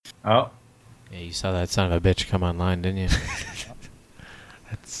Oh. Yeah, you saw that son of a bitch come online, didn't you?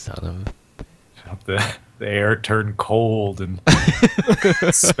 That son of The air turned cold and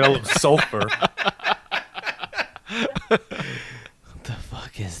smell of sulfur. What the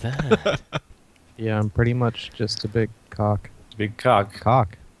fuck is that? Yeah, I'm pretty much just a big cock. Big cock.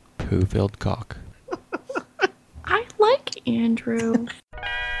 Cock. poo-filled cock. I like Andrew.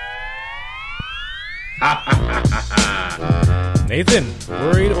 Nathan,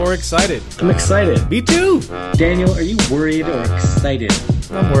 worried or excited? I'm excited. Me too. Daniel, are you worried or excited?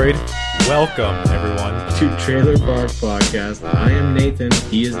 I'm worried. Welcome, everyone. To Trailer Park Podcast. I am Nathan.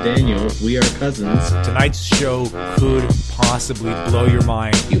 He is Daniel. We are cousins. Tonight's show could possibly blow your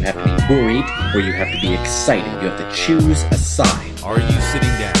mind. You have to be worried or you have to be excited. You have to choose a side. Are you sitting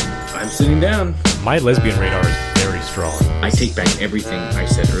down? I'm sitting down. My lesbian radar is very strong. I take back everything I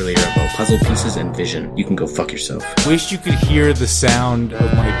said earlier about puzzle pieces and vision. You can go fuck yourself. Wish you could hear the sound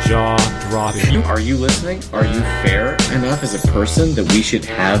of my jaw dropping. Are you listening? Are you fair enough as a person that we should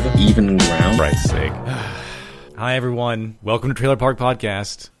have even ground? For Christ's sake. Hi, everyone. Welcome to Trailer Park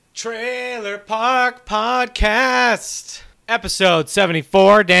Podcast. Trailer Park Podcast, episode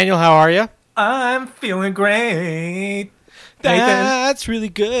 74. Daniel, how are you? I'm feeling great. That's really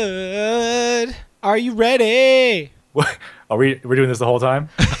good. Are you ready? What? We're doing this the whole time?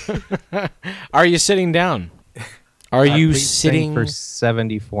 Are you sitting down? Are you Please sing sitting for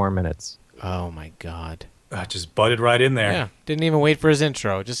 74 minutes? Oh my god. Just butted right in there. Yeah, didn't even wait for his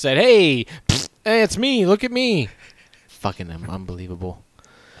intro. Just said, "Hey, hey, it's me. Look at me." Fucking unbelievable.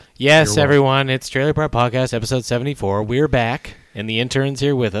 Yes, everyone, it's Trailer Park Podcast, episode 74. We're back, and the intern's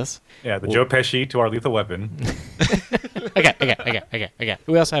here with us. Yeah, the Joe Pesci to our Lethal Weapon. Okay.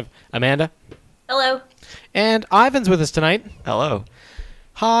 We also have Amanda. Hello. And Ivan's with us tonight. Hello.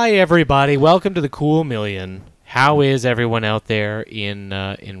 Hi, everybody. Welcome to the Cool Million. How is everyone out there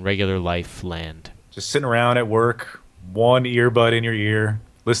in regular life land? Just sitting around at work, one earbud in your ear,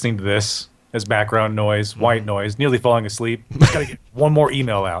 listening to this as background noise, white noise, nearly falling asleep. Just gotta get one more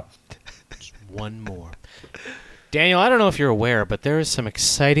email out. Just one more. Daniel, I don't know if you're aware, but there is some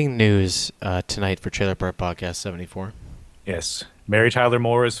exciting news tonight for Trailer Park Podcast 74. Yes, Mary Tyler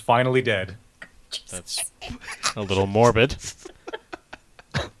Moore is finally dead. That's a little morbid.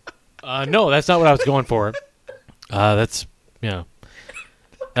 No, that's not what I was going for. That's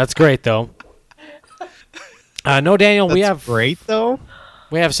great though. No, Daniel, we have great though.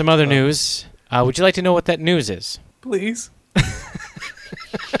 We have some other news. Would you like to know what that news is? Please.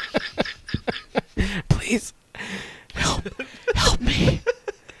 Please help me.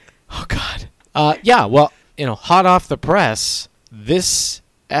 Oh God. Yeah. Well, hot off the press, this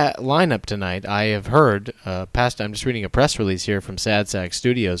lineup tonight. I have heard. I'm just reading a press release here from Sad Sack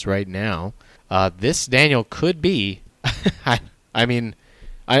Studios right now. This Daniel could be.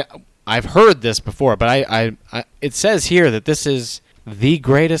 I've heard this before, but it says here that this is the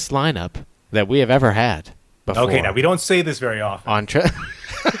greatest lineup that we have ever had before. Okay, now we don't say this very often.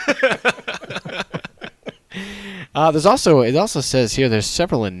 It also says here there's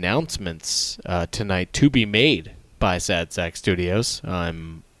several announcements tonight to be made by Sad Sack Studios.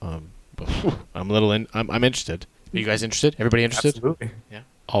 I'm interested. Are you guys interested? Everybody interested? Absolutely. Yeah.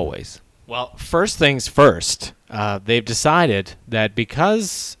 Always. Well, first things first. They've decided that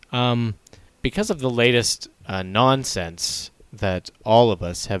because of the latest nonsense that all of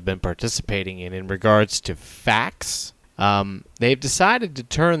us have been participating in regards to facts, they've decided to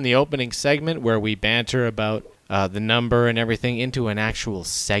turn the opening segment where we banter about the number and everything into an actual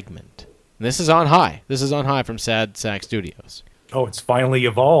segment. And this is on high. This is on high from Sad Sack Studios. Oh, it's finally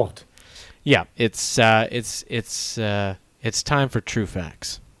evolved. Yeah, it's time for True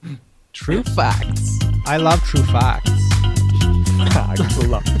Facts. True facts. I love true facts. I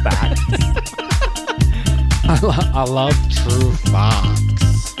love facts. I love True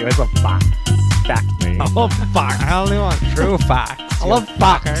Facts. Give us a fact. Fact me. I love facts. I only want true facts. I love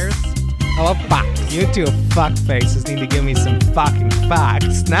fuckers. I love facts. You two fuck faces need to give me some fucking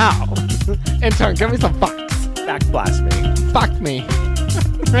facts now. Intern, give me some facts. Fact blast me. Fuck me.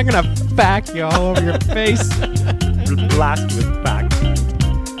 I'm gonna fact you all over your face. Blast you with facts.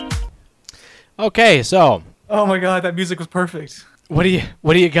 Okay, so Oh my god, that music was perfect. what do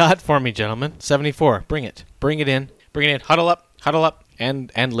you got for me, gentlemen? 74. Bring it. Bring it in. Huddle up,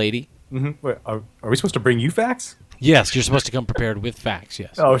 and lady. Mm-hmm. Wait, are we supposed to bring you facts? Yes, you're supposed to come prepared with facts.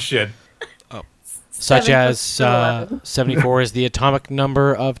 Yes. Oh shit. Such 7 as to 11. 74 is the atomic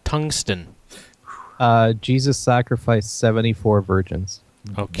number of tungsten. Jesus sacrificed 74 virgins.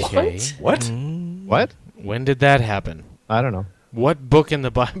 Okay. What? What? When did that happen? I don't know. What book in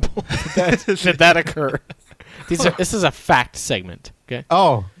the Bible did that occur? This is a fact segment. Okay.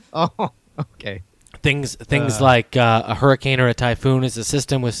 Oh, Oh, okay. Things like a hurricane or a typhoon is a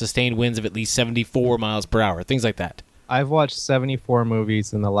system with sustained winds of at least 74 miles per hour. Things like that. I've watched 74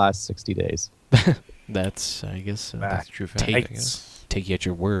 movies in the last 60 days. That's, I guess, That's True fact. take, I guess. take you at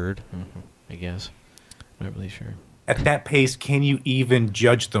your word, I guess. Not really sure. At that pace, can you even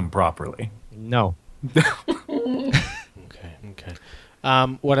judge them properly? No. Okay.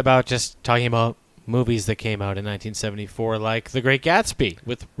 What about just talking about movies that came out in 1974, like The Great Gatsby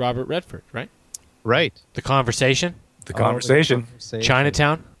with Robert Redford, right? Right. The Conversation, The conversation.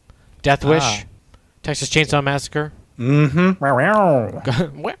 Chinatown, Death Wish, Ah. Texas Chainsaw Massacre,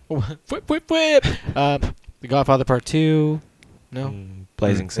 Mm-hmm. whip, whip, whip. The Godfather Part 2, no?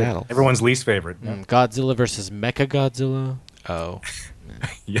 Blazing Saddles. Everyone's least favorite. Godzilla versus Mecha Godzilla, Oh.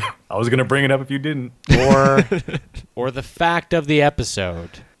 Yeah, I was gonna bring it up if you didn't. or the fact of the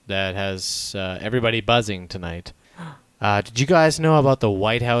episode that has everybody buzzing tonight. Did you guys know about the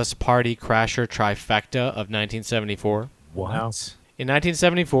White House party crasher trifecta of 1974? What? In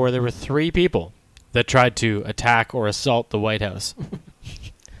 1974, there were 3 people that tried to attack or assault the White House.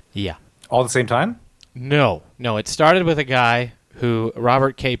 Yeah. All at the same time? No. It started with a guy who,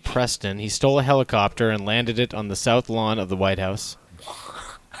 Robert K. Preston, he stole a helicopter and landed it on the south lawn of the White House.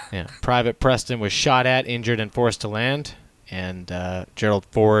 Yeah. Private Preston was shot at, injured, and forced to land. And Gerald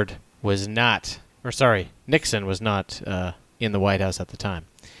Ford was not, Nixon was not in the White House at the time.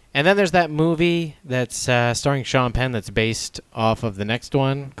 And then there's that movie that's starring Sean Penn that's based off of the next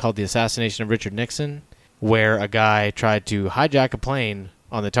one called The Assassination of Richard Nixon, where a guy tried to hijack a plane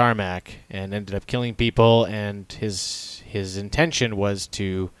on the tarmac and ended up killing people, and his intention was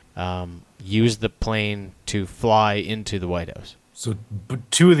to use the plane to fly into the White House. So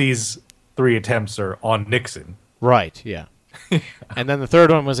 2 of these 3 attempts are on Nixon. Right, yeah. And then the third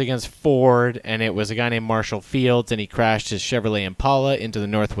one was against Ford, and it was a guy named Marshall Fields, and he crashed his Chevrolet Impala into the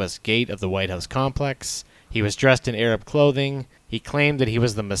northwest gate of the White House complex. He was dressed in Arab clothing. He claimed that he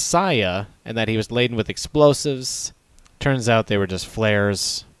was the Messiah and that he was laden with explosives. Turns out they were just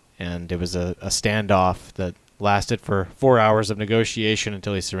flares, and it was a standoff that lasted for 4 hours of negotiation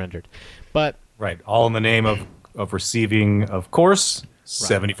until he surrendered. But Right. All in the name of receiving, of course,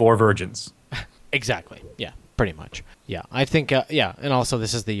 74 virgins. exactly, yeah, pretty much. Yeah, I think, and also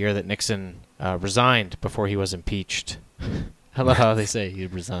this is the year that Nixon resigned before he was impeached. I love how they say he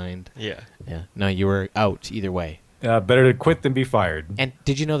resigned. Yeah. Yeah, no, you were out either way. Better to quit than be fired. And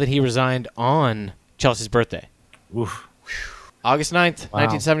did you know that he resigned on Chelsea's birthday? Oof. August 9th, Wow.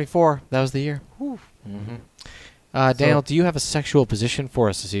 1974. That was the year. Mm-hmm. Daniel, do you have a sexual position for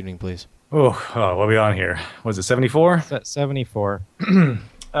us this evening, please? Oh, what are we on here? Was it 74? 74.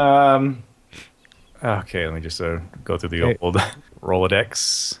 Okay, let me just go through the Okay. old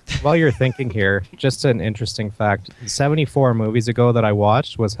Rolodex. While you're thinking here, just an interesting fact. 74 movies ago that I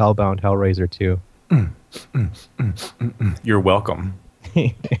watched was Hellbound Hellraiser 2. You're welcome.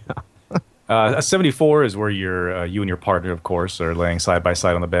 74 is where you and your partner, of course, are laying side by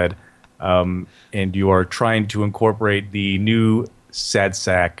side on the bed, and you are trying to incorporate the new sad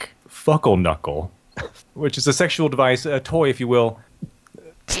sack Fuckle Knuckle, which is a sexual device, a toy, if you will,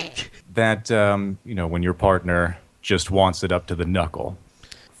 that when your partner just wants it up to the knuckle.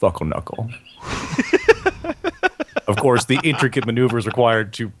 Fuckle Knuckle. Of course, the intricate maneuvers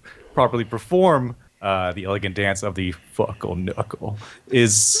required to properly perform the elegant dance of the Fuckle Knuckle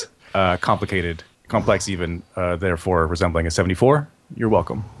is complicated, complex even, therefore resembling a 74. You're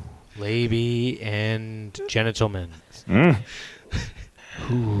welcome. Lady and gentlemen.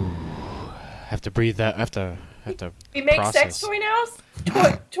 Ooh. Have to breathe that. Have to We make process. sex toy nows?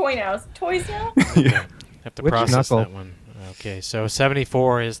 Toy nows. Toys now? Have to Which process knuckle? that one. Okay, so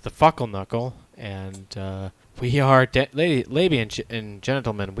 74 is the Fuckle Knuckle, and we are, lady and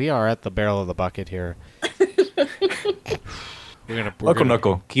gentlemen, we are at the barrel of the bucket here. We're Fuckle gonna,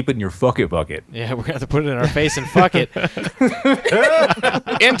 Knuckle, keep it in your fuck it bucket. yeah, we're gonna have to put it in our face and fuck it.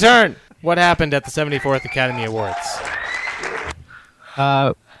 Intern, what happened at the 74th Academy Awards?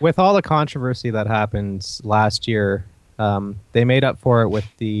 With all the controversy that happened last year, they made up for it with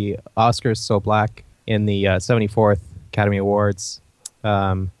the Oscars So Black in the 74th Academy Awards.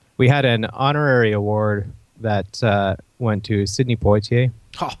 We had an honorary award that went to Sidney Poitier.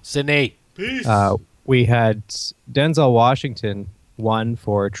 Oh, Sydney. We had Denzel Washington won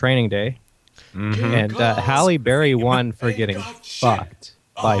for Training Day, and Halle Berry won for getting fucked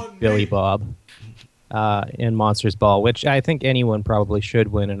by Billy Bob in Monsters Ball, which I think anyone probably should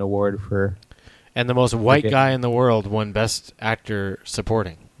win an award for. And the most white Okay. guy in the world won Best Actor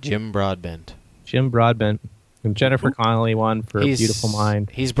Supporting, Jim Broadbent. Jim Broadbent. And Jennifer Connelly won for Beautiful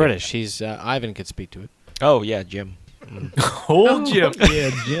Mind. He's British. He's Ivan could speak to it. Oh, yeah, Jim. Old Jim.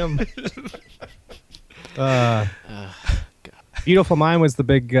 Yeah, Jim. Beautiful Mind was the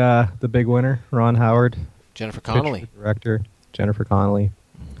big winner. Ron Howard, Jennifer Connelly. picture director, Jennifer Connelly.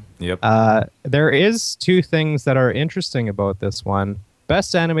 Yep. There is two things that are interesting about this one.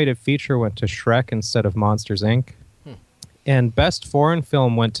 Best animated feature went to Shrek instead of Monsters Inc. And best foreign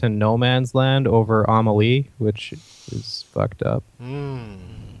film went to No Man's Land over Amelie, which is fucked up. Have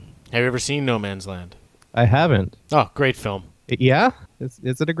you ever seen No Man's Land? I haven't. Oh, great film. Yeah? Is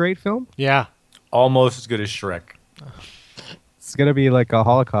it a great film? Yeah. Almost as good as Shrek. It's going to be like a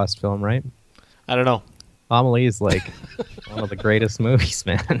Holocaust film, right? I don't know. Amelie is like one of the greatest movies,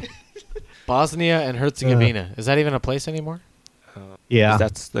 man. Bosnia and Herzegovina. Is that even a place anymore? Yeah.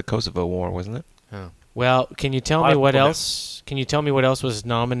 That's the Kosovo War, wasn't it? Oh. Well, can you tell me what else? Can you tell me what else was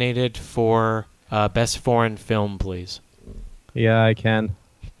nominated for best foreign film, please? Yeah, I can.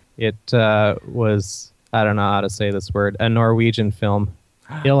 It was, I don't know how to say this word, a Norwegian film.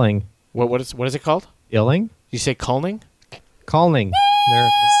 Illing. What is it called? Illing? You say Kolning? Calling. There it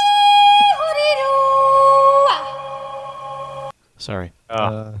is. Sorry.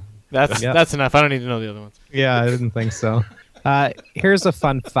 Oh. That's Yeah. that's enough. I don't need to know the other ones. Yeah, I didn't think so. Here's a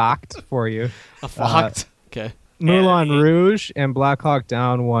fun fact for you. A fact. Okay. Moulin Rouge and Black Hawk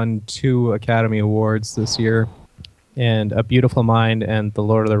Down won 2 Academy Awards this year. And A Beautiful Mind and The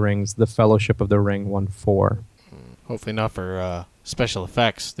Lord of the Rings, The Fellowship of the Ring won 4. Hopefully not for special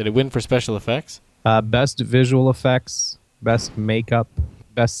effects. Did it win for special effects? Best Visual Effects, Best Makeup,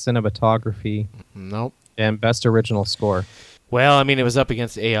 Best Cinematography, Nope. and Best Original Score. Well, I mean, it was up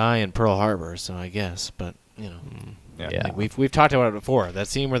against AI and Pearl Harbor, so I guess. But you know, Yeah. like we've talked about it before. That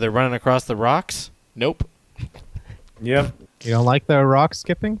scene where they're running across the rocks. Nope. Yep. You don't like the rock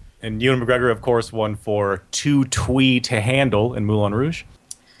skipping? And Ewan McGregor, of course, won for Too Twee to Handle in Moulin Rouge.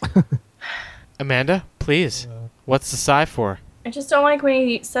 Amanda, please. What's the sigh for? I just don't like when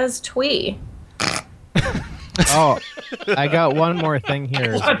he says twee. Oh, I got one more thing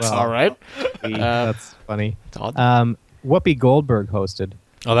here as well. All right. That's funny. It's odd. Whoopi Goldberg hosted.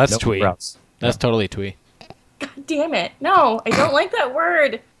 Oh, that's Nope, twee. Rouse. That's totally twee. God damn it. No, I don't like that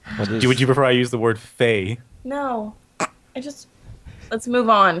word. Would you prefer I use the word fey? No. Let's move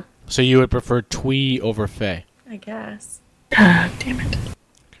on, So you would prefer twee over fey? I guess. Damn it.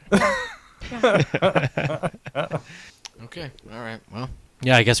 Okay. All right. Well.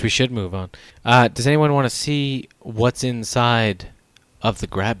 Yeah, I guess we should move on. Does anyone want to see what's inside of the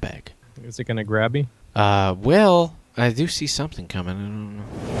grab bag? Is it going to grab me? Well, I do see something coming. I don't know.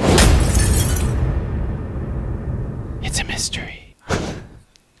 It's a mystery.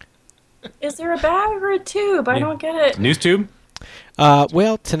 Is there a bag or a tube? I don't get it. News tube?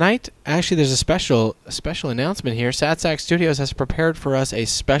 Well, tonight, actually, there's a special announcement here. SatSac Studios has prepared for us a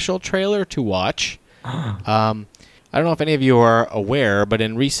special trailer to watch. I don't know if any of you are aware, but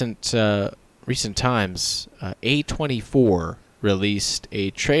in recent times, A24 released a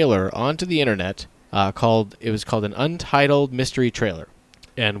trailer onto the internet called an Untitled Mystery Trailer.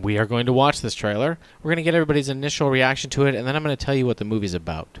 And we are going to watch this trailer. We're going to get everybody's initial reaction to it, and then I'm going to tell you what the movie's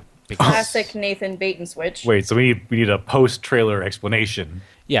about. Classic Nathan bait and switch. Wait, so we need a post-trailer explanation.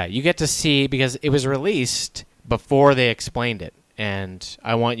 Yeah, you get to see, because it was released before they explained it. And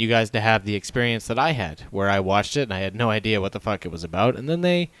I want you guys to have the experience that I had, where I watched it and I had no idea what the fuck it was about, and then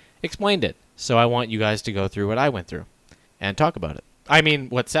they explained it. So I want you guys to go through what I went through and talk about it. I mean,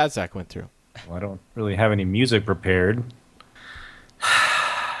 what SatSac went through. Well, I don't really have any music prepared.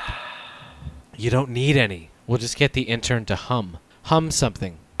 You don't need any. We'll just get the intern to hum. Hum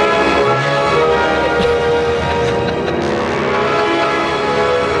something.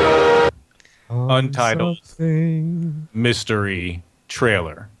 Untitled Something. mystery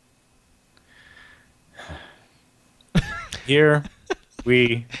trailer. Here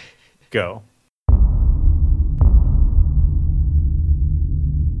we go.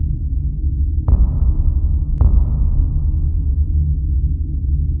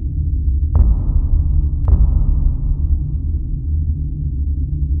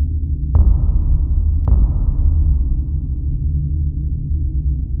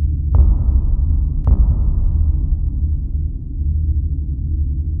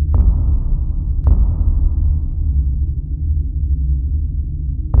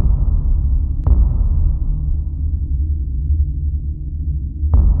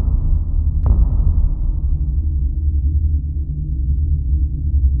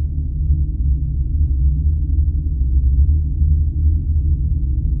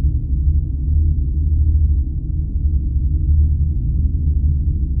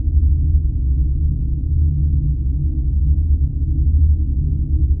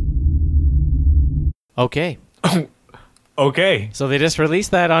 Okay. Okay. So they just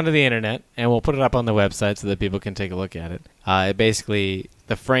released that onto the internet, and we'll put it up on the website so that people can take a look at it. It basically,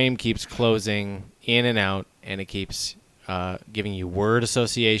 the frame keeps closing in and out, and it keeps giving you word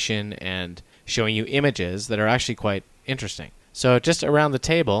association and showing you images that are actually quite interesting. So just around the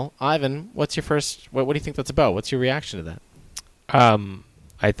table, Ivan, what's your first? What do you think that's about? What's your reaction to that?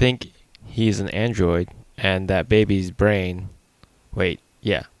 I think he's an android, and that baby's brain. Wait,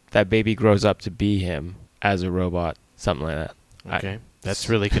 yeah, that baby grows up to be him as a robot, something like that. Okay, that's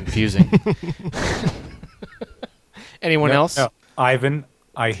really confusing. Anyone else? No. Ivan,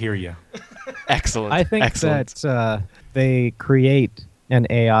 I hear you. Excellent. I think Excellent. that they create an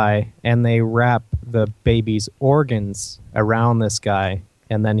AI and they wrap the baby's organs around this guy,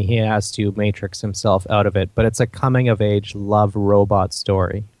 and then he has to matrix himself out of it. But it's a coming-of-age love robot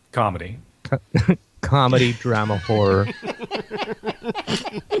story. Comedy. Comedy, drama, horror.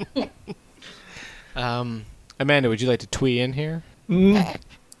 Amanda, would you like to twee in here?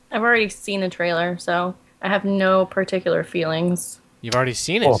 I've already seen the trailer, so I have no particular feelings. You've already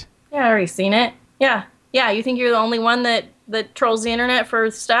seen Oh. it. Yeah, I already seen it. Yeah. Yeah, you think you're the only one that trolls the internet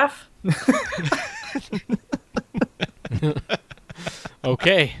for stuff?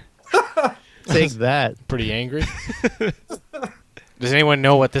 Okay. Take that. Pretty angry. Does anyone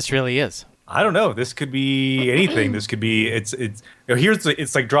know what this really is? I don't know. This could be anything. This could be it's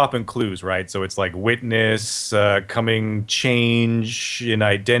it's like dropping clues, right? So it's like witness, coming change in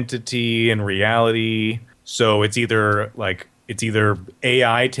identity and reality. So it's either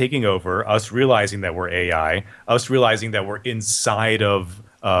AI taking over, us realizing that we're AI, us realizing that we're inside of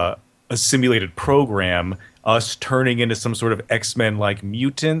a simulated program, us turning into some sort of X-Men like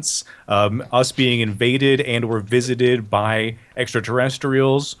mutants, us being invaded and or visited by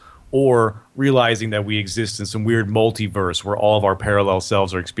extraterrestrials, or realizing that we exist in some weird multiverse where all of our parallel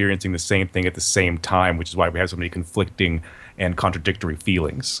selves are experiencing the same thing at the same time, which is why we have so many conflicting and contradictory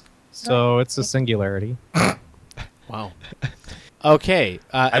feelings. So it's a singularity. Wow. Okay,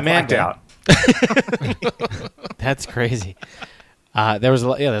 I blacked Amanda. out. That's crazy. There's a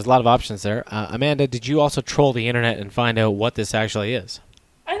lot of options there. Amanda, did you also troll the internet and find out what this actually is?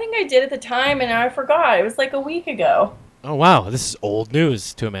 I think I did at the time, and I forgot. It was like a week ago. Oh wow, this is old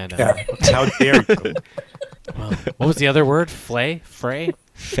news to Amanda. Yeah. How dare you? Well, what was the other word? Fray? Faye.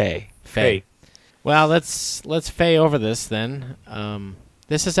 Fay. Well, let's fay over this then.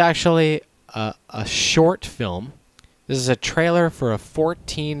 This is actually a short film. This is a trailer for a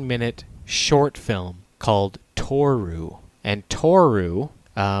 14-minute short film called Toru. And Toru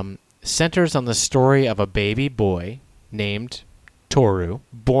centers on the story of a baby boy named Toru,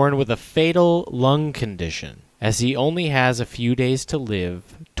 born with a fatal lung condition. As he only has a few days to live,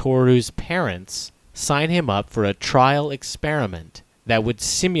 Toru's parents sign him up for a trial experiment that would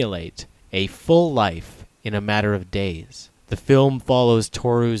simulate a full life in a matter of days. The film follows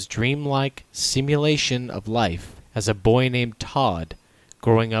Toru's dreamlike simulation of life as a boy named Todd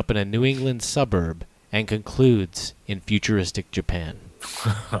growing up in a New England suburb and concludes in futuristic Japan.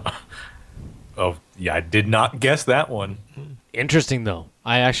 Oh, yeah, I did not guess that one. Interesting, though.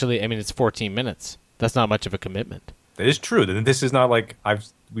 I mean, it's 14 minutes. That's not much of a commitment. That is true. This is not like I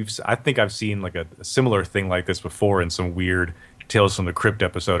think I've seen like a similar thing like this before in some weird Tales from the Crypt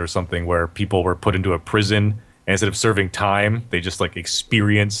episode or something where people were put into a prison and instead of serving time, they just like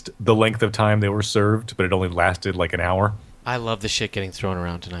experienced the length of time they were served, but it only lasted like an hour. I love the shit getting thrown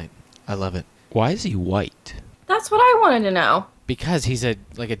around tonight. I love it. Why is he white? That's what I wanted to know. Because he's a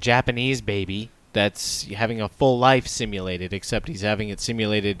Japanese baby that's having a full life simulated, except he's having it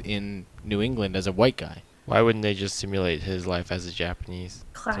simulated in New England as a white guy. Why wouldn't they just simulate his life as a Japanese?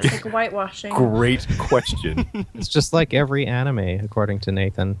 Classic whitewashing. Great question. It's just like every anime, according to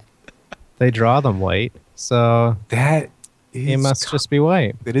Nathan. They draw them white, so That he is must just be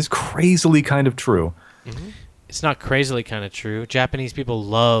white. It is crazily kind of true. It's not crazily kind of true. Japanese people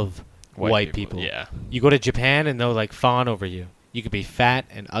love white people. Yeah. You go to Japan and they'll like fawn over you. You could be fat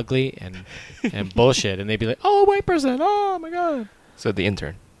and ugly and bullshit, and they'd be like, "Oh, white person! Oh my god!" So the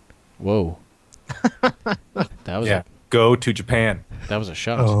intern. Whoa, that was Go to Japan. that was a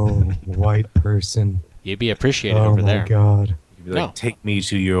shot. white person. You'd be appreciated over there. God. You'd be like, No. take me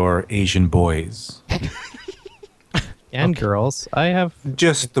to your Asian boys. And girls. I have.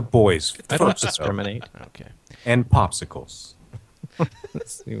 Just the boys. I don't first, discriminate. Okay. and popsicles.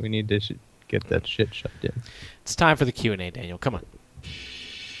 We need to get that shit shut in. It's time for the Q&A, Daniel. Come on.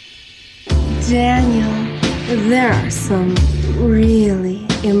 Daniel, there are some really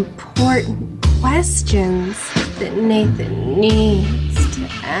important questions that Nathan needs to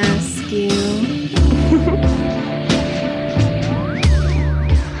ask you.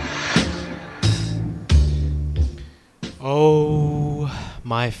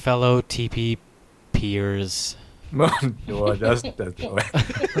 My fellow TP peers. Well, let's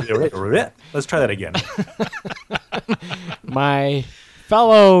try that again. My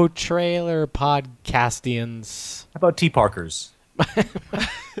fellow trailer podcastians. How about T Parkers?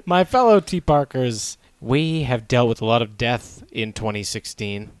 My fellow T Parkers. We have dealt with a lot of death in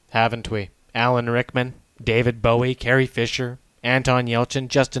 2016, haven't we? Alan Rickman, David Bowie, Carrie Fisher, Anton Yelchin,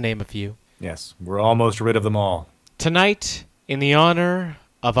 just to name a few. Yes, we're almost rid of them all. Tonight, in the honor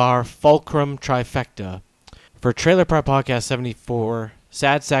of our Fulcrum Trifecta, for Trailer Park Podcast 74,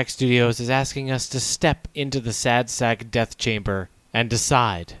 Sad Sack Studios is asking us to step into the Sad Sack death chamber and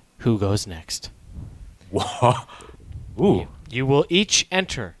decide who goes next. Whoa. Ooh. You will each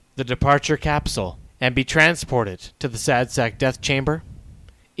enter the departure capsule and be transported to the Sad Sack death chamber.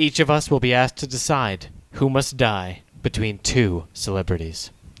 Each of us will be asked to decide who must die between two celebrities.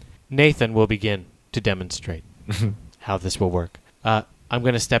 Nathan will begin to demonstrate how this will work. I'm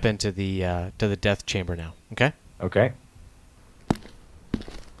going to step into the death chamber now. Okay. Okay.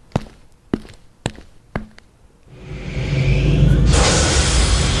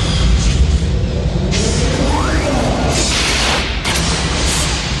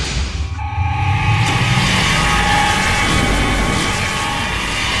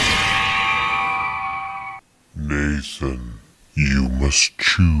 Nathan, you must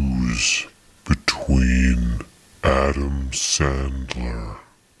choose between Adam Sandler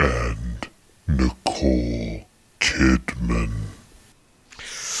and Nicole Kidman.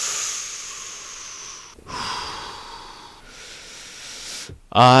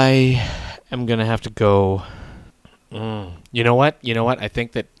 I am gonna have to go. You know what? I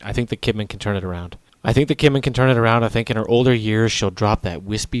think that Kidman can turn it around. I think in her older years she'll drop that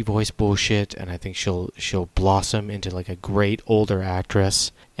wispy voice bullshit, and I think she'll blossom into like a great older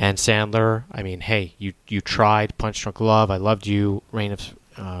actress. And Sandler, I mean, hey, you tried Punch Drunk Love. I loved you. Reign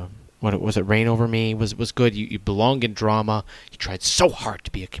Over Me was good. You belonged in drama. You tried so hard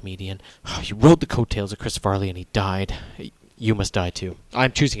to be a comedian. You rode the coattails of Chris Farley, and he died. You must die too.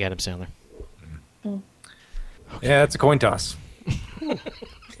 I'm choosing Adam Sandler. Okay. Yeah, it's a coin toss.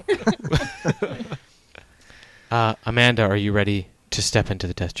 Amanda, are you ready to step into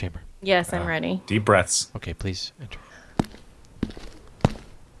the death chamber? Yes, I'm ready. Deep breaths. Okay, please enter.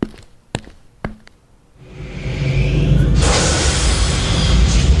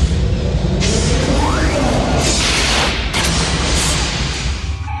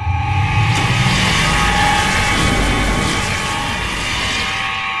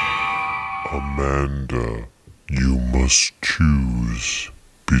 Amanda, you must choose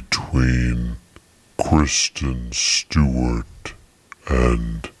between Kristen Stewart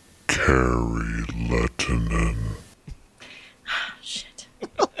and Carrie Lettinen. Shit.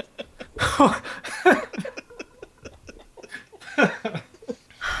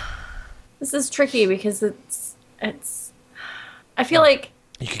 This is tricky because it's. I feel like.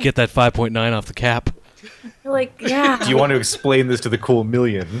 You could get that 5.9 off the cap. I feel like, yeah. Do you want to explain this to the cool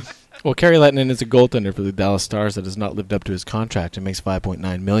million? Well, Carrie Lettinen is a goaltender for the Dallas Stars that has not lived up to his contract and makes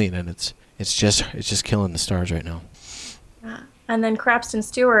 $5.9 million, and it's just killing the Stars right now. And then Kristen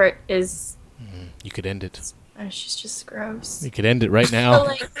Stewart is. You could end it. She's just gross. You could end it right now. So,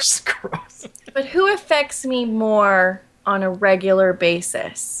 like, but who affects me more on a regular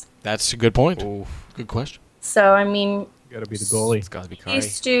basis? That's a good point. Ooh, good question. So I mean, Gotta be the goalie. It's gotta be Kari.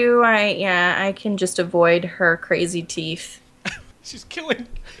 Stu, I can just avoid her crazy teeth. She's killing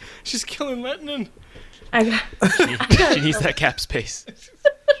Lettinen. She needs that cap space.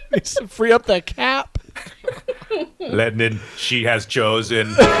 Needs to free up that cap. Lettinen, she has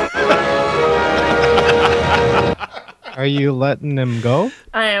chosen. Are you letting him go?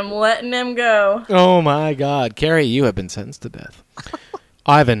 I am letting him go. Oh my God, Carrie, you have been sentenced to death.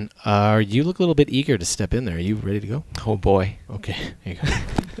 Ivan, you look a little bit eager to step in there. Are you ready to go? Oh boy. Okay, here you go.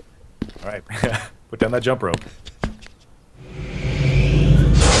 All right, put down that jump rope.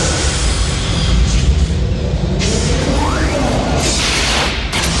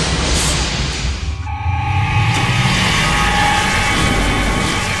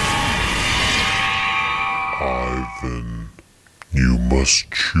 Ivan, you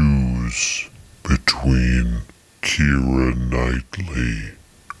must choose between Keira Knightley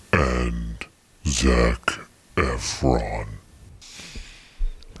and Zac Efron.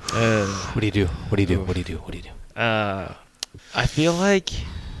 What do you do? What do you do? What do you do? What do you do? I feel like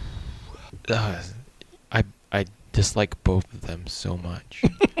I dislike both of them so much.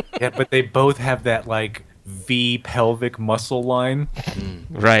 Yeah, but they both have that like V pelvic muscle line.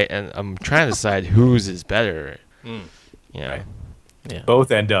 Right, and I'm trying to decide whose is better. You know. Right. Yeah.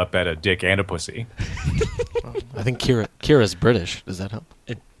 Both end up at a dick and a pussy. I think Kira's British. Does that help?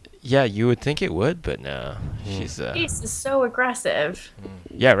 Yeah, you would think it would, but no. She's Ace is so aggressive.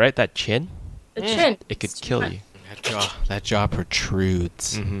 yeah, right. That chin, The chin. it could kill you. That jaw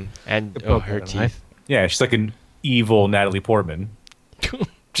protrudes. And Could oh, poke her with a knife. teeth. Yeah, she's like an evil Natalie Portman.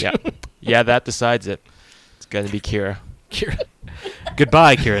 Yeah, yeah. That decides it. It's gonna be Kira. Kira.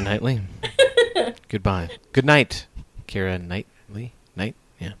 Goodbye, Kira Knightley. Goodbye. Good night, Kira Knightley. Night.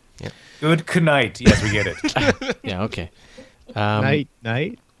 Yeah. Good night. Yes, we get it. Yeah. Okay.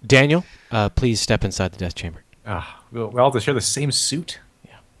 Night. Daniel, please step inside the death chamber. We'll all have to share the same suit.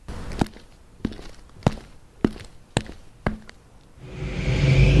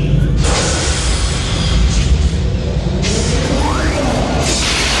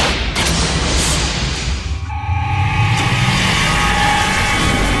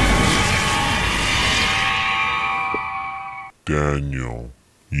 Daniel,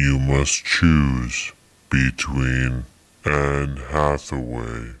 you must choose between Anne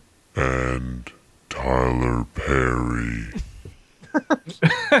Hathaway and Tyler Perry.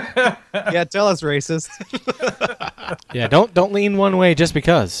 Yeah, tell us, racist. Yeah. Don't lean one way just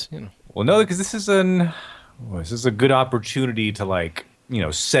because. Well, no, because this is a good opportunity to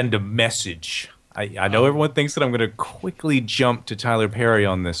send a message. I know everyone thinks that I'm going to quickly jump to Tyler Perry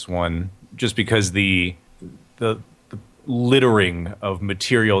on this one, just because the littering of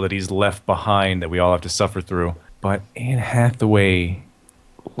material that he's left behind that we all have to suffer through. But Anne Hathaway,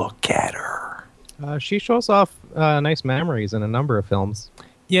 look at her. She shows off nice memories in a number of films.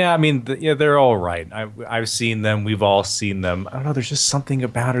 Yeah, I mean, they're all right. I've seen them. We've all seen them. I don't know. There's just something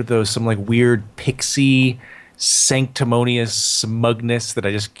about her, though. Some weird pixie, sanctimonious smugness that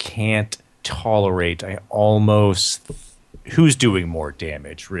I just can't tolerate. Who's doing more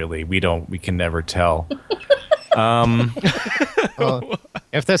damage? Really, we can never tell. Well,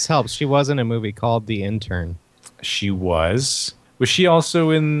 if this helps, she was in a movie called The Intern. She was. Was she also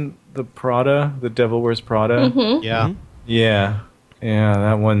in the Prada, The Devil Wears Prada? Mm-hmm. Yeah. Yeah. Yeah,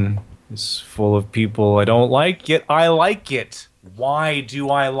 that one is full of people. I don't like it. I like it. Why do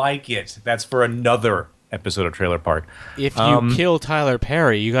I like it? That's for another episode of Trailer Park. If you kill Tyler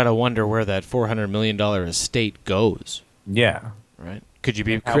Perry, you got to wonder where that $400 million estate goes. Yeah. Right? Could you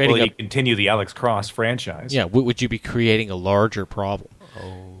be How will creating you continue the Alex Cross franchise? Yeah, would you be creating a larger problem?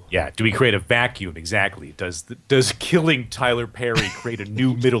 Yeah, do we create a vacuum? Exactly. Does killing Tyler Perry create a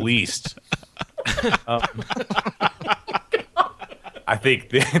new Middle East? I think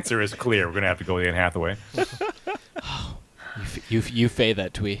the answer is clear. We're going to have to go with Anne Hathaway. You fey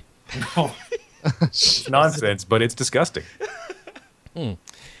that twee. It's nonsense, but it's disgusting.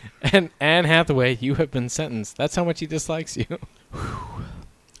 And Anne Hathaway, you have been sentenced. That's how much he dislikes you.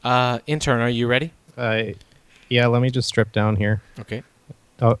 Intern, are you ready? Yeah, let me just strip down here. Okay.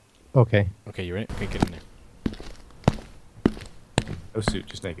 Oh, okay. Okay, you ready? Okay, get in there. No suit,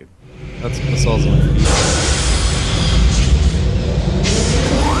 just naked. That's the soles of my feet.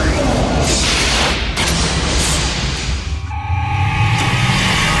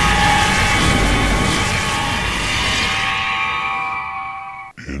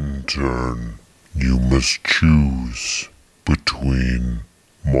 Intern, you must choose between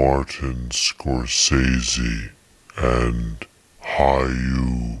Martin Scorsese and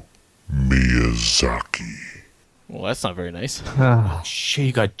Hayao Miyazaki. Well, that's not very nice. Shit,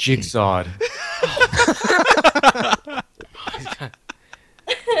 you got jigsawed.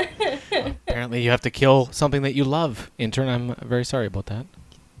 Apparently, you have to kill something that you love. Intern, I'm very sorry about that.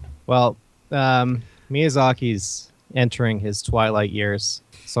 Well, Miyazaki's entering his twilight years,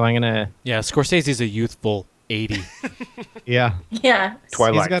 so I'm gonna. Yeah, Scorsese's a youthful 80. Yeah, Yeah.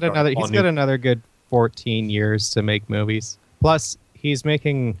 Twilight. He's got another good 14 years to make movies. Plus, he's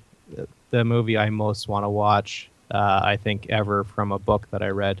making the movie I most want to watch. I think ever from a book that I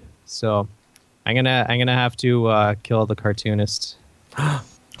read. So, I'm gonna have to kill the cartoonist.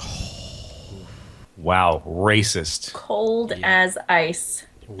 Wow, racist. Cold as ice.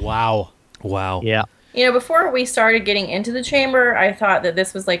 Wow. Yeah. Before we started getting into the chamber, I thought that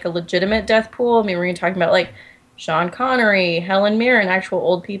this was a legitimate death pool. I mean, we're going to talk about Sean Connery, Helen Mirren, actual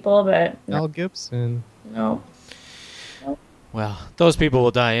old people, but Mel Gibson. no. Well, those people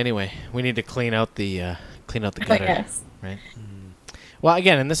will die anyway. We need to clean out the gutter. Yes. Right. Well,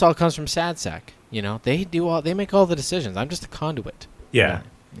 again, and this all comes from SADSAC. They make all the decisions. I'm just a conduit. Yeah.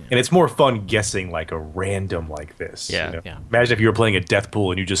 And it's more fun guessing a random like this. Yeah. Yeah. Imagine if you were playing a death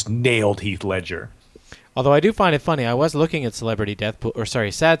pool and you just nailed Heath Ledger. Although I do find it funny, I was looking at celebrity death pool,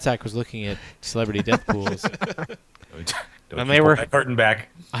 SADSAC was looking at celebrity death pools, And they were that curtain back.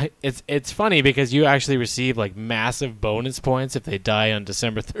 it's funny because you actually receive like massive bonus points if they die on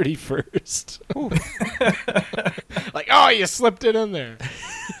December 31st. Like, oh, you slipped it in there.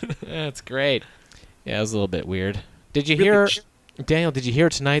 That's great. Yeah, it was a little bit weird. Did you hear, Daniel? Did you hear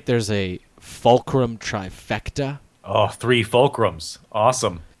tonight? There's a Fulcrum trifecta. Oh, 3 fulcrums.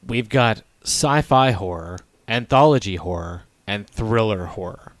 Awesome. We've got sci-fi horror, anthology horror, and thriller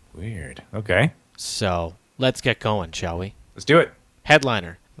horror. Weird. Okay. So let's get going, shall we? Let's do it.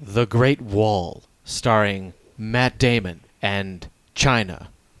 Headliner: The Great Wall, starring Matt Damon and China.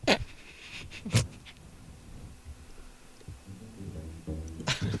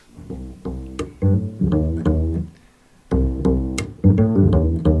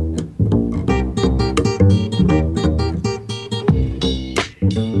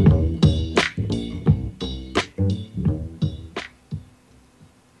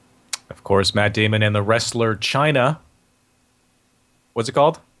 Of course, Matt Damon and the wrestler China. What's it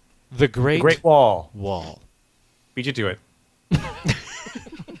called? The Great Wall. Wall. Beat you to it.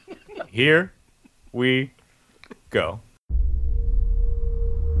 Here we go.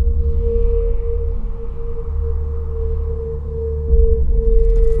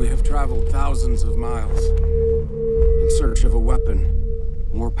 We have traveled thousands of miles in search of a weapon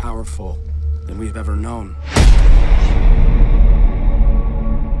more powerful than we have ever known.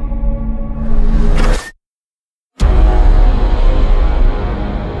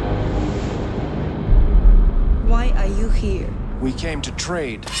 Why are you here? We came to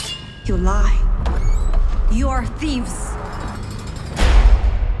trade. You lie. You are thieves.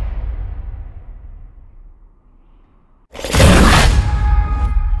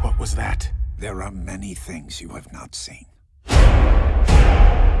 What was that? There are many things you have not seen.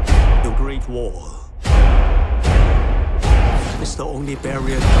 The Great Wall is the only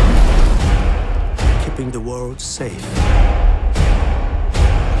barrier keeping the world safe.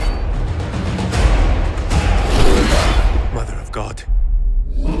 Mother of God.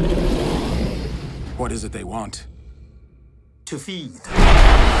 What is it they want? To feed.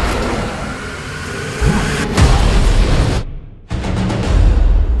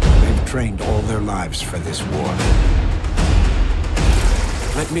 They've trained all their lives for this war.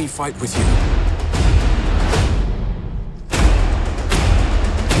 Let me fight with you.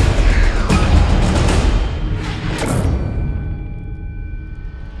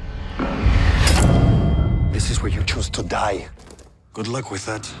 This is where you choose to die. Good luck with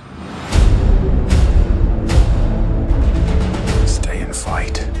that. Stay and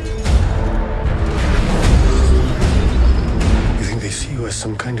fight. You think they see you as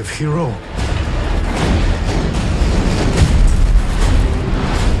some kind of hero?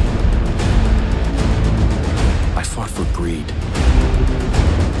 I fought for greed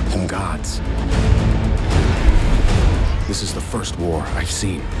and gods. This is the first war I've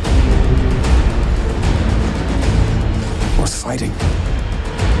seen worth fighting.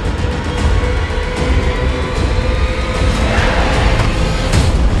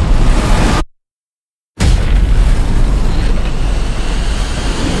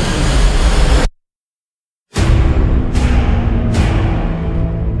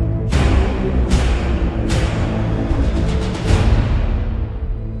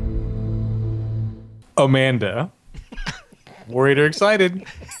 Amanda. Worried or excited?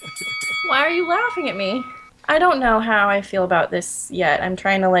 Why are you laughing at me? I don't know how I feel about this yet. I'm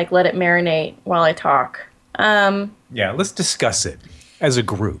trying to like let it marinate while I talk. Yeah, let's discuss it as a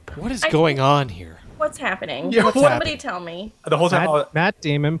group. What is going on here? What's happening? Yeah, what's Somebody happening? tell me. The whole time. Matt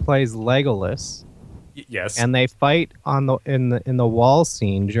Damon plays Legolas, Yes. and they fight on the in the wall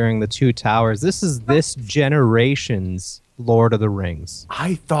scene during the Two Towers. This is this generation's Lord of the Rings.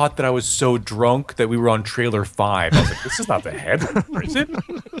 I thought that I was so drunk that we were on trailer 5. I was like, this is not the headliner, is it?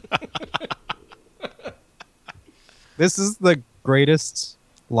 This is the greatest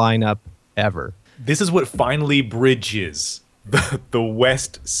lineup ever. This is what finally bridges the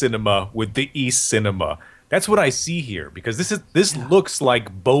West cinema with the East cinema. That's what I see here, because this looks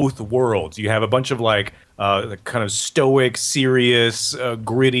like both worlds. You have a bunch of like kind of stoic, serious,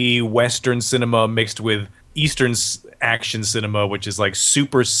 gritty Western cinema mixed with Eastern action cinema, which is like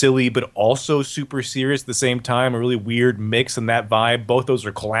super silly but also super serious at the same time. A really weird mix in that vibe. Both those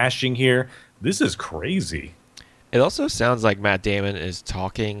are clashing here. This is crazy. It also sounds like Matt Damon is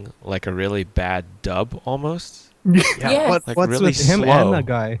talking like a really bad dub almost. Yes. Like What's really with him slow. and the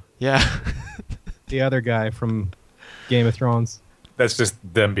guy, Yeah. the other guy from Game of Thrones? That's just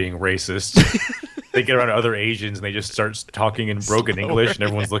them being racist. They get around other Asians and they just start talking in broken English, and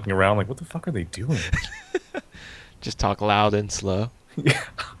everyone's looking around like, what the fuck are they doing? Just talk loud and slow.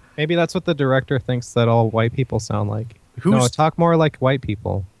 Maybe that's what the director thinks that all white people sound like. No, talk more like white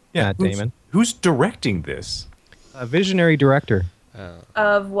people. Matt Damon. Who's directing this? A visionary director.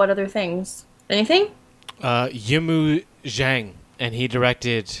 Of what other things? Anything? Yimou Zhang, and he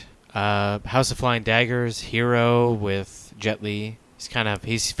directed House of Flying Daggers, Hero with Jet Li.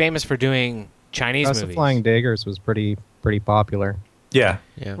 He's famous for doing Chinese House movies. of Flying Daggers was pretty popular. Yeah.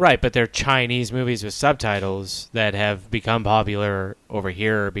 Right, but they're Chinese movies with subtitles that have become popular over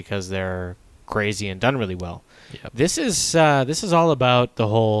here because they're crazy and done really well. Yep. This is all about the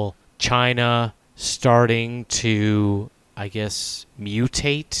whole China starting to, I guess,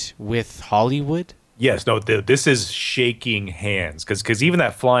 mutate with Hollywood. Yes, no, this is shaking hands because even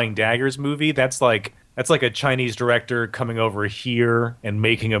that Flying Daggers movie, that's like a Chinese director coming over here and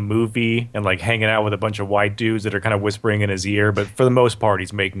making a movie and like hanging out with a bunch of white dudes that are kind of whispering in his ear, but for the most part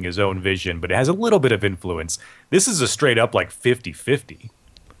he's making his own vision, but it has a little bit of influence. This is a straight up like 50-50.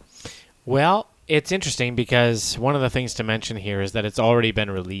 Well, it's interesting because one of the things to mention here is that it's already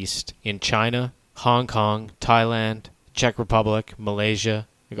been released in China, Hong Kong, Thailand, Czech Republic, Malaysia,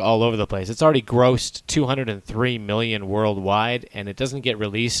 all over the place. It's already grossed $203 million worldwide, and it doesn't get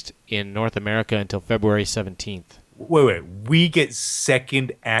released in North America until February 17th. Wait, we get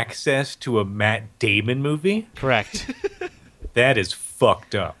second access to a Matt Damon movie? Correct. That is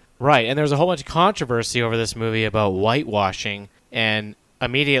fucked up. Right, and there's a whole bunch of controversy over this movie about whitewashing, and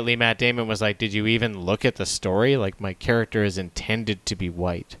immediately Matt Damon was like, did you even look at the story? Like, my character is intended to be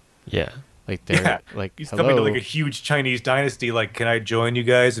white. Yeah. Like, they're like, he's hello? coming to like a huge Chinese dynasty. Like, can I join you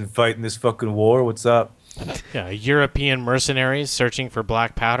guys and fight in this fucking war? What's up? Yeah, European mercenaries searching for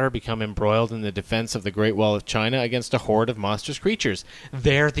black powder become embroiled in the defense of the Great Wall of China against a horde of monstrous creatures.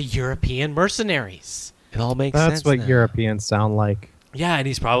 They're the European mercenaries. It all makes sense. That's what now. Europeans sound like. Yeah, and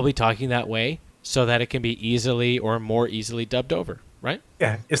he's probably talking that way so that it can be easily or more easily dubbed over, right?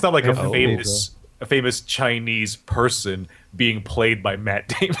 Yeah, it's not like Yeah, a famous Chinese person being played by Matt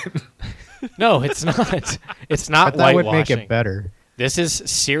Damon. No, it's not. It's not But that would whitewashing. make it better. This is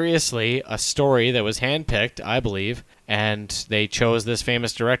seriously a story that was handpicked, I believe, and they chose this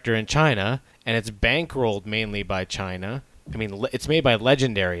famous director in China, and it's bankrolled mainly by China. I mean, it's made by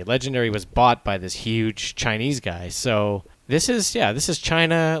Legendary. Legendary was bought by this huge Chinese guy. So this is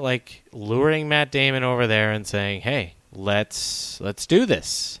China like luring Matt Damon over there and saying, "Hey, let's do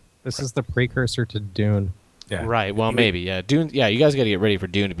this." This is the precursor to Dune. Yeah. Right. Well, maybe. Yeah. Dune. Yeah. You guys got to get ready for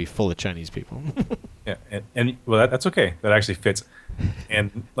Dune to be full of Chinese people. Yeah, and well, that's okay. That actually fits.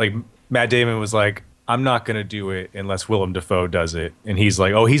 And like Matt Damon was like, I'm not gonna do it unless Willem Dafoe does it, and he's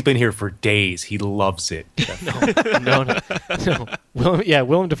like, oh, he's been here for days. He loves it. No.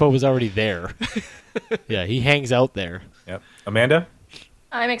 Willem Dafoe was already there. Yeah, he hangs out there. Yep. Amanda,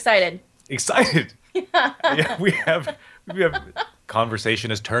 I'm excited. excited. Yeah, we have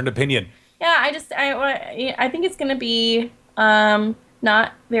conversation has turned opinion. Yeah, I think it's gonna be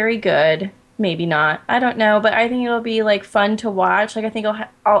not very good. Maybe not. I don't know, but I think it'll be like fun to watch. Like I think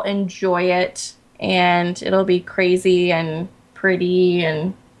I'll enjoy it, and it'll be crazy and pretty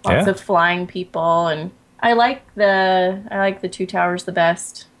and lots of flying people. And I like the Two Towers the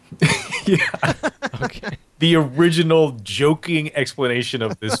best. Yeah. Okay. The original joking explanation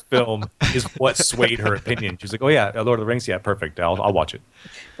of this film is what swayed her opinion. She's like, "Oh yeah, Lord of the Rings. Yeah, perfect. I'll watch it."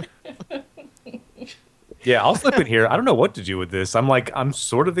 Yeah, I'll slip in here. I don't know what to do with this. I'm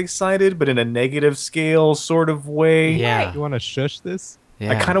sort of excited, but in a negative scale sort of way. Yeah. You want to shush this?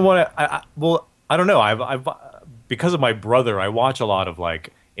 Yeah. I kind of want to. Well, I don't know. I've because of my brother, I watch a lot of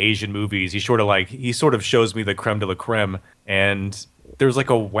like Asian movies. He sort of shows me the creme de la creme, and there's like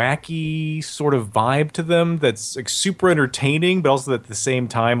a wacky sort of vibe to them that's like super entertaining, but also at the same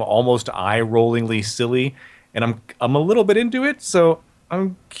time almost eye-rollingly silly. And I'm a little bit into it, so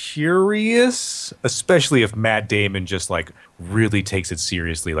I'm curious, especially if Matt Damon just like really takes it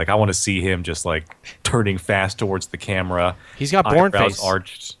seriously. Like I want to see him just like turning fast towards the camera. He's got Bourne eyebrows face.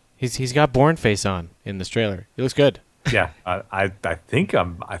 Arched. He's got Bourne face on in this trailer. He looks good. Yeah, I think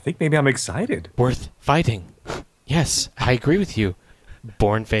maybe I'm excited. Worth fighting. Yes, I agree with you.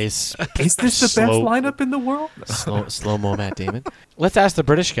 Bourne face. Is this the best lineup in the world? Slow-mo Matt Damon. Let's ask the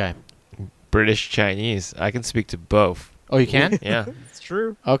British guy. British Chinese. I can speak to both. Oh, you can? Yeah. It's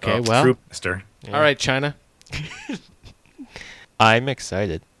true. Okay, well. True, mister. All right, China. I'm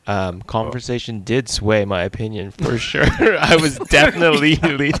excited. Conversation did sway my opinion for sure. I was definitely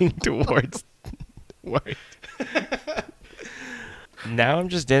leaning towards white. Now I'm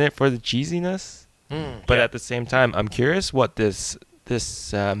just in it for the cheesiness. But at the same time, I'm curious what this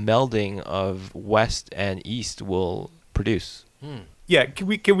melding of West and East will produce. Yeah,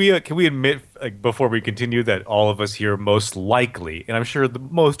 can we admit, like, before we continue, that all of us here most likely, and I'm sure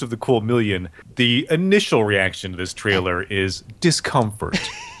most of the cool million, the initial reaction to this trailer is discomfort.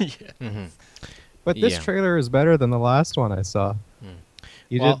 But this trailer is better than the last one I saw.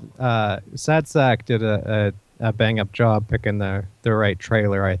 Sad Sack did a bang up job picking the right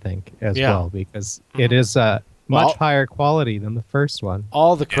trailer, I think, as well, because it is much higher quality than the first one.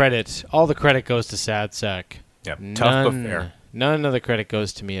 All the credit goes to Sad Sack. Yeah, tough but fair. None of the credit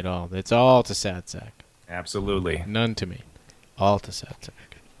goes to me at all. It's all to Sad Sack. Absolutely. None to me. All to Sad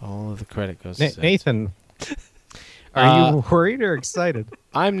Sack. All of the credit goes to Sad Nathan, are you worried or excited?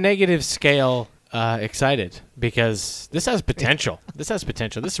 I'm negative scale excited because this has potential.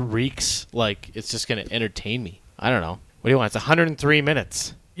 This reeks like it's just going to entertain me. I don't know. What do you want? It's 103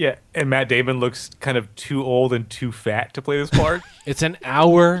 minutes. Yeah, and Matt Damon looks kind of too old and too fat to play this part. It's an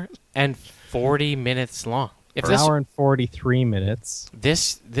hour and 40 minutes long. An hour and 43 minutes.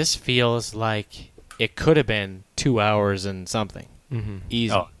 This feels like it could have been 2 hours and something.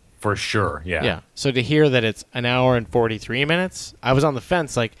 Easy. Oh, for sure, yeah. Yeah. So to hear that it's an hour and 43 minutes, I was on the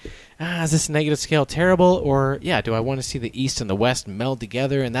fence like, is this negative scale terrible? Or, do I want to see the East and the West meld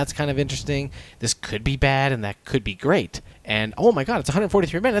together? And that's kind of interesting. This could be bad and that could be great. And, oh my God, it's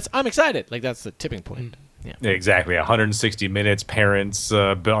 143 minutes. I'm excited. Like, that's the tipping point. Yeah. Exactly. 160 minutes. Parents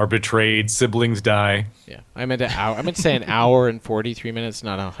are betrayed. Siblings die. Yeah. I meant to say an hour and 43 minutes,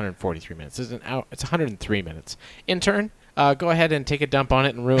 not 143 minutes. It's an hour. It's 103 minutes. Intern, go ahead and take a dump on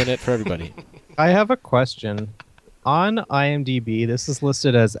it and ruin it for everybody. I have a question. On IMDb, this is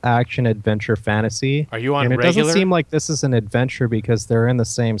listed as action, adventure, fantasy. Are you on and it regular? doesn't seem like this is an adventure because they're in the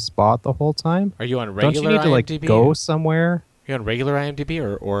same spot the whole time. Are you on regular Don't you need to IMDb? go somewhere? Are you on regular IMDb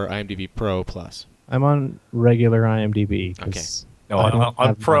or IMDb Pro Plus? I'm on regular IMDb. Okay. No,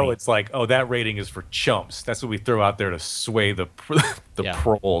 on Pro, it's like, that rating is for chumps. That's what we throw out there to sway the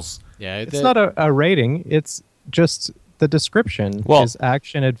pros. Yeah, it's not a rating. It's just the description is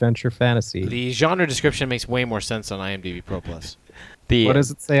action, adventure, fantasy. The genre description makes way more sense on IMDb Pro Plus. What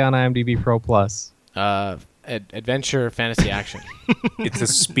does it say on IMDb Pro Plus? Adventure, fantasy, action. It's a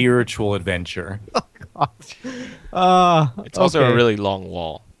spiritual adventure. It's also a really long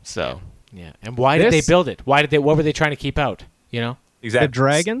wall. So yeah, and why did they build it? What were they trying to keep out? You know, exactly. The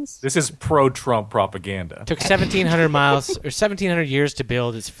dragons. This is pro-Trump propaganda. Took 1,700 miles or 1,700 years to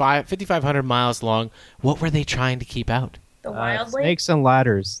build. It's 5,500 miles long. What were they trying to keep out? The wildlife. Snakes and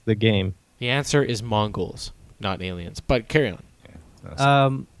Ladders, the game. The answer is Mongols, not aliens. But carry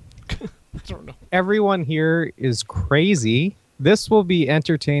on. Everyone here is crazy. This will be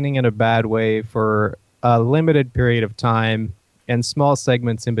entertaining in a bad way for a limited period of time and small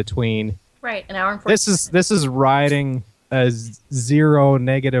segments in between. Right, an hour and 40. This is riding a 0,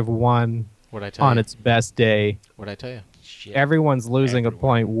 -1 What'd I tell on you? its best day. What'd I tell you? Everyone's losing a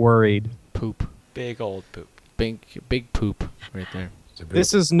point worried. Poop. Big old poop. Big poop right there.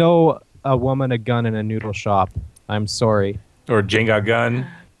 This is no a woman, a gun, in a noodle shop. I'm sorry. Or Jenga Gun,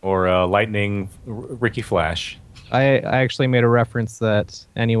 or Lightning Ricky Flash. I actually made a reference that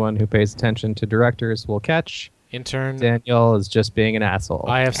anyone who pays attention to directors will catch. Intern. Daniel is just being an asshole.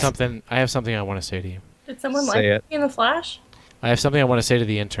 I have something I want to say to you. Did someone Say like it. me in the Flash? I have something I want to say to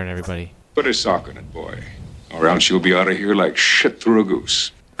the intern, everybody. Put a sock on it, boy. Or else you'll be out of here like shit through a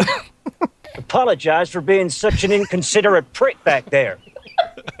goose. Apologize for being such an inconsiderate prick back there.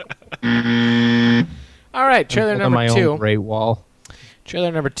 All right, trailer number my 2. own Great Wall.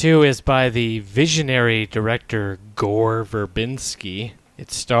 Trailer number 2 is by the visionary director Gore Verbinski.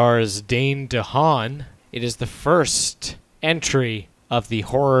 It stars Dane DeHaan. It is the first entry of the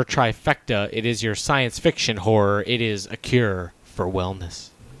horror trifecta. It is your science fiction horror. It is A Cure for Wellness.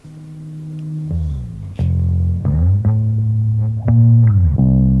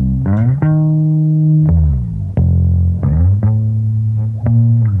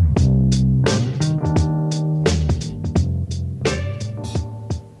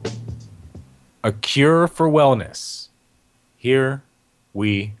 A Cure for Wellness. Here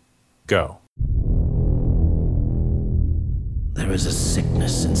we go. There is a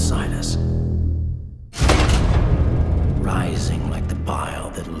sickness inside us, rising like the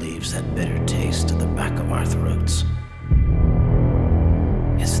bile that leaves that bitter taste at the back of our throats.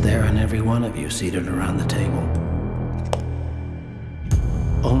 It's there in every one of you seated around the table.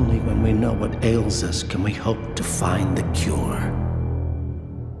 Only when we know what ails us can we hope to find the cure.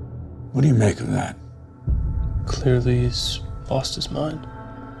 What do you make of that? Clearly he's lost his mind.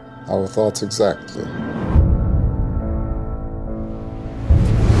 Our thoughts exactly.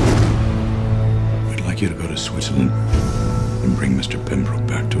 We'd like you to go to Switzerland and bring Mr. Pembroke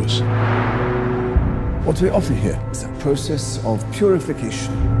back to us. What we offer here is a process of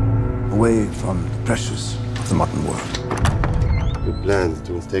purification, away from the pressures of the modern world. You plan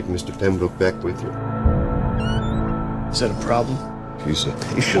to take Mr. Pembroke back with you? Is that a problem? He's a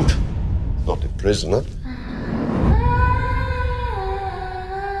patient, not a prisoner.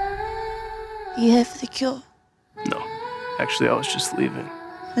 You here for the cure? No. Actually, I was just leaving.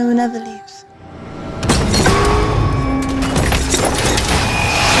 No one ever leaves.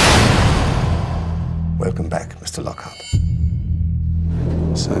 Welcome back, Mr. Lockhart.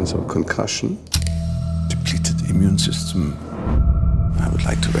 Signs of concussion, depleted immune system. I would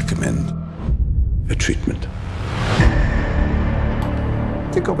like to recommend a treatment.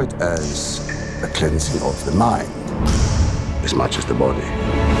 Think of it as a cleansing of the mind as much as the body.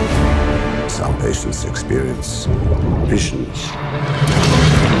 Some patients experience visions.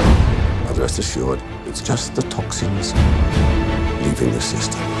 But rest assured, it's just the toxins leaving the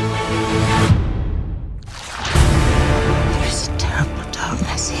system. There is a terrible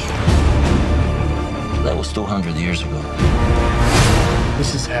darkness here. That was 200 years ago.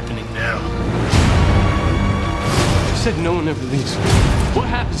 This is happening now. You said no one ever leaves. What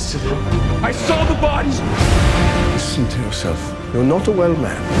happens to them? I saw the bodies! Listen to yourself. You're not a well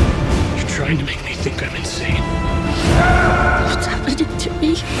man. You're trying to make me think I'm insane. What's happening to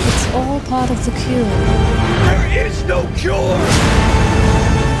me? It's all part of the cure. There is no cure!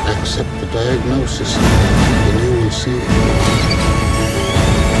 Accept the diagnosis, and you will see it.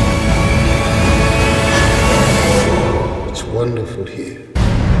 It's wonderful here.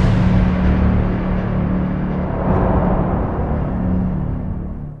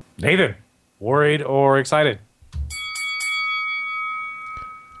 Nathan, worried or excited?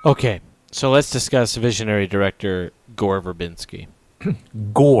 Okay, so let's discuss visionary director Gore Verbinski.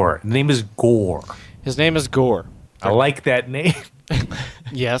 Gore. The name is Gore. His name is Gore. I like that name.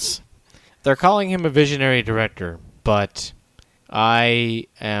 Yes. They're calling him a visionary director, but I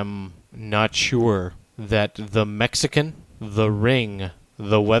am not sure that The Mexican, The Ring,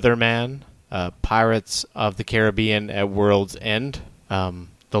 The Weatherman, Pirates of the Caribbean at World's End,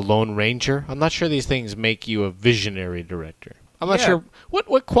 The Lone Ranger, I'm not sure these things make you a visionary director. I'm not sure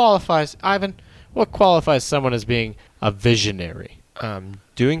what qualifies, Ivan, what qualifies someone as being a visionary?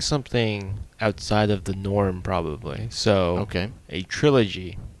 Doing something outside of the norm, probably. So, okay, a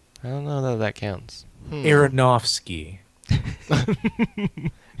trilogy. I don't know that that counts. Aronofsky.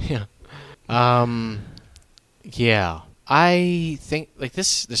 Yeah. Yeah. I think like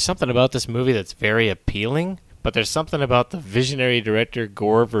this. There's something about this movie that's very appealing, but there's something about the visionary director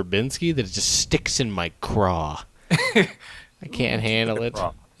Gore Verbinski that just sticks in my craw. I can't handle it.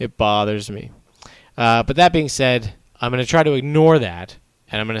 It bothers me. But that being said, I'm going to try to ignore that,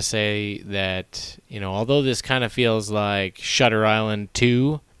 and I'm going to say that, although this kind of feels like Shutter Island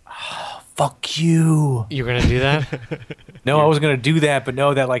 2... Fuck you. You're going to do that? No, I was going to do that, but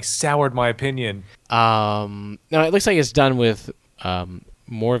no, that soured my opinion. No, it looks like it's done with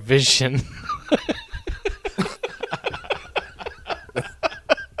more vision.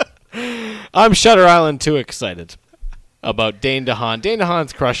 I'm Shutter Island 2 excited about Dane DeHaan. Dane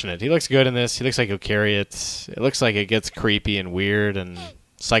DeHaan's crushing it. He looks good in this. He looks like he'll carry it. It looks like it gets creepy and weird and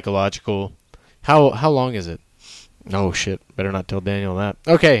psychological. How long is it? Oh shit! Better not tell Daniel that.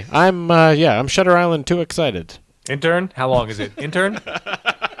 Okay, I'm Shutter Island 2 excited. Intern, how long is it? Intern.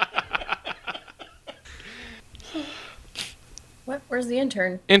 What? Where's the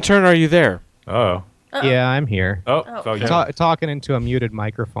intern? Intern, are you there? Oh. Uh-oh. Yeah, I'm here. Talking into a muted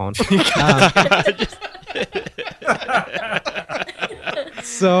microphone.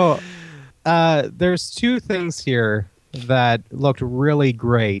 So, there's two things here that looked really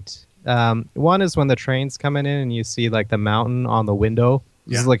great. One is when the train's coming in and you see the mountain on the window.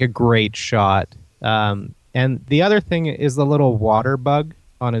 This is a great shot. And the other thing is the little water bug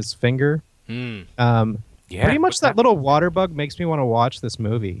on his finger. Pretty much that little water bug makes me want to watch this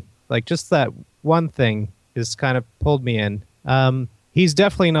movie. Just that one thing is kind of pulled me in. He's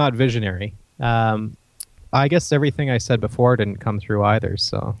definitely not visionary. I guess everything I said before didn't come through either.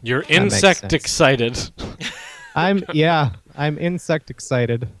 So you're insect excited. I'm insect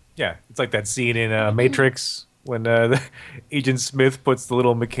excited. Yeah, it's like that scene in Matrix when Agent Smith puts the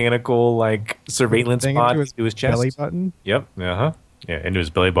little mechanical surveillance pod into his chest. Belly button. Yep. Yeah, into his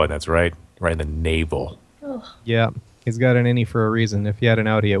belly button. That's right. Right in the navel. Oh. Yeah, he's got an innie for a reason. If he had an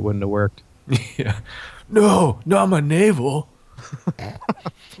outie, it wouldn't have worked. Yeah. No, not my navel.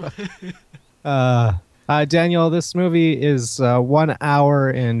 Daniel, this movie is 1 hour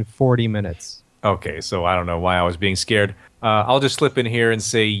and 40 minutes. Okay, so I don't know why I was being scared. I'll just slip in here and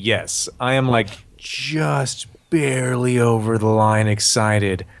say yes. I am just barely over the line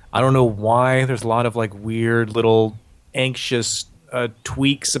excited. I don't know why. There's a lot of like weird little anxious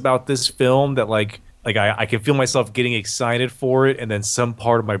tweaks about this film that like I can feel myself getting excited for it, and then some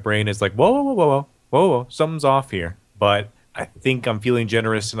part of my brain is like, whoa, something's off here. But I think I'm feeling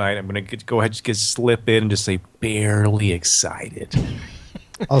generous tonight. I'm gonna go ahead and just slip in and just say barely excited.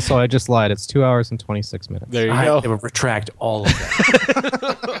 Also, I just lied. It's 2 hours and 26 minutes. There you I go. will retract all of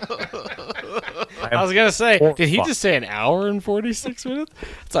that. I was gonna say, did he horrified. just say an hour and 46 minutes?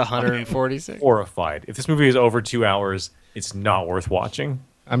 It's 146. Horrified. If this movie is over 2 hours, it's not worth watching.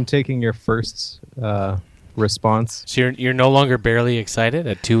 I'm taking your first response. So you're no longer barely excited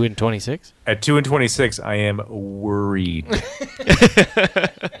at 2 and 26? At 2 and 26, I am worried.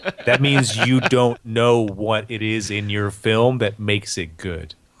 That means you don't know what it is in your film that makes it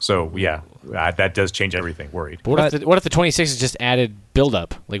good. So, yeah, that does change everything. Worried. But what if the 26 is just added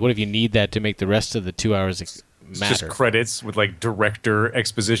build-up? Like, what if you need that to make the rest of the 2 hours It's matter? just credits with, like, director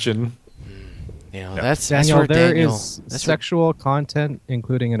exposition. You know, Yeah. that's Daniel, where there Daniel. is That's where, sexual content,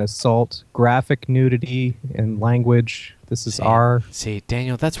 including an assault, graphic nudity, and language. This is R. see,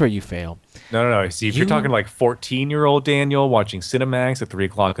 Daniel, that's where you fail. No. See, if you're talking like 14-year-old Daniel watching Cinemax at 3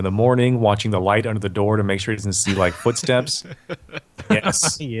 o'clock in the morning, watching the light under the door to make sure he doesn't see like footsteps.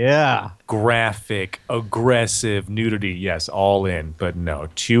 Yes. Yeah. Graphic, aggressive nudity. Yes, all in. But no,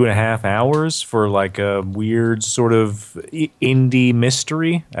 2.5 hours for like a weird sort of indie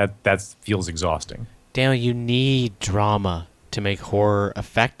mystery. That feels exhausting. Daniel, you need drama to make horror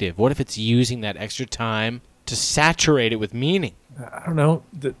effective. What if it's using that extra time to saturate it with meaning? I don't know.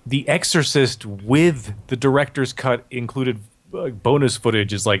 The Exorcist with the director's cut included bonus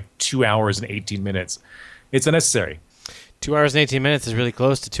footage is like 2 hours and 18 minutes. It's unnecessary. 2 hours and 18 minutes is really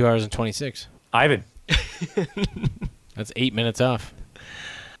close to 2 hours and 26. Ivan. That's 8 minutes off.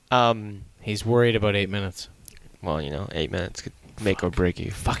 He's worried about 8 minutes. Well, 8 minutes could make or break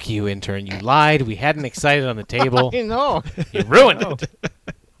you. Fuck you, intern. You lied. We hadn't excited on the table. I know. You ruined it.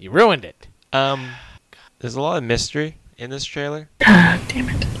 You ruined it. There's a lot of mystery in this trailer. Damn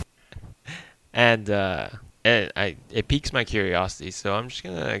it. And it piques my curiosity, so I'm just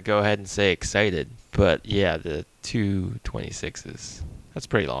gonna go ahead and say excited. But yeah, the 2:26 that's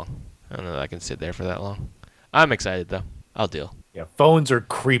pretty long. I don't know that I can sit there for that long. I'm excited though. I'll deal. Yeah, phones are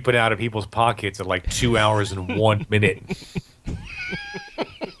creeping out of people's pockets at like 2 hours and 1 minute.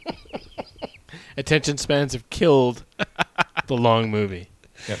 Attention spans have killed the long movie.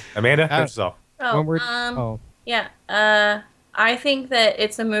 Yep. Amanda, finish us off. Yeah. I think that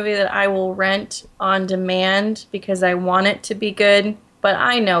it's a movie that I will rent on demand because I want it to be good, but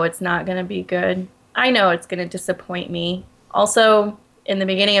I know it's not going to be good. I know it's going to disappoint me. Also, in the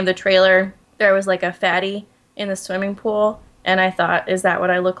beginning of the trailer, there was like a fatty in the swimming pool, and I thought, is that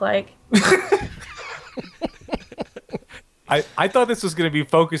what I look like? I thought this was going to be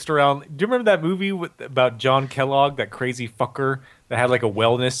focused around... Do you remember that movie about John Kellogg, that crazy fucker that had like a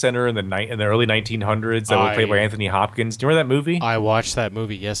wellness center in the early 1900s that was played by Anthony Hopkins? Do you remember that movie? I watched that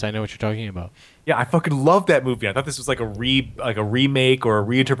movie. Yes, I know what you're talking about. Yeah, I fucking love that movie. I thought this was like a remake or a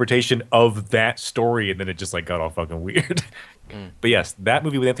reinterpretation of that story, and then it just like got all fucking weird. But yes, that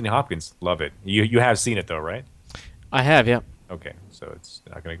movie with Anthony Hopkins, love it. You have seen it though, right? I have, yeah. Okay, so it's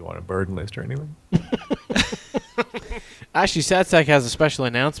not going to go on a burden list or anything. Actually, SatSac has a special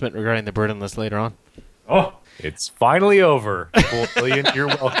announcement regarding the burden list later on. Oh, it's finally over. Cool, Billion, you're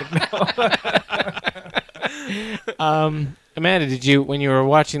welcome now. Amanda, did you, when you were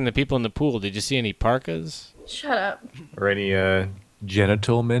watching the people in the pool, did you see any parkas? Shut up. Or any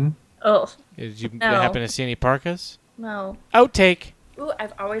genital men? Oh. Did you No. happen to see any parkas? No. Outtake. Ooh,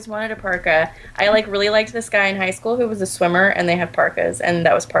 I've always wanted a parka. I really liked this guy in high school who was a swimmer, and they have parkas, and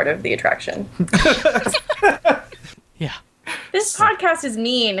that was part of the attraction. Yeah. This podcast is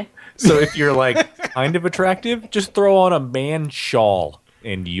mean. So if you're like kind of attractive, just throw on a man shawl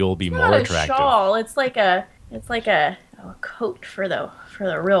and you'll be more Not attractive. a shawl. It's like a coat for the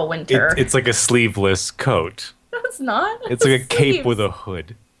real winter. It's like a sleeveless coat. No, it's not. It's like a cape sleeves. with a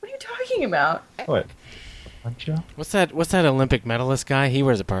hood. What are you talking about? What? What's that Olympic medalist guy? He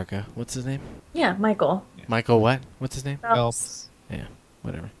wears a parka. What's his name? Yeah, Michael. Michael what? What's his name? Phelps. Yeah,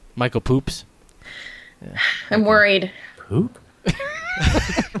 whatever. Michael Poops. Yeah. I'm worried. Poop?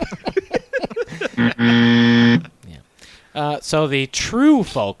 So the true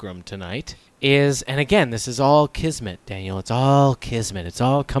fulcrum tonight is, and again, this is all kismet, Daniel. It's all kismet. It's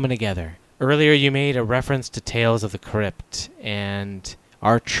all coming together. Earlier you made a reference to Tales of the Crypt, and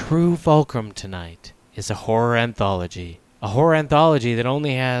our true fulcrum tonight is a horror anthology. A horror anthology that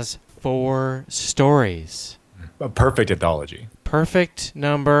only has 4 stories. A perfect anthology. Perfect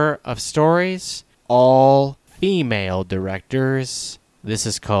number of stories, all female directors, This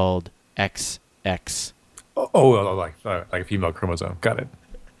is called XX. Like a female chromosome. Got it.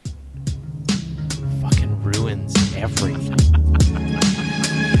 Fucking ruins everything.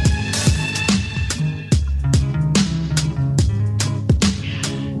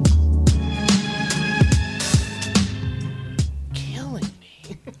 Killing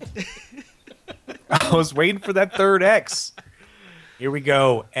me. I was waiting for that third X. Here we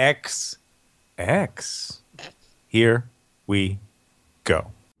go. XX. Here we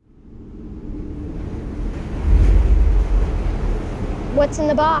go. What's in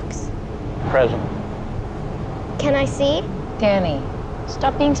the box? Present. Can I see? Danny,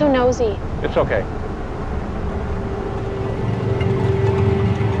 stop being so nosy. It's okay.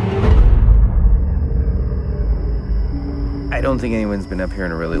 I don't think anyone's been up here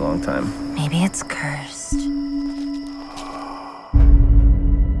in a really long time. Maybe it's cursed.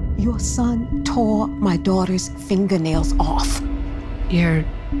 Your son tore my daughter's fingernails off. You're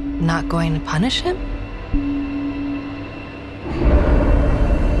not going to punish him?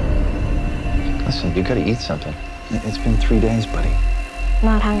 Listen, you gotta eat something. It's been 3 days, buddy.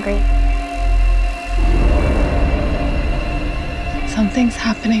 Not hungry. Something's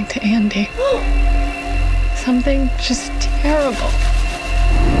happening to Andy. Something just terrible.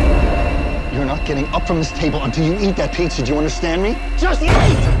 You're not getting up from this table until you eat that pizza. Do you understand me? Just eat!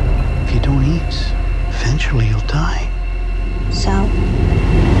 If you don't eat, eventually you'll die. So?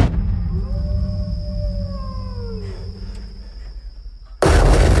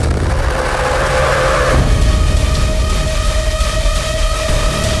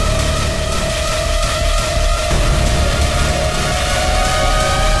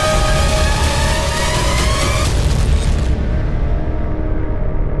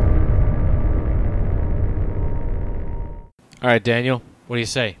 All right, Daniel, what do you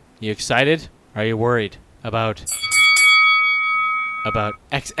say? You excited? Are you worried about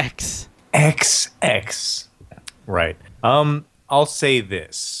XX? XX. Right. I'll say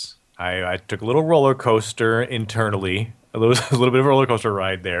this. I took a little roller coaster internally, a little bit of a roller coaster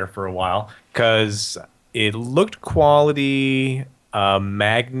ride there for a while, because it looked quality.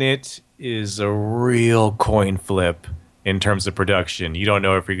 Magnet is a real coin flip in terms of production. You don't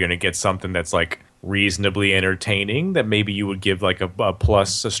know if you're going to get something that's like reasonably entertaining that maybe you would give like a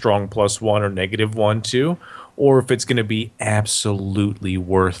strong +1 or -1 to, or if it's going to be absolutely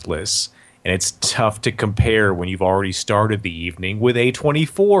worthless. And it's tough to compare when you've already started the evening with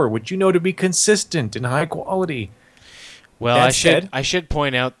A24, which you know to be consistent and high quality. Well, I should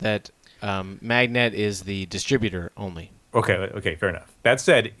point out that Magnet is the distributor only. Okay, fair enough. That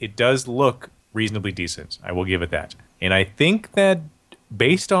said, it does look reasonably decent. I will give it that. And I think that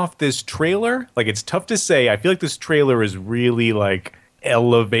based off this trailer, like, it's tough to say. I feel like this trailer is really like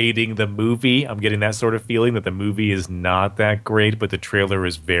elevating the movie. I'm getting that sort of feeling that the movie is not that great, but the trailer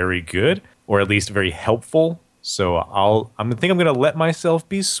is very good, or at least very helpful. So I'm gonna let myself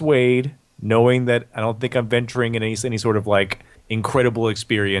be swayed, knowing that I don't think I'm venturing in any sort of like incredible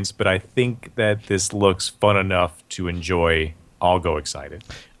experience, but I think that this looks fun enough to enjoy. I'll go excited.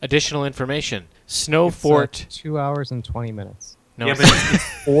 Additional information: Snow Fort. 2 hours and 20 minutes. No, yeah, but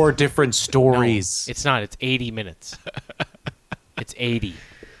it's 4 different stories. No, it's not. It's 80 minutes. It's 80.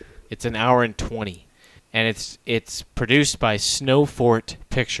 It's an hour and 20, and it's produced by Snow Fort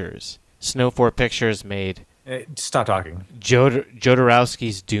Pictures. Snow Fort Pictures made. Stop talking.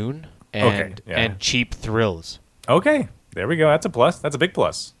 Jodorowsky's Dune and Cheap Thrills. Okay, there we go. That's a plus. That's a big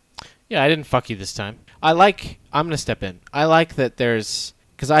plus. Yeah, I didn't fuck you this time. I'm gonna step in. I like that there's.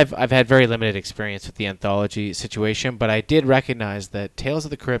 Because I've had very limited experience with the anthology situation, but I did recognize that Tales of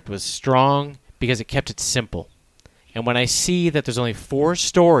the Crypt was strong because it kept it simple. And when I see that there's only 4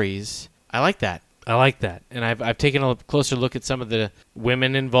 stories, I like that. And I've taken a closer look at some of the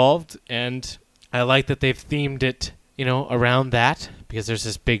women involved, and I like that they've themed it, around that, because there's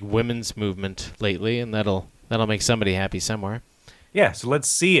this big women's movement lately, and that'll make somebody happy somewhere. Yeah, so let's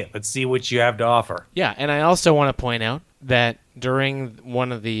see it. Let's see what you have to offer. Yeah, and I also want to point out that during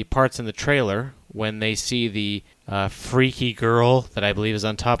one of the parts in the trailer, when they see the freaky girl that I believe is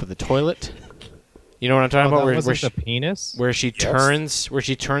on top of the toilet, you know what I'm talking about? Where the penis? Where she turns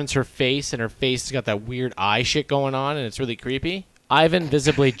her face, and her face has got that weird eye shit going on, and it's really creepy. Ivan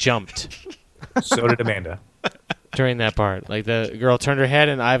visibly jumped. So did Amanda. During that part. Like, the girl turned her head,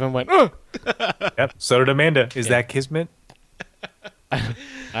 and Ivan went, oh! Yep, so did Amanda. Is that kismet?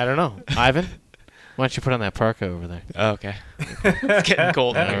 I don't know. Ivan? Why don't you put on that parka over there? Oh, okay. It's getting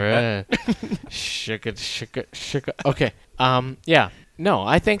cold now. All right. Shook it. Okay. Yeah. No,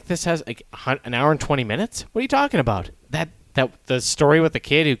 I think this has like an hour and 20 minutes. What are you talking about? That the story with the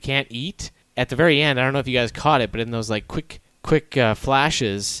kid who can't eat at the very end. I don't know if you guys caught it, but in those like quick quick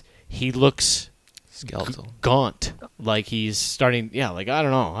flashes, he looks skeletal, gaunt, like he's starting. Yeah, like I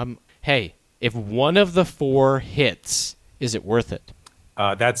don't know. Hey, if one of the 4 hits, is it worth it?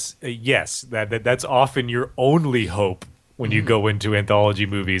 That's yes. That's often your only hope when you go into anthology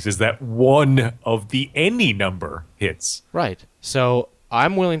movies is that one of the any number hits. Right. So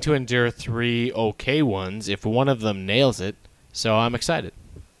I'm willing to endure 3 okay ones if one of them nails it. So I'm excited.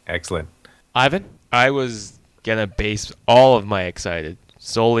 Excellent. Ivan? I was gonna base all of my excited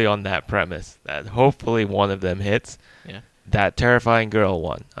solely on that premise that hopefully one of them hits. Yeah. That terrifying girl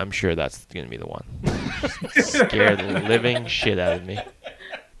one. I'm sure that's gonna be the one. Scare the living shit out of me.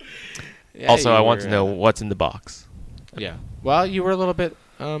 Yeah, also, I want to know what's in the box. Yeah. Well, you were a little bit,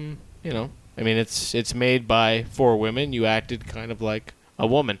 you know. I mean, it's made by 4 women. You acted kind of like a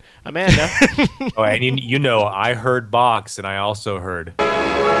woman, Amanda. Oh, and you know, I heard box, and I also heard.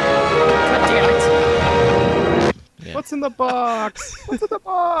 God damn it. Yeah. What's in the box? What's in the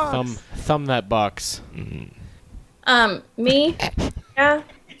box? Thumb that box. Me? Yeah.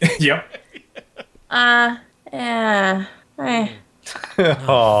 Yep. Yeah.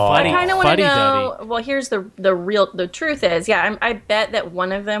 Oh. I kind of want to Fuddy know. duddy. Well, here's the truth is, yeah, I bet that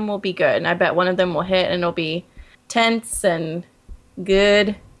one of them will be good, and I bet one of them will hit, and it'll be tense and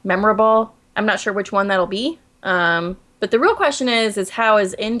good, memorable. I'm not sure which one that'll be. But the real question is how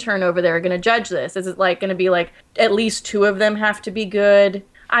is intern over there going to judge this? Is it like going to be like at least 2 of them have to be good?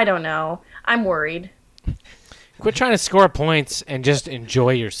 I don't know. I'm worried. Quit trying to score points and just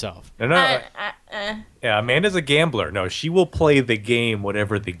enjoy yourself. No. Yeah, Amanda's a gambler. No, she will play the game,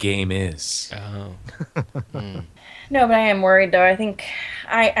 whatever the game is. Oh. No, but I am worried though.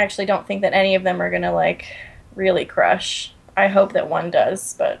 I actually don't think that any of them are going to like really crush. I hope that one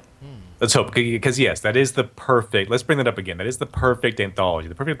does, but Let's hope, because yes, that is the perfect. Let's bring that up again. That is the perfect anthology.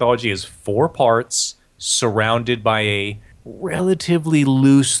 The perfect anthology is 4 parts surrounded by a relatively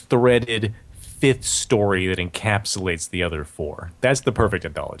loose-threaded 5th story that encapsulates the other 4. That's the perfect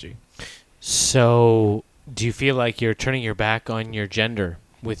anthology. So, do you feel like you're turning your back on your gender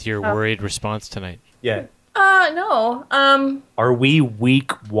with your worried response tonight? Yeah. No. Are we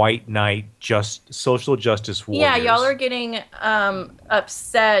weak white knight just social justice warriors? Yeah, y'all are getting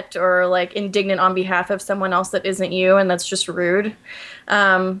upset or like indignant on behalf of someone else that isn't you, and that's just rude.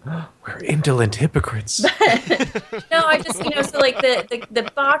 We're indolent hypocrites. No, I just so like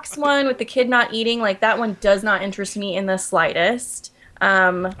the box one with the kid not eating, like that one does not interest me in the slightest. I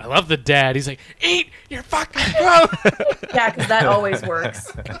love the dad. He's like, eat your fucking throat. Yeah, because that always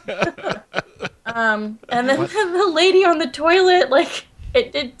works. And then the lady on the toilet, like,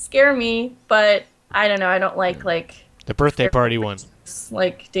 it did scare me, but I don't know. I don't like the birthday party one,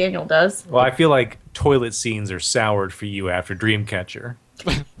 like Daniel does. Well, I feel like toilet scenes are soured for you after Dreamcatcher.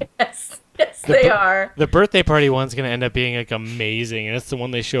 Yes, they are. The birthday party one's gonna end up being like amazing, and it's the one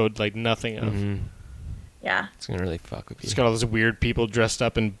they showed like nothing of. Mm-hmm. Yeah. It's gonna really fuck with you. It's got all those weird people dressed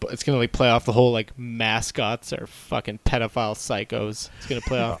up, and it's gonna like play off the whole like mascots are fucking pedophile psychos. It's gonna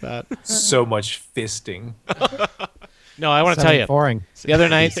play off that. So much fisting. No, I want to tell you. Boring. The other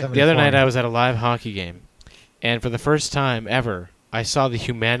night I was at a live hockey game, and for the first time ever, I saw the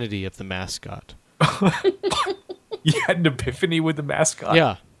humanity of the mascot. You had an epiphany with the mascot?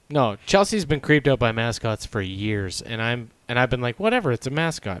 Yeah. No, Chelsea's been creeped out by mascots for years, and I've been like, whatever, it's a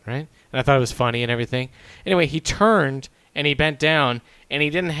mascot, right? And I thought it was funny and everything. Anyway, he turned and he bent down, and he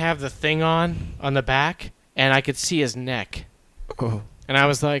didn't have the thing on the back, and I could see his neck. Oh. And I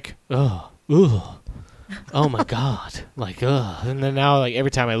was like, oh my god, like, and then now, like,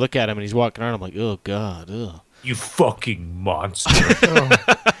 every time I look at him and he's walking around, I'm like, oh god, you fucking monster.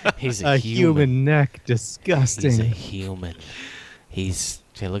 He's a human neck, disgusting. He's a human.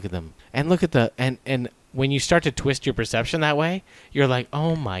 Look at them, and look at and when you start to twist your perception that way, you're like,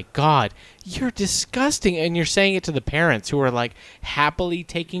 oh my god, you're disgusting, and you're saying it to the parents who are like happily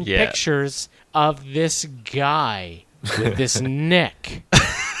taking pictures of this guy with this neck,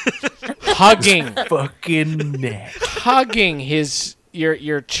 hugging fucking neck, hugging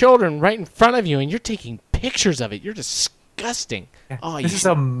your children right in front of you, and you're taking pictures of it. You're disgusting. Oh, this is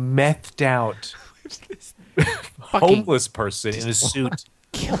a methed out homeless person in a suit.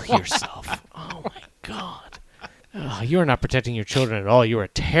 Kill yourself. Oh my god. Oh, you are not protecting your children at all. You are a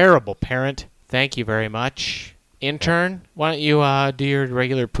terrible parent. Thank you very much. Intern, why don't you do your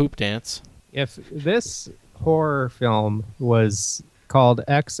regular poop dance? If this horror film was called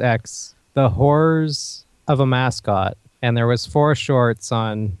XX, The Horrors of a Mascot, and there was 4 shorts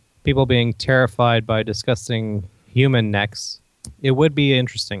on people being terrified by disgusting human necks, it would be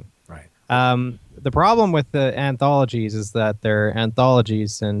interesting. Right. The problem with the anthologies is that they're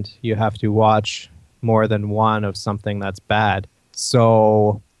anthologies, and you have to watch more than one of something that's bad.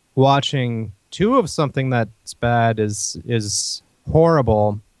 So watching 2 of something that's bad is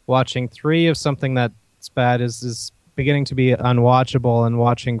horrible. Watching 3 of something that's bad is beginning to be unwatchable, and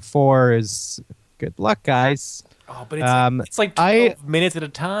watching 4 is good luck, guys. Oh, but it's like 12 minutes at a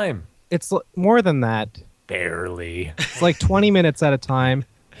time. It's more than that. Barely. It's like 20 minutes at a time.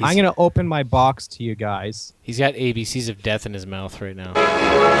 I'm going to open my box to you guys. He's got ABCs of death in his mouth right now.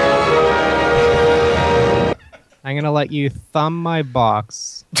 I'm going to let you thumb my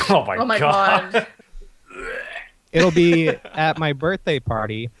box. Oh my god. It'll be at my birthday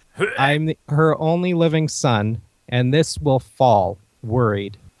party. I'm her only living son, and this will fall.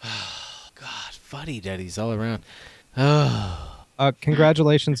 Worried. God, fuddy-duddies all around.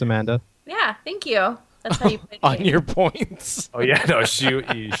 Congratulations, Amanda. Yeah, thank you. That's how you put On me. your points. Oh yeah, no,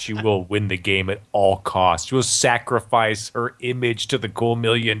 she will win the game at all costs. She will sacrifice her image to the Cool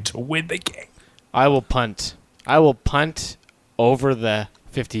Million to win the game. I will punt. I will punt over the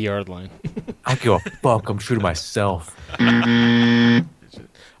 50-yard line. I don't give a fuck. I'm true to myself. All right.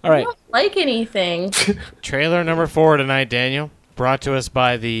 I don't like anything. Trailer number 4 tonight, Daniel. Brought to us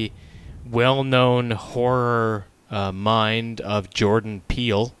by the well-known horror mind of Jordan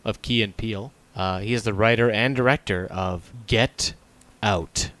Peele, of Key and Peele. He is the writer and director of Get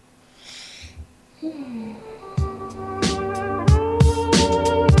Out.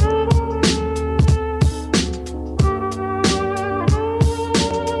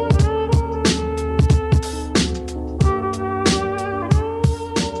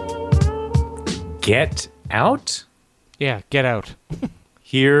 Get Out? Yeah, Get Out.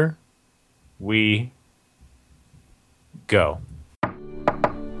 Here we go.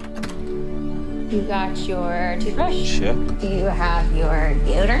 You got your toothbrush? Check. Do you have your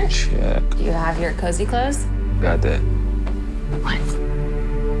deodorant? Check. Do you have your cozy clothes? Got that. What?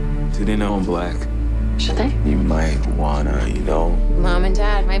 Do they know I'm black? Should they? You might wanna, Mom and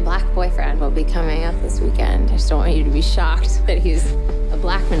Dad, my black boyfriend will be coming up this weekend. I just don't want you to be shocked that he's a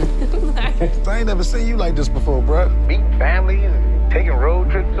black man. I ain't never seen you like this before, bruh. Meeting families and taking road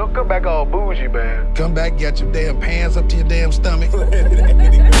trips. Don't come back all bougie, man. Come back, get your damn pants up to your damn stomach.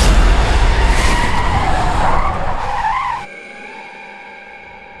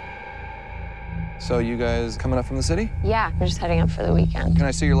 So you guys coming up from the city? Yeah, we're just heading up for the weekend. Can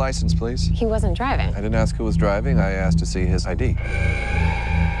I see your license, please? He wasn't driving. I didn't ask who was driving. I asked to see his ID.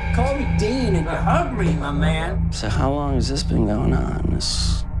 Call me Dean and hug me, my man. So how long has this been going on,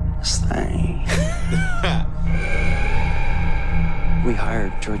 this thing? We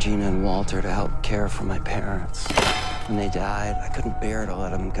hired Georgina and Walter to help care for my parents. When they died, I couldn't bear to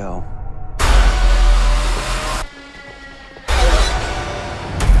let them go.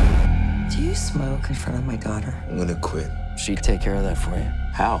 Do you smoke in front of my daughter? I'm gonna quit. She'd take care of that for you.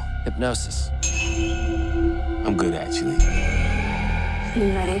 How? Hypnosis. I'm good, actually.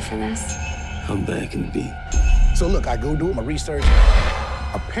 You ready for this? I'm back in the beat. So look, I go do my research.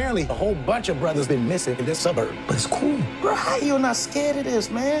 Apparently, a whole bunch of brothers been missing in this suburb. But it's cool. Bro, how you not scared of this,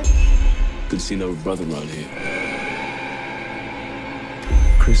 man? Good to see another brother around here.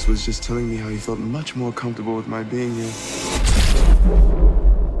 Chris was just telling me how he felt much more comfortable with my being here.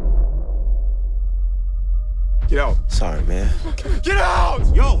 Get out. Sorry, man. Get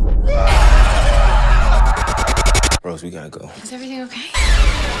out! Yo! Rose, we gotta go. Is everything okay?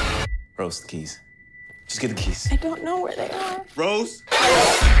 Rose, the keys. Just get the keys. I don't know where they are. Rose?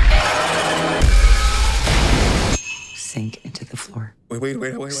 Sink into the floor.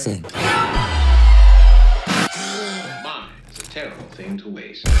 Wait. Sink. Mine is a terrible thing to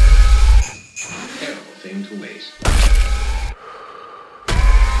waste. Terrible thing to waste.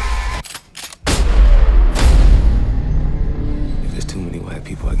 If there's too many white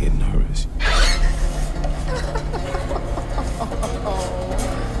people, I get nervous.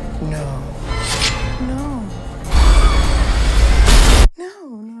 No.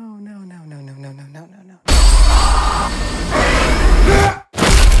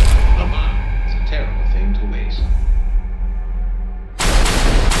 Mine is a terrible thing to waste.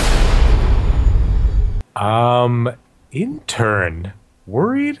 Intern,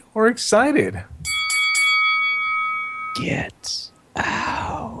 worried or excited? Get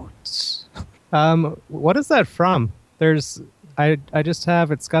out. What is that from? I just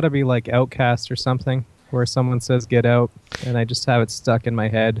have, it's got to be like Outcast or something, where someone says get out, and I just have it stuck in my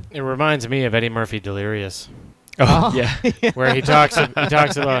head. It reminds me of Eddie Murphy Delirious. Oh, yeah. Where he talks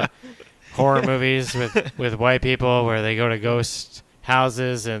about horror movies with white people where they go to ghost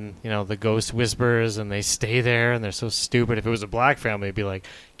houses and, the ghost whispers and they stay there and they're so stupid. If it was a black family, it'd be like,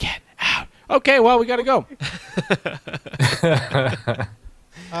 get out. Okay, well, we got to go.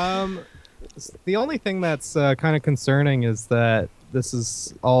 The only thing that's kind of concerning is that this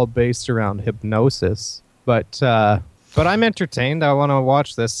is all based around hypnosis. But I'm entertained. I want to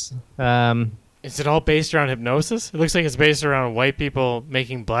watch this. Is it all based around hypnosis? It looks like it's based around white people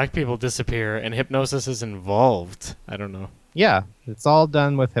making black people disappear, and hypnosis is involved. I don't know. Yeah, it's all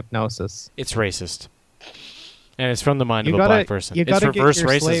done with hypnosis. It's racist. And it's from the mind You of a black person. You It's gotta reverse get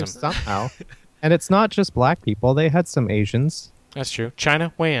your slaves racism. somehow. And it's not just black people. They had some Asians. That's true.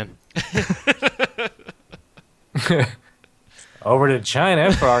 China, weigh in. Over to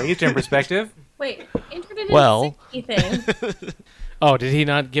China for our Eastern perspective. Wait, Andrew didn't Well. say anything. Oh, did he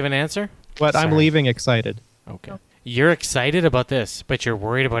not give an answer? But I'm Sorry. leaving excited. Okay. You're excited about this, but you're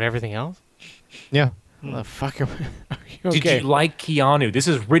worried about everything else? Yeah. What the fuck are you Did okay? you like Keanu? This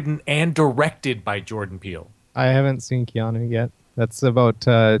is written and directed by Jordan Peele. I haven't seen Keanu yet. That's about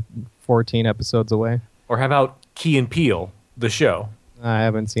 14 episodes away. Or how about Key and Peele, the show? I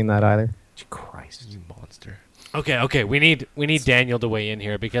haven't seen that either. Christ, You monster. Okay. We need Daniel to weigh in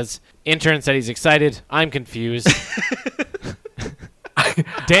here because intern said he's excited. I'm confused.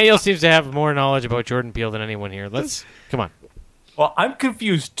 Daniel seems to have more knowledge about Jordan Peele than anyone here. Come on. Well, I'm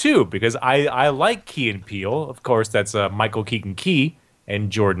confused too because I like Key and Peele. Of course, that's Michael Keegan Key and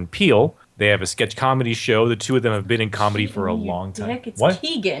Jordan Peele. They have a sketch comedy show. The two of them have been in comedy for a long time. Dick, it's What?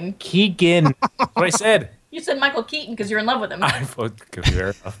 Keegan. Keegan. What I said. You said Michael Keaton because you're in love with him.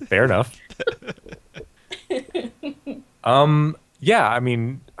 Fair enough. Yeah, I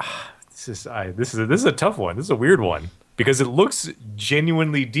mean, this is a tough one. This is a weird one because it looks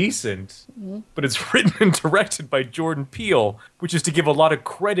genuinely decent, but it's written and directed by Jordan Peele, which is to give a lot of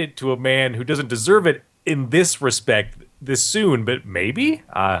credit to a man who doesn't deserve it in this respect this soon, but maybe.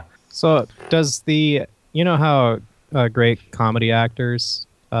 So does you know how great comedy actors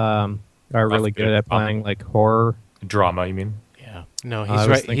are really good at playing like horror drama? You mean? Yeah. No, I he's was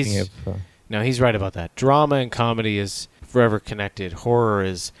right. thinking No, he's right about that. Drama and comedy is forever connected. Horror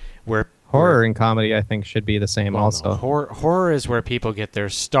is where horror and comedy I think should be the same Well, also. no. Horror is where people get their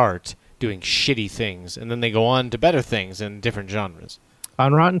start doing shitty things, and then they go on to better things in different genres.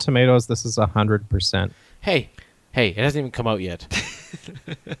 On Rotten Tomatoes, this is 100%. Hey, it hasn't even come out yet.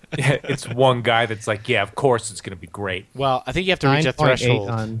 Yeah, it's one guy that's like, yeah, of course it's going to be great. Well, I think you have to reach a 9.8 threshold.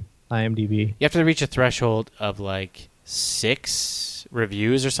 on IMDb. You have to reach a threshold of like 6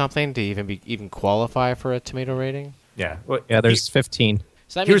 reviews or something to even qualify for a tomato rating. Yeah. Well, Yeah, there's 15.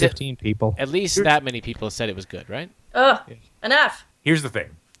 So that Here's means 15 people. at least that many people said it was good, right? Ugh, enough. Here's the thing.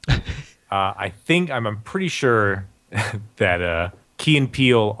 I'm pretty sure that Key and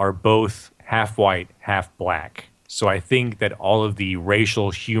Peele are both half white, half black. So I think that all of the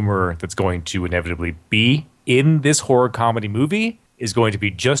racial humor that's going to inevitably be in this horror comedy movie is going to be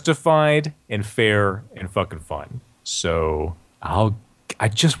justified and fair and fucking fun. So I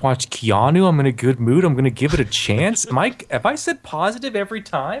just watched Keanu. I'm in a good mood. I'm going to give it a chance. Have I said positive every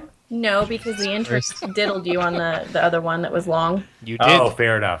time? No, because the intern diddled you on the other one that was long. You did. Oh,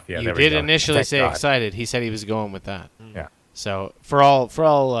 fair enough. Yeah, you there we did go. initially Thank say God. excited. He said he was going with that. Yeah. So for all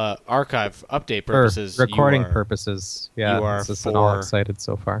archive update purposes, For recording you are, purposes, yeah, you are this is all for- excited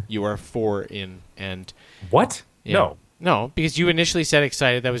so far. You are 4 in, and What? yeah. No, because you initially said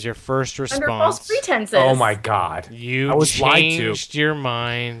excited. That was your first response. Under false pretenses. Oh my God. You I was lied to. changed your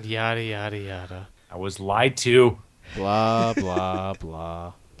mind. Yada yada yada. I was lied to. Blah blah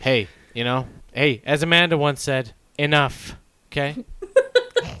blah. Hey, as Amanda once said, enough. Okay.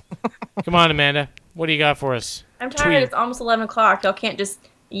 Come on, Amanda. What do you got for us? I'm tired. Tweet. It's almost 11 o'clock. Y'all can't just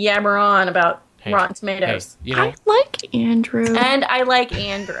yabber on about Hey, Rotten Tomatoes. Hey, I like Andrew. And I like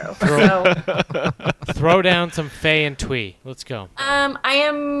Andrew. So, throw down some Faye and Twee. Let's go.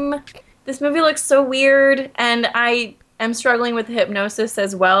 This movie looks so weird, and I am struggling with hypnosis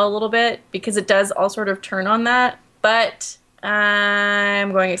as well a little bit because it does all sort of turn on that. But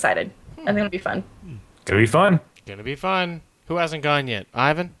I'm going excited. I think it'll be fun. Gonna be fun. Gonna be fun. Who hasn't gone yet?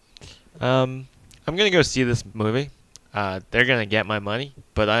 Ivan? I'm gonna go see this movie. They're gonna get my money,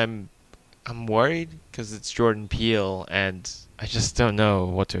 but I'm worried because it's Jordan Peele, and I just don't know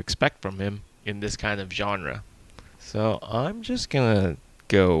what to expect from him in this kind of genre. So I'm just gonna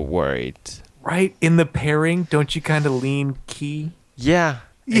go worried. Right in the pairing, don't you kind of lean Key? Yeah,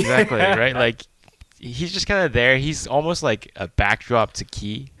 exactly. Yeah. Right, like he's just kind of there. He's almost like a backdrop to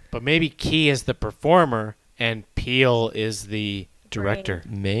Key. But maybe Key is the performer and Peele is the director.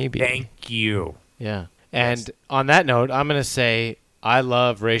 Maybe. Thank you. Yeah. And on that note, I'm gonna say I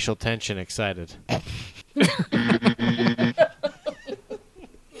love racial tension. Excited.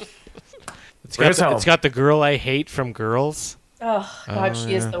 It's got the girl I hate from Girls. Oh, God,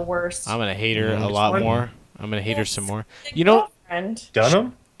 she is the worst. I'm gonna hate her a Which lot one? more. I'm gonna hate her some more. You know, Friend.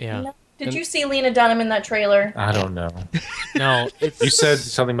 Dunham? yeah. Did you see Lena Dunham in that trailer? I don't know. No, it's You said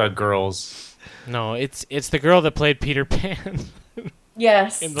something about girls. no, it's the girl that played Peter Pan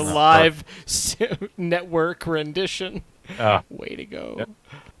Yes. in the live network rendition. Ah. Way to go!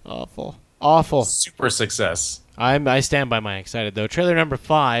 Awful. Super success. I stand by my excited though. Trailer number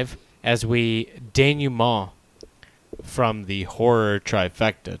 5, as we denouement from the horror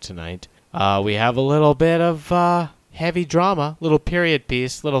trifecta tonight. We have a little bit of heavy drama, little period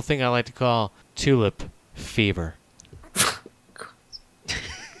piece, little thing I like to call Tulip Fever.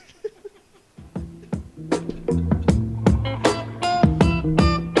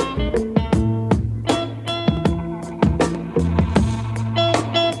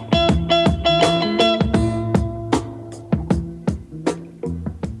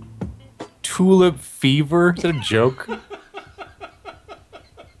 Tulip fever? Is that a joke?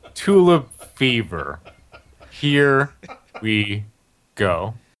 Tulip fever. Here we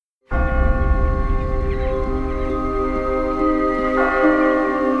go.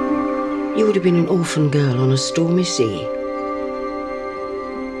 You would have been an orphan girl on a stormy sea.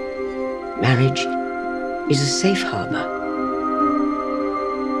 Marriage is a safe harbor.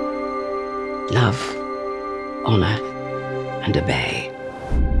 Love, honor, and obey.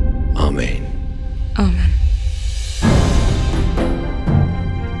 Amen. Amen.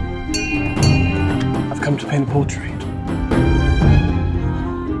 I've come to paint a portrait.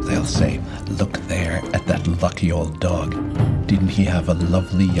 They'll say, look there at that lucky old dog. Didn't he have a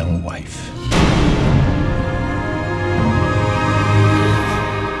lovely young wife?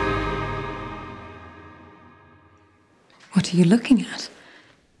 What are you looking at?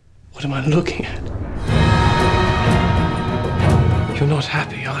 What am I looking at? You're not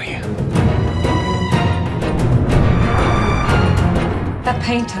happy, are you? That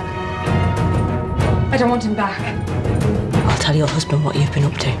painter. I don't want him back. I'll tell your husband what you've been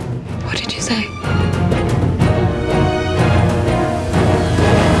up to. What did you say?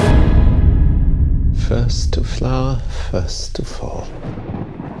 First to flower, first to fall.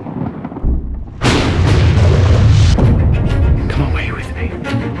 Come away with me.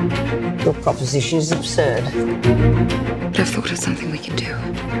 Your proposition is absurd. But I've thought of something we can do.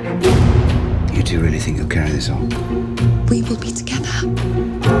 You two really think you'll carry this on? We will be together.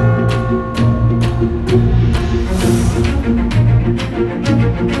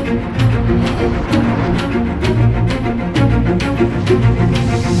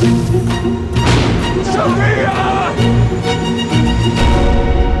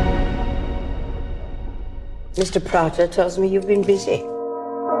 Mr. Prater tells me you've been busy.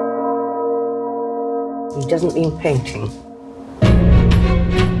 He doesn't mean painting.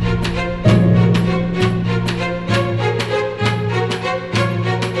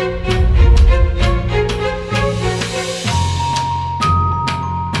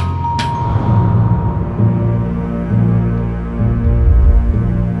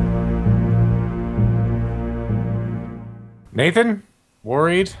 Nathan,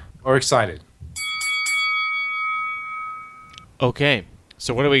 worried or excited? Okay,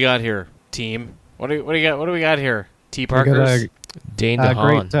 so what do we got here, team? What do we got here? T. We got Parkers, a Dane great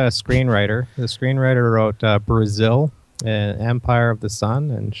DeHaan. screenwriter. The screenwriter wrote Brazil, Empire of the Sun,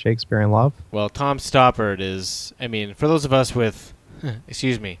 and Shakespeare in Love. Well, Tom Stoppard is. I mean, for those of us with,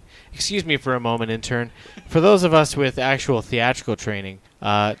 excuse me for a moment, intern. For those of us with actual theatrical training,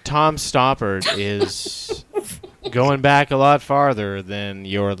 Tom Stoppard is going back a lot farther than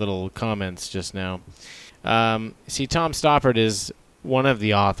your little comments just now. See, Tom Stoppard is one of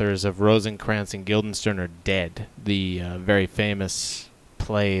the authors of Rosencrantz and Guildenstern Are Dead, the very famous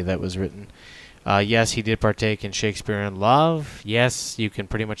play that was written. Yes, he did partake in Shakespeare in Love. Yes, you can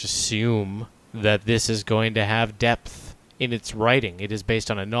pretty much assume that this is going to have depth in its writing. It is based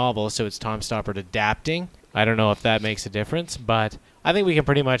on a novel, so it's Tom Stoppard adapting. I don't know if that makes a difference, but I think we can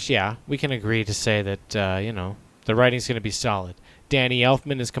pretty much, we can agree to say that, the writing's going to be solid. Danny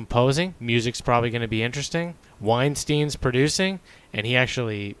Elfman is composing. Music's probably going to be interesting. Weinstein's producing, and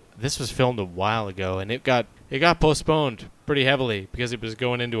this was filmed a while ago, and it got postponed pretty heavily because it was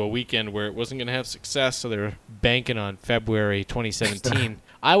going into a weekend where it wasn't going to have success, so they were banking on February 2017.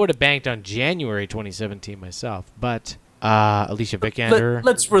 I would have banked on January 2017 myself, but Alicia Vikander.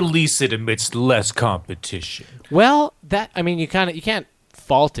 Let's release it amidst less competition. Well, you can't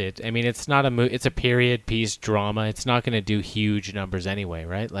fault it. I mean, it's not it's a period piece drama. It's not going to do huge numbers anyway,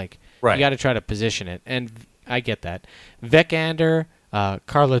 right? Like, right. You got to try to position it, and I get that. Vikander,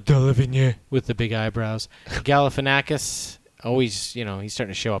 Carla Delevingne with the big eyebrows, Galifianakis, always, he's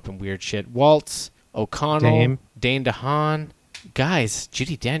starting to show up in weird shit. Waltz, O'Connell, Dane DeHaan, guys,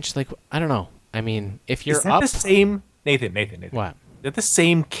 Judi Dench. Like, I don't know. I mean, if you're is that up, the same Nathan. What? that the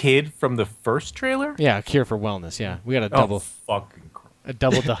same kid from the first trailer? Yeah, a cure for wellness. Yeah, we got a Oh, double, fucking Christ. a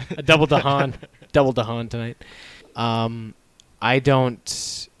double Dahan tonight. I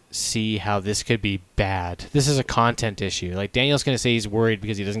don't see how this could be bad. This is a content issue. Like Daniel's going to say he's worried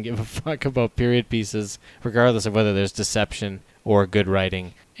because he doesn't give a fuck about period pieces, regardless of whether there's deception or good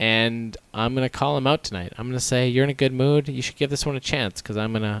writing. And I'm going to call him out tonight. I'm going to say you're in a good mood. You should give this one a chance because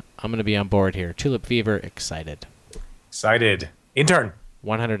I'm gonna be on board here. Tulip Fever, excited. Excited. Intern.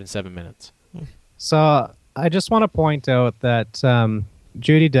 107 minutes. So I just want to point out that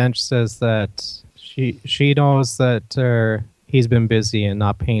Judi Dench says that she knows that he's been busy and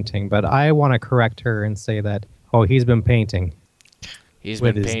not painting, but I want to correct her and say that he's been painting. He's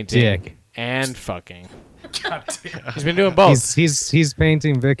with been his painting dick. and fucking. He's been doing both. He's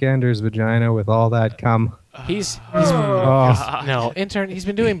painting Vic Ender's vagina with all that cum. He's Oh. no intern. He's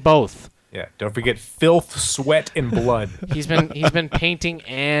been doing both. Yeah, don't forget filth, sweat, and blood. He's been painting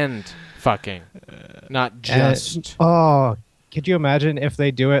and fucking, not just. Could you imagine if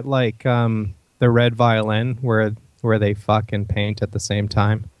they do it like the Red Violin, where they fuck and paint at the same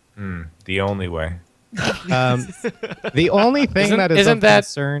time? The only way. The only thing that is isn't of that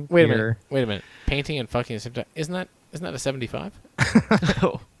concern wait a here. minute, painting and fucking at the same time. Isn't that a 75?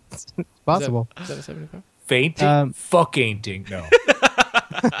 It's possible. Is that a 75? Fainting? Fucking no.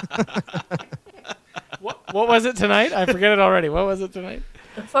 What was it tonight? I forget it already. What was it tonight?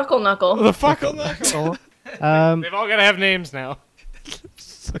 The Fuckle Knuckle. The Fuckle Knuckle. They've all got to have names now.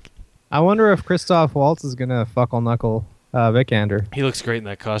 I wonder if Christoph Waltz is gonna fuckle knuckle Vikander. He looks great in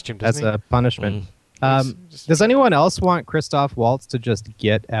that costume, As doesn't he? a punishment. Does anyone else want Christoph Waltz to just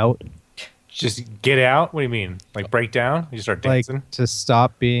get out? Just get out? What do you mean? Like break down? You start dancing? Like to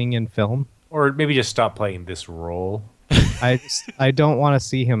stop being in film? Or maybe just stop playing this role? I don't want to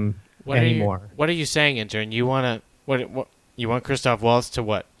see him anymore. What are you saying, intern? You want to what you want Christoph Waltz to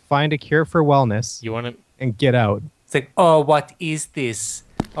what? Find a cure for wellness. You want to and get out. It's like, oh, what is this?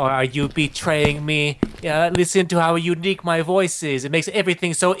 Oh, are you betraying me? Listen to how unique my voice is. It makes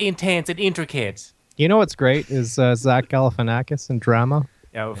everything so intense and intricate. You know what's great is Zach Galifianakis in drama.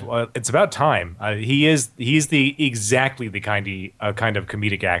 Yeah, well, it's about time. He's exactly the kind of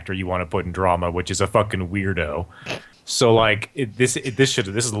comedic actor you want to put in drama, which is a fucking weirdo. So like this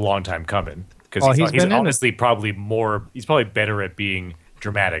is a long time coming because he's honestly probably better at being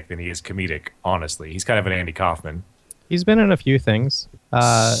dramatic than he is comedic. Honestly, he's kind of an Andy Kaufman. He's been in a few things.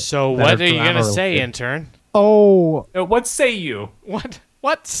 So what are you gonna say, intern? Oh, what say you?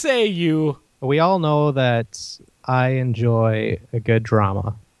 What say you? We all know that I enjoy a good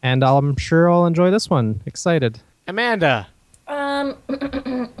drama, and I'm sure I'll enjoy this one. Excited. Amanda.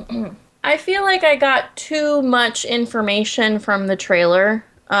 I feel like I got too much information from the trailer.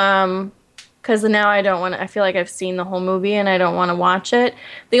 Because now I feel like I've seen the whole movie and I don't want to watch it.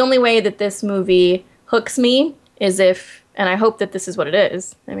 The only way that this movie hooks me is and I hope that this is what it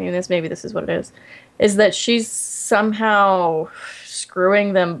is. I mean, maybe this is what it is that she's somehow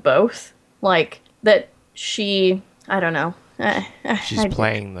screwing them both. Like, that I don't know. She's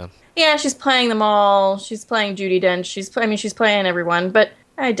playing them. Yeah, she's playing them all. She's playing Judi Dench. She's playing everyone, but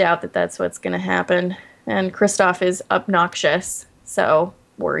I doubt that that's what's going to happen. And Christoph is obnoxious, so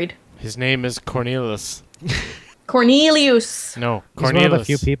worried. His name is Cornelius. Cornelius. No, He's Cornelius. one of the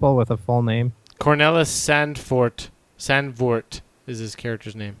few people with a full name. Cornelis Sandvoort. Sandvoort is his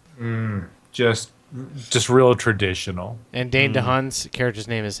character's name. Just real traditional. And Dane DeHaan's character's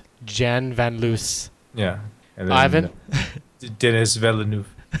name is Jan Van Loos. Yeah. And then, Ivan? Denis Villeneuve.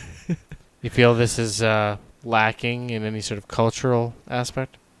 You feel this is lacking in any sort of cultural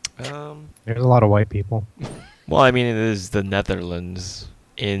aspect? There's a lot of white people. Well, I mean, it is the Netherlands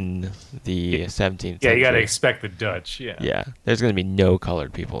in the 17th century. Yeah, you got to expect the Dutch. Yeah. Yeah, there's going to be no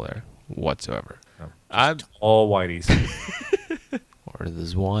colored people there whatsoever. I'm all whiteys. Or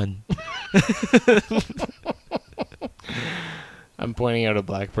there's one. I'm pointing out a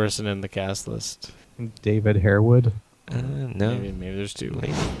black person in the cast list. David Harewood. No. Maybe there's two.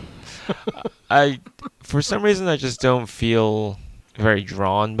 For some reason, I just don't feel very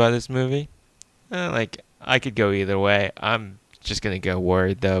drawn by this movie. I could go either way. I'm just going to go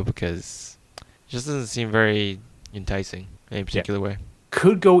worried, though, because it just doesn't seem very enticing in any particular way.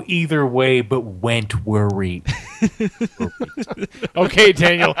 Could go either way, but went worried. Okay,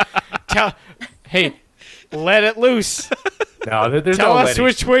 Daniel. Hey, let it loose. No, there's Tell no us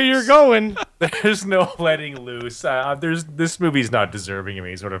which way you're going. There's no letting loose. This movie's not deserving of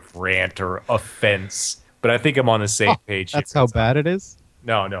any sort of rant or offense. But I think I'm on the same page. That's how bad it is?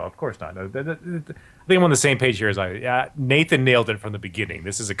 No, of course not. No, I think I'm on the same page here as Nathan nailed it from the beginning.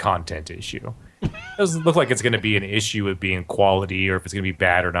 This is a content issue. It doesn't look like it's going to be an issue with being quality or if it's going to be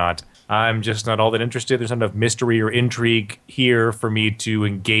bad or not. I'm just not all that interested. There's not enough mystery or intrigue here for me to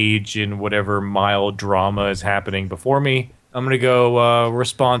engage in whatever mild drama is happening before me. I'm going to go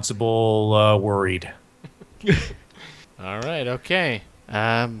responsible, worried. All right, okay.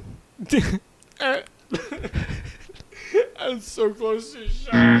 I was so close to the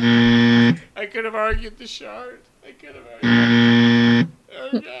shard. I could have argued the shard. Oh,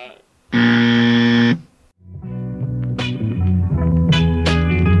 God.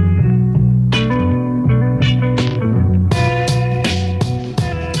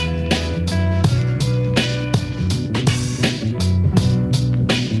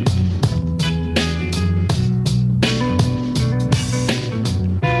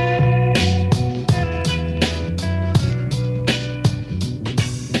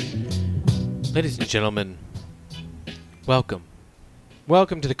 Ladies and gentlemen, welcome.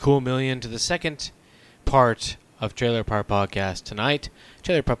 Welcome to the Cool Million, to the second part of Trailer Park Podcast tonight.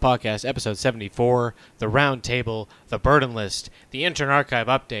 Trailer Park Podcast, episode 74, the Round Table, the Burden List, the Intern Archive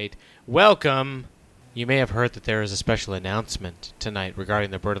Update. Welcome! You may have heard that there is a special announcement tonight regarding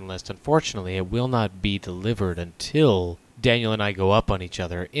the Burden List. Unfortunately, it will not be delivered until Daniel and I go up on each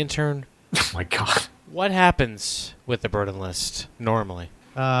other. Intern, Oh my God. what happens with the Burden List normally?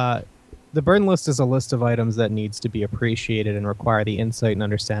 The burden list is a list of items that needs to be appreciated and require the insight and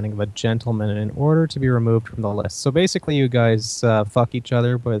understanding of a gentleman in order to be removed from the list. So basically, you guys fuck each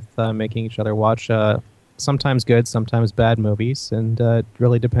other with making each other watch sometimes good, sometimes bad movies, and it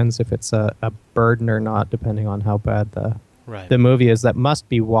really depends if it's a burden or not, depending on how bad the movie is that must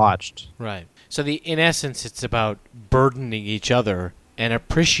be watched. Right. So in essence, it's about burdening each other and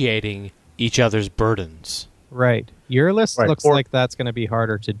appreciating each other's burdens. Right. Your list looks like that's going to be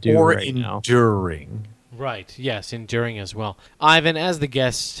harder to do right now. Enduring. Right. Yes, enduring as well. Ivan, as the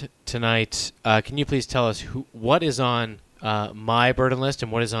guest tonight, can you please tell us what is on my burden list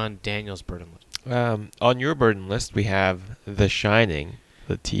and what is on Daniel's burden list? On your burden list, we have The Shining,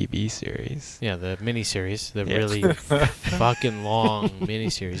 the TV series. Yeah, the miniseries, the really fucking long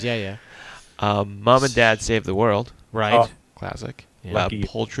miniseries. Yeah. Mom and Dad Save the World. Right. Oh, classic. Yeah.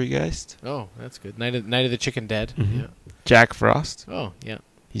 Poultrygeist. Oh, that's good. Night of the Chicken Dead. Mm-hmm. Yeah. Jack Frost. Oh, yeah.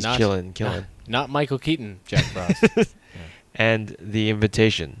 He's killing. Not Michael Keaton, Jack Frost. And The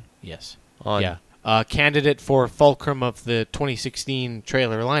Invitation. Yes. Yeah. Candidate for Fulcrum of the 2016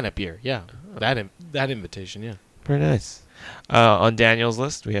 trailer lineup year. Yeah. That invitation, yeah. Very nice. On Daniel's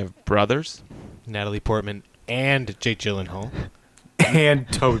list, we have Brothers. Natalie Portman and Jake Gyllenhaal. And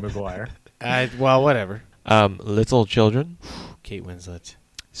Tobey Maguire. Well, whatever. Little Children. Kate Winslet.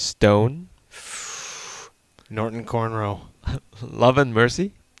 Stone. Norton Cornrow. Love and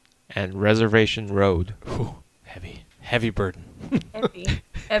Mercy. And Reservation Road. Whew. Heavy burden.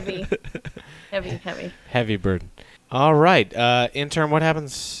 Heavy burden. All right. Intern, what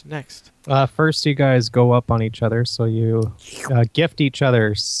happens next? First, you guys go up on each other, so you gift each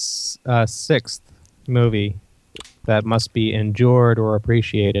other sixth movie that must be endured or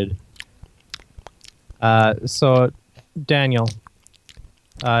appreciated. So, Daniel,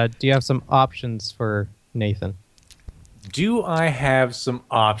 do you have some options for Nathan? Do I have some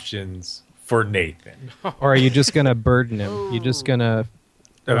options for Nathan? Or are you just going to burden him? You're just going to...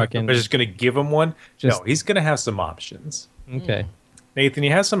 I'm just going to give him one? No, he's going to have some options. Okay. Nathan,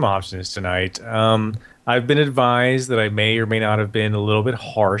 you have some options tonight. I've been advised that I may or may not have been a little bit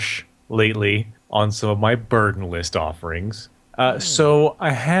harsh lately on some of my burden list offerings. So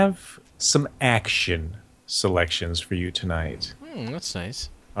I have some action selections for you tonight. That's nice.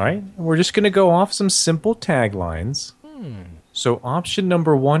 All right. We're just going to go off some simple taglines. So option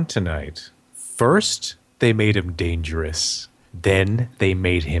number 1 tonight. First, they made him dangerous. Then they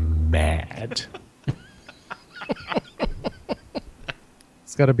made him mad.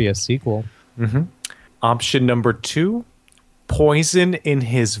 It's got to be a sequel. Mm-hmm. Option number 2, poison in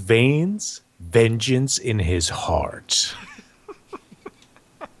his veins, vengeance in his heart.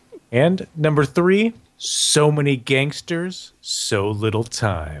 And number 3, so many gangsters, so little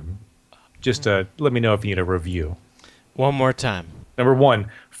time. Just let me know if you need a review. One more time. Number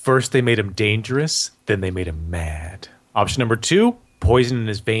 1, first they made him dangerous, then they made him mad. Option number 2, poison in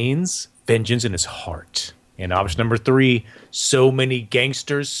his veins, vengeance in his heart. And option number 3, so many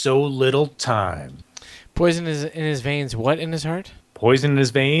gangsters, so little time. Poison in his veins, what in his heart? Poison in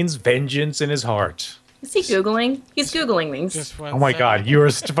his veins, vengeance in his heart. Is he Googling? He's Googling things. Oh my God, you're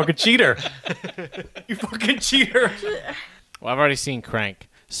such a fucking cheater. You fucking cheater. Well, I've already seen Crank.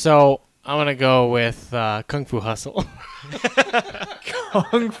 So I'm gonna go with Kung Fu Hustle.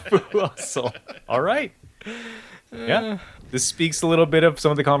 Kung Fu Hustle. All right. Yeah. This speaks a little bit of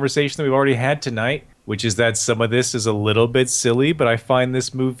some of the conversation that we've already had tonight, which is that some of this is a little bit silly, but I find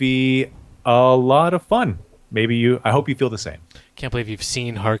this movie a lot of fun. I hope you feel the same. Can't believe you've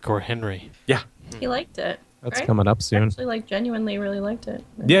seen Hardcore Henry. Yeah. He liked it. That's right? coming up soon. Actually, genuinely really liked it.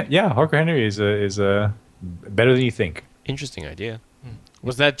 Yeah. Hardcore Henry is better than you think. Interesting idea.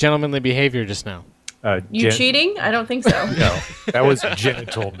 Was that gentlemanly behavior just now? You cheating? I don't think so. No, that was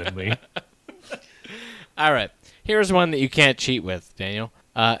genitalmanly. All right. Here's one that you can't cheat with, Daniel.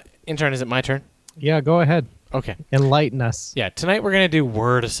 Intern, is it my turn? Yeah, go ahead. Okay. Enlighten us. Yeah, tonight we're going to do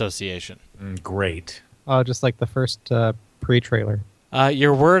word association. Great. Oh, just like the first pre-trailer.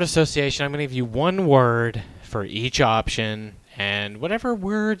 Your word association, I'm going to give you one word for each option, and whatever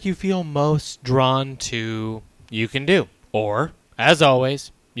word you feel most drawn to, you can do. Or, as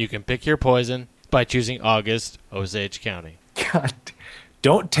always, you can pick your poison by choosing August, Osage County. God,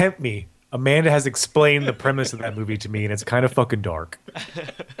 don't tempt me. Amanda has explained the premise of that movie to me, and it's kind of fucking dark.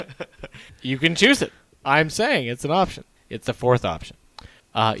 You can choose it. I'm saying it's an option. It's the fourth option.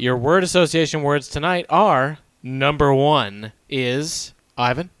 Your word association words tonight are, number one is,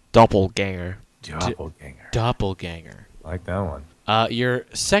 Ivan? Doppelganger. Doppelganger. I like that one. Your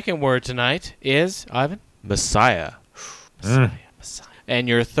second word tonight is, Ivan? Messiah. Messiah. And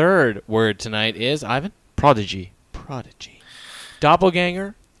your third word tonight is, Ivan? Prodigy.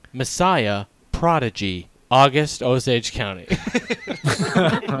 Doppelganger, Messiah, Prodigy, August, Osage County.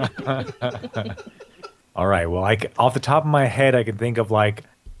 All right. Well, off the top of my head, I can think of like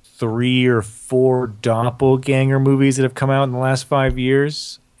 3 or 4 doppelganger movies that have come out in the last 5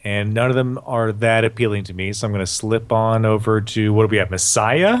 years, and none of them are that appealing to me. So I'm going to slip on over to, what do we have,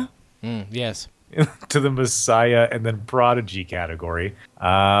 Messiah? Yes. To the Messiah and then Prodigy category.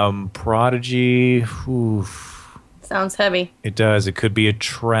 Prodigy, Sounds heavy. It does. It could be a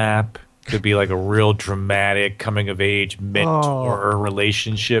trap. Could be like a real dramatic coming-of-age mentor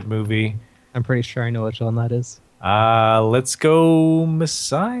relationship movie. I'm pretty sure I know which one that is. Let's go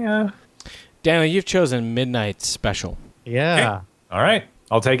Messiah. Daniel, you've chosen Midnight Special. Yeah. Okay. All right.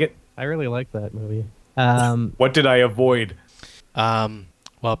 I'll take it. I really like that movie. What did I avoid?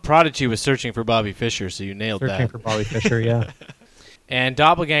 Well, Prodigy was searching for Bobby Fischer, so you nailed that. Searching for Bobby Fischer, yeah. And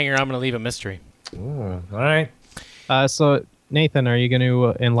Doppelganger, I'm going to leave a mystery. Ooh, all right. So, Nathan, are you going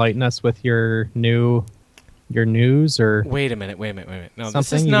to enlighten us with your news or Wait a minute. No, something?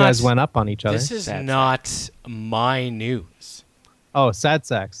 this is You guys went up on each other. This is not my news. Oh, Sad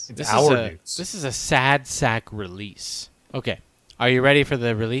Sacks. This is a Sad Sack release. Okay. Are you ready for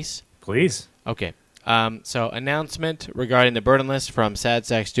the release? Please. Okay. So, announcement regarding the burden list from Sad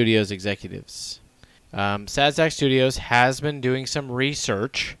Sack Studios executives. Sad Sack Studios has been doing some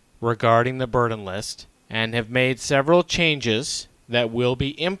research regarding the burden list and have made several changes that will be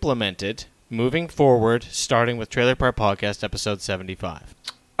implemented moving forward, starting with Trailer Park Podcast episode 75.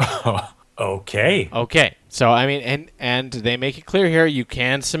 Okay. Okay. So, I mean, and they make it clear here, you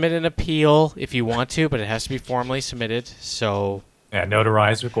can submit an appeal if you want to, but it has to be formally submitted. So, yeah,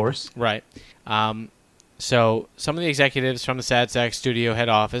 notarized, of course. Right. So some of the executives from the Sad Sack Studio head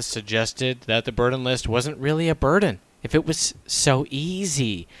office suggested that the burden list wasn't really a burden. If it was so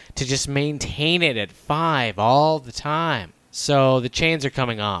easy to just maintain it at 5 all the time. So the chains are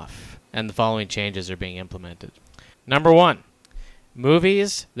coming off, and the following changes are being implemented. Number 1,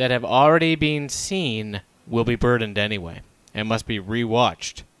 movies that have already been seen will be burdened anyway, and must be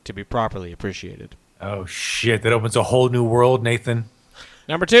rewatched to be properly appreciated. Oh, shit. That opens a whole new world, Nathan.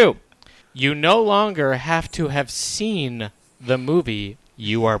 Number 2, you no longer have to have seen the movie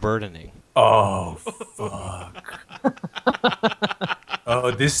you are burdening. Oh, fuck.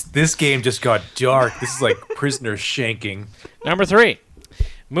 Oh, this game just got dark. This is like prisoner shanking. Number 3,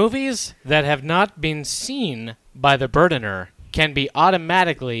 movies that have not been seen by the burdener can be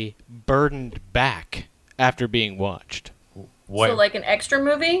automatically burdened back after being watched. What? So like an extra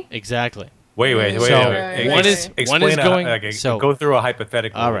movie? Exactly. Wait. One is going. So go through a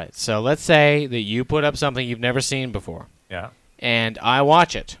hypothetical. All right. So let's say that you put up something you've never seen before. Yeah. And I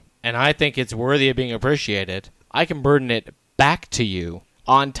watch it, and I think it's worthy of being appreciated. I can burden it back to you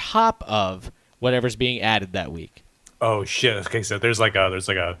on top of whatever's being added that week. Oh shit. Okay, so there's a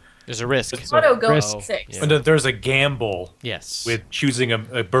risk. Auto go 6. Yeah. There's a gamble. Yes. With choosing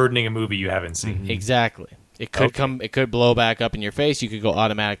a burdening a movie you haven't seen. Mm-hmm. Exactly. It could It could blow back up in your face. You could go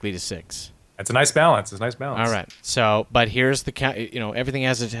automatically to 6. That's a nice balance. All right. So, but here's the everything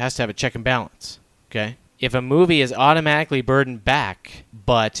has to have a check and balance. Okay. If a movie is automatically burdened back,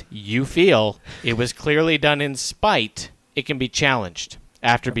 but you feel it was clearly done in spite, it can be challenged.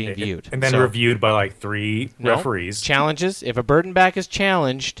 after being viewed. And then So- reviewed by like 3 No. referees. Challenges. If a burden back is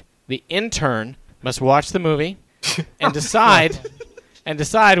challenged, the intern must watch the movie and decide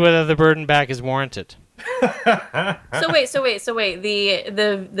whether the burden back is warranted. So wait.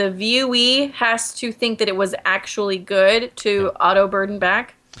 The viewee has to think that it was actually good to auto burden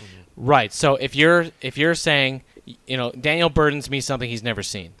back. Right. So if you're saying, Daniel burdens me something he's never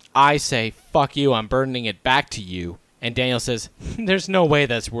seen, I say, fuck you, I'm burdening it back to you. And Daniel says, there's no way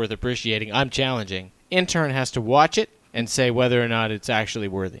that's worth appreciating. I'm challenging. Intern has to watch it and say whether or not it's actually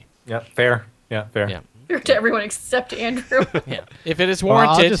worthy. Yeah, fair. Yeah, fair. Yeah. To everyone except Andrew. Yeah. If it is Well,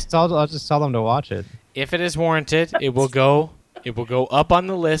 warranted, I'll just tell them to watch it. if it is warranted, it will go up on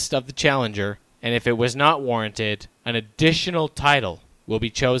the list of the challenger. And if it was not warranted, an additional title will be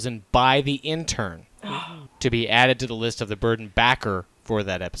chosen by the intern to be added to the list of the burden backer for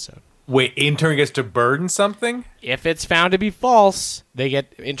that episode. Wait, intern gets to burden something? If it's found to be false,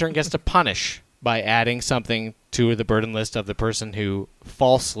 intern gets to punish by adding something to the burden list of the person who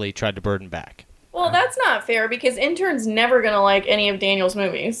falsely tried to burden back. Well, that's not fair because intern's never gonna like any of Daniel's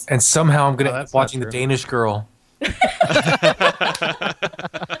movies. And somehow I'm going to end up watching The Danish Girl.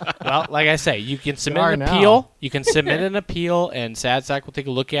 Well, like I say, you can submit are an now. appeal. You can submit an appeal, and Sad Sack will take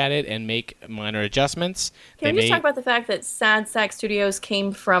a look at it and make minor adjustments. Can we just talk about the fact that Sad Sack Studios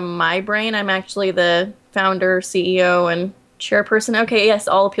came from my brain? I'm actually the founder, CEO, and chairperson. Okay, yes,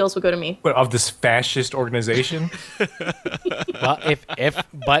 all appeals will go to me. What, of this fascist organization? Well,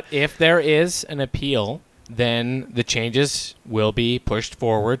 if there is an appeal, then the changes will be pushed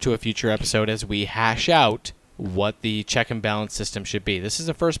forward to a future episode as we hash out what the check and balance system should be. This is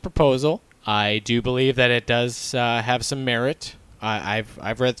a first proposal. I do believe that it does have some merit.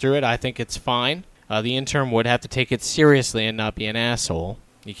 I've read through it. I think it's fine. The intern would have to take it seriously and not be an asshole.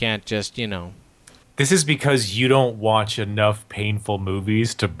 You can't just, This is because you don't watch enough painful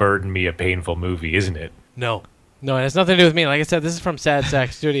movies to burden me a painful movie, isn't it? No, it has nothing to do with me. Like I said, this is from Sad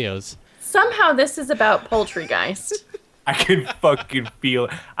Sack Studios. Somehow this is about Poultrygeist. I can fucking feel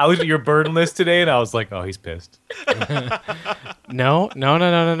it. I was at your burden list today, and I was like, oh, he's pissed. No.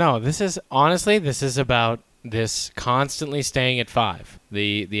 This is about this constantly staying at 5.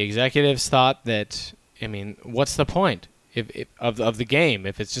 The executives thought that, what's the point of the game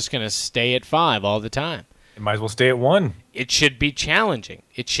if it's just going to stay at 5 all the time? It might as well stay at 1. It should be challenging.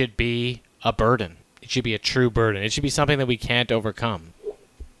 It should be a burden. It should be a true burden. It should be something that we can't overcome.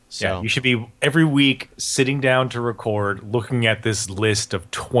 So. Yeah, you should be every week sitting down to record, looking at this list of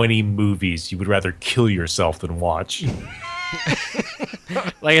 20 movies you would rather kill yourself than watch.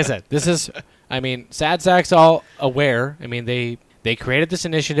 Like I said, Sad Sack's all aware. They created this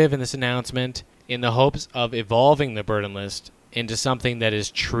initiative and this announcement in the hopes of evolving the burden list into something that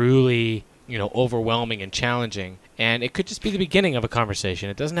is truly, overwhelming and challenging. And it could just be the beginning of a conversation.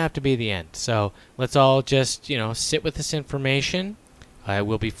 It doesn't have to be the end. So let's all just, sit with this information. It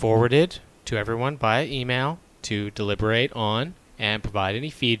will be forwarded to everyone via email to deliberate on and provide any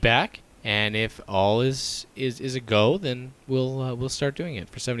feedback. And if all is a go, then we'll start doing it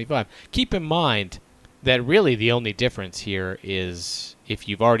for 75. Keep in mind that really the only difference here is if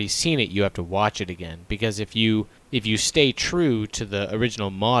you've already seen it, you have to watch it again. Because if you stay true to the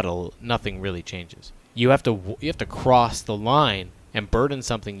original model, nothing really changes. You have to cross the line and burden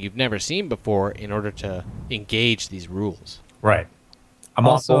something you've never seen before in order to engage these rules. Right. I'm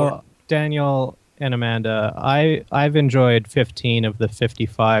also, Daniel and Amanda, I've enjoyed 15 of the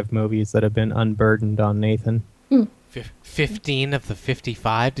 55 movies that have been unburdened on Nathan. 15 of the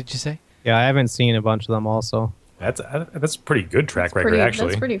 55, did you say? Yeah, I haven't seen a bunch of them also. That's a pretty good track record, actually.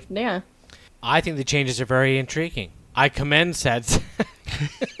 That's pretty, yeah. I think the changes are very intriguing. I commend Sad Sack.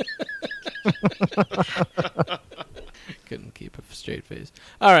 Couldn't keep a straight face.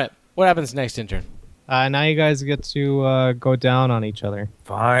 All right, what happens next, intern? Now you guys get to go down on each other.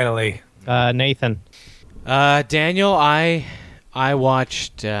 Finally. Nathan. Daniel, I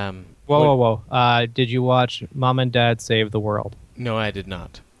watched... Whoa. Did you watch Mom and Dad Save the World? No, I did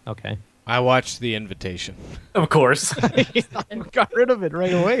not. Okay. I watched The Invitation. Of course. Got rid of it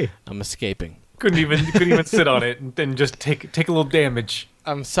right away. I'm escaping. Couldn't even sit on it and just take a little damage.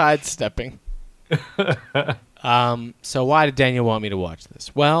 I'm sidestepping. So why did Daniel want me to watch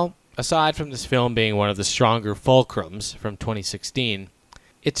this? Well, aside from this film being one of the stronger fulcrums from 2016,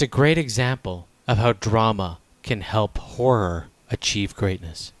 it's a great example of how drama can help horror achieve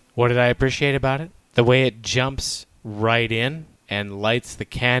greatness. What did I appreciate about it? The way it jumps right in and lights the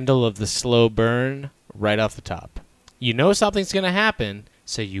candle of the slow burn right off the top. You know something's going to happen,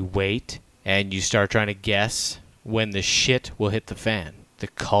 so you wait and you start trying to guess when the shit will hit the fan. The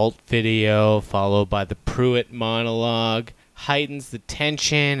cult video followed by the Pruitt monologue, heightens the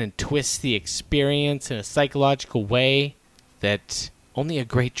tension and twists the experience in a psychological way that only a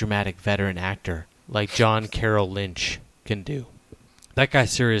great dramatic veteran actor like John Carroll Lynch can do. That guy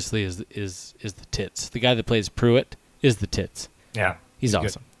seriously is the tits. The guy that plays Pruitt is the tits. Yeah. He's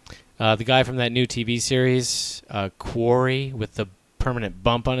awesome. The guy from that new TV series, Quarry, with the permanent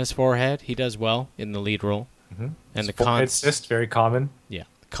bump on his forehead, he does well in the lead role. Mm-hmm. And the forehead cyst, very common. Yeah.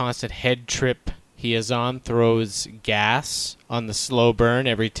 Constant head trip he is on throws gas on the slow burn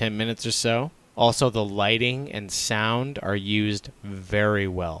every 10 minutes or so. Also, the lighting and sound are used very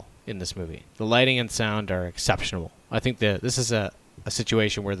well in this movie. The lighting and sound are exceptional. I think this is a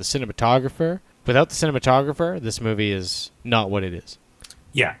situation where without the cinematographer, this movie is not what it is.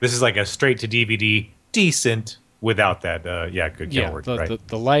 Yeah, this is like a straight to DVD, decent without that. Good keyword. Right.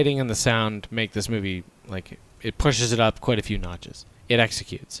 The lighting and the sound make this movie like it pushes it up quite a few notches. It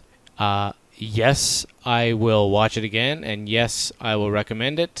executes. Yes, I will watch it again, and yes, I will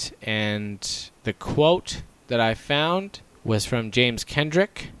recommend it. And the quote that I found was from James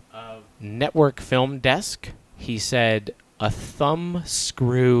Kendrick of Network Film Desk. He said, "A thumb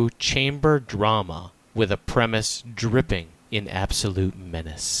screw chamber drama with a premise dripping in absolute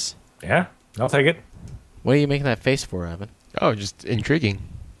menace." Yeah, I'll take it. What are you making that face for, Evan? Oh, just intriguing.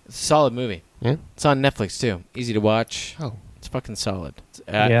 It's a solid movie. Yeah. It's on Netflix, too. Easy to watch. Oh. It's fucking solid.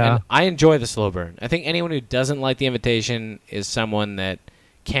 Yeah. And I enjoy the slow burn. I think anyone who doesn't like The Invitation is someone that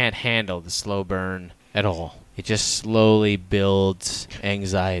can't handle the slow burn at all. It just slowly builds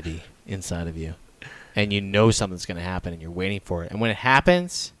anxiety inside of you. And you know something's going to happen, and you're waiting for it. And when it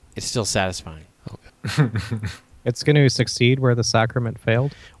happens, it's still satisfying. It's going to succeed where The Sacrament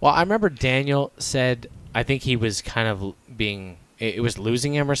failed. Well, I remember Daniel said, I think he was kind of it was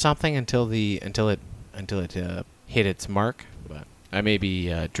losing him or something until it hit its mark. But I may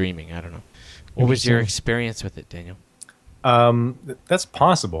be dreaming. I don't know. What was your experience with it, Daniel? That's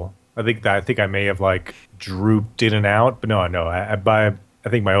possible. I think I may have like drooped in and out, but no. I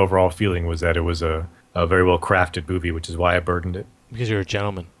think my overall feeling was that it was a very well crafted movie, which is why I burdened it. Because you're a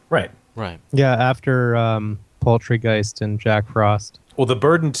gentleman. Right. Yeah, after Poultrygeist and Jack Frost. Well, the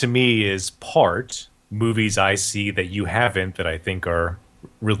burden to me is part movies I see that you haven't that I think are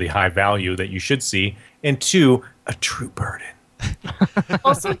really high value that you should see, and two, a true burden.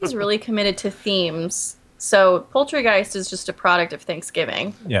 Also, he's really committed to themes. So Poultrygeist is just a product of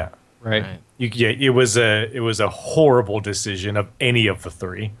Thanksgiving. Yeah. Right. It was a horrible decision of any of the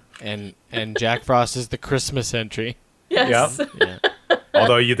three. And Jack Frost is the Christmas entry. Yes. Yeah.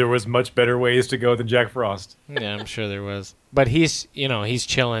 Although there was much better ways to go than Jack Frost. Yeah, I'm sure there was. But he's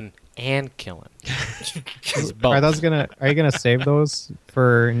chilling and killing. He's both. Are you gonna save those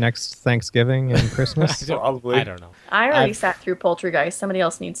for next Thanksgiving and Christmas? Probably. I don't know. I already sat through Poultrygeist. Somebody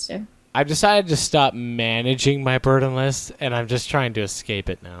else needs to. I've decided to stop managing my burden list, and I'm just trying to escape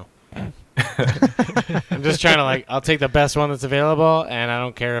it now. I'm just trying to I'll take the best one that's available, and I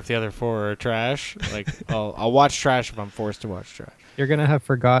don't care if the other four are trash. I'll watch trash if I'm forced to watch trash. You're gonna have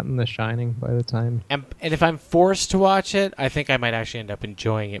forgotten The Shining by the time. And if I'm forced to watch it, I think I might actually end up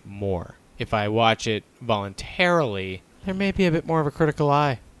enjoying it more. If I watch it voluntarily, there may be a bit more of a critical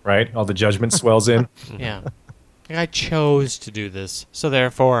eye. Right? All the judgment swells in. Yeah. I chose to do this, so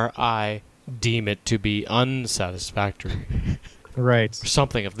therefore I deem it to be unsatisfactory. Right. Or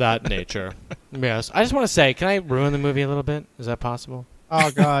something of that nature. Yes. I just want to say, can I ruin the movie a little bit? Is that possible?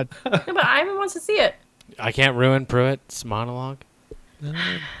 Oh, God. Yeah, but Ivan wants to see it. I can't ruin Pruitt's monologue?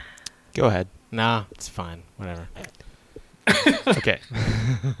 Go ahead. Nah, it's fine. Whatever. Okay.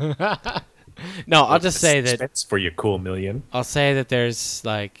 No, I'll just say that... That's for your cool million. I'll say that there's,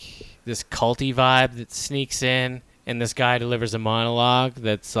 this culty vibe that sneaks in, and this guy delivers a monologue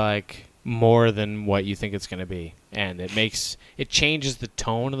that's, more than what you think it's going to be. And it changes the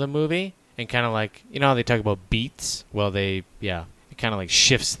tone of the movie, and kind of how they talk about beats? Well, it kind of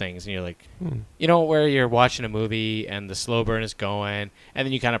shifts things, and you're like, where you're watching a movie, and the slow burn is going, and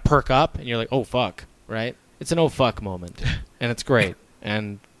then you kind of perk up, and you're like, oh, fuck, right? It's an oh, fuck moment, and it's great.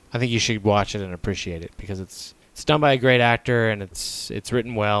 And I think you should watch it and appreciate it, because it's done by a great actor, and it's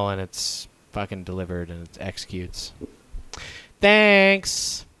written well, and it's fucking delivered, and it executes.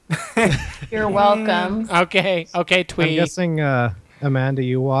 Thanks. You're welcome. Okay, Tweet. I'm guessing, Amanda,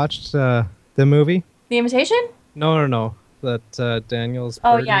 you watched the movie? The Invitation? No. That Daniel's.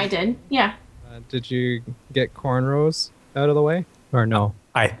 Oh, burden. yeah, I did. Yeah. Did you get cornrows out of the way, or no?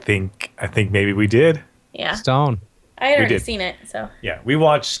 I think maybe we did. Yeah. Stone. I had already seen it, so. Yeah, we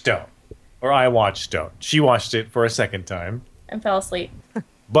watched Stone. Or I watched Stone. She watched it for a second time. And fell asleep.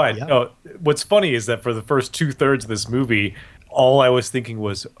 But what's funny is that for the first 2/3 of this movie, all I was thinking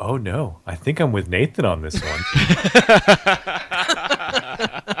was, oh no, I think I'm with Nathan on this one.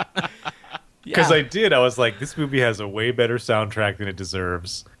 Because I did. I was like, this movie has a way better soundtrack than it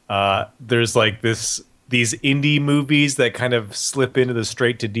deserves. There's like these indie movies that kind of slip into the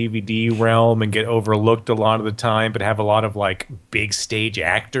straight to DVD realm and get overlooked a lot of the time, but have a lot of like big stage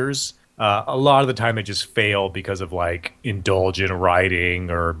actors. A lot of the time they just fail because of like indulgent writing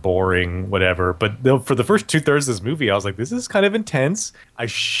or boring whatever. But for the first 2/3 of this movie, I was like, this is kind of intense. I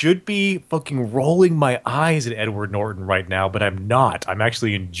should be fucking rolling my eyes at Edward Norton right now, but I'm not. I'm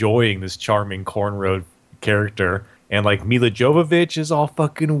actually enjoying this charming cornrowed character. And like Mila Jovovich is all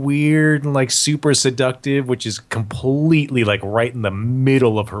fucking weird and like super seductive, which is completely like right in the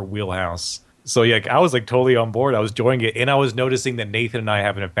middle of her wheelhouse. So yeah, I was like totally on board. I was enjoying it, and I was noticing that Nathan and I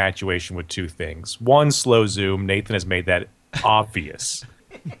have an infatuation with two things. One, slow zoom. Nathan has made that obvious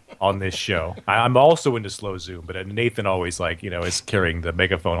on this show. I'm also into slow zoom, but Nathan always like, is carrying the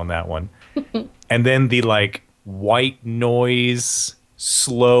megaphone on that one. And then the like white noise,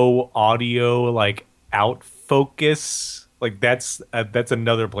 slow audio, like out focus. Like that's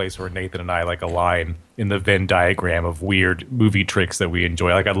another place where Nathan and I like align in the Venn diagram of weird movie tricks that we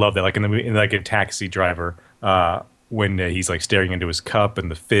enjoy. Like I love that. Like in like a Taxi Driver, when he's like staring into his cup and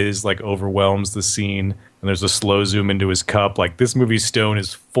the fizz like overwhelms the scene, and there's a slow zoom into his cup. Like this movie's Stone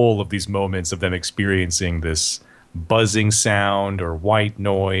is full of these moments of them experiencing this buzzing sound or white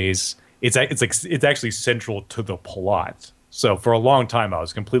noise. It's actually central to the plot. So for a long time, I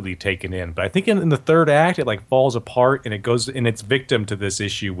was completely taken in. But I think in the third act, it like falls apart and it's victim to this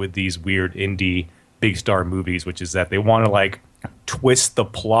issue with these weird indie big star movies, which is that they want to like twist the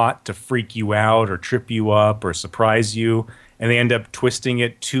plot to freak you out or trip you up or surprise you. And they end up twisting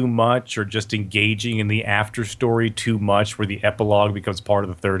it too much or just engaging in the after story too much, where the epilogue becomes part of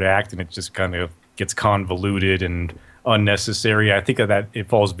the third act and it just kind of gets convoluted and unnecessary. I think that it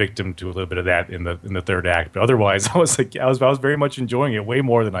falls victim to a little bit of that in the third act. But otherwise, I was very much enjoying it, way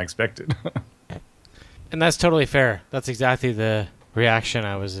more than I expected. And that's totally fair. That's exactly the reaction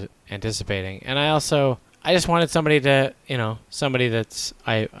I was anticipating. And I just wanted somebody to, somebody that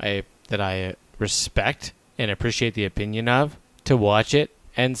I respect and appreciate the opinion of, to watch it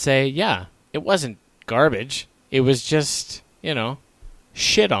and say, yeah, it wasn't garbage. It was just,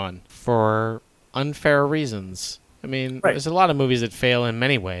 shit on for unfair reasons. I mean, There's a lot of movies that fail in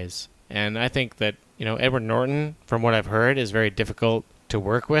many ways. And I think that, Edward Norton, from what I've heard, is very difficult to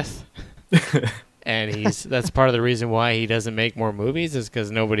work with. And that's part of the reason why he doesn't make more movies, is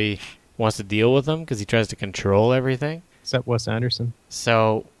because nobody wants to deal with him, because he tries to control everything. Except Wes Anderson.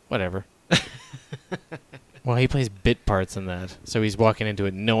 So, whatever. Well, he plays bit parts in that. So he's walking into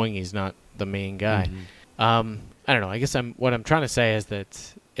it knowing he's not the main guy. Mm-hmm. I don't know. I guess what I'm trying to say is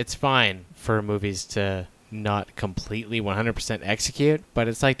that it's fine for movies to not completely 100% execute, but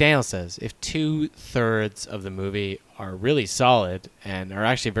it's like Daniel says, if 2/3 of the movie are really solid and are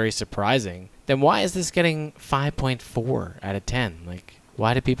actually very surprising, then why is this getting 5.4 out of 10? Like,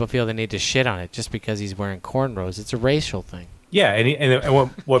 why do people feel the need to shit on it just because he's wearing cornrows? It's a racial thing. Yeah, and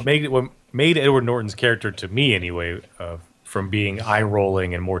what made Edward Norton's character, to me anyway, from being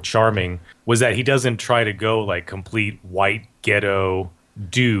eye-rolling and more charming, was that he doesn't try to go like complete white ghetto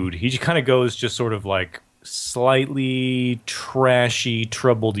dude. He just kind of goes just sort of like slightly trashy,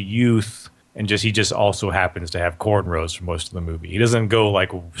 troubled youth, and he just also happens to have cornrows for most of the movie. He doesn't go like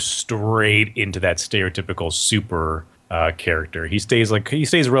straight into that stereotypical super character. He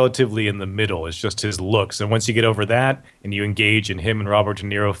stays relatively in the middle. It's just his looks, and once you get over that and you engage in him and Robert De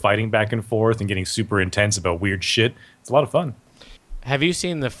Niro fighting back and forth and getting super intense about weird shit, it's a lot of fun. Have you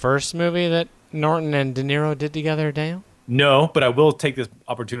seen the first movie that Norton and De Niro did together, Daniel? No, but I will take this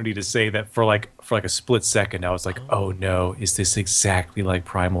opportunity to say that for like a split second, I was like, oh no, is this exactly like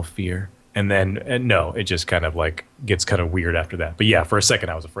Primal Fear? And no, it just kind of like gets kind of weird after that. But yeah, for a second,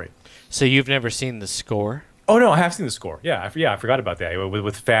 I was afraid. So you've never seen the score? Oh no, I have seen the score. Yeah, I forgot about that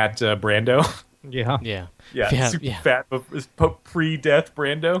with Fat Brando. Yeah. Fat pre-death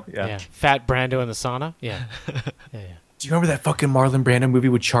Brando. Yeah. Fat Brando in the sauna. Yeah. Yeah. Do you remember that fucking Marlon Brando movie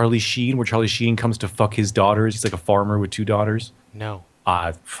with Charlie Sheen, where Charlie Sheen comes to fuck his daughters? He's like a farmer with 2 daughters. No.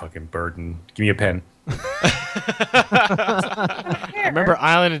 Fucking burden. Give me a pen. I remember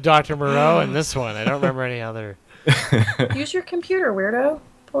Island of Dr. Moreau and this one. I don't remember any other. Use your computer, weirdo.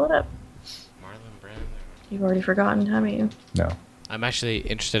 Pull it up. Marlon Brando. You've already forgotten, haven't you? No. I'm actually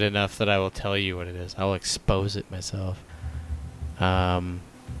interested enough that I will tell you what it is. I will expose it myself. I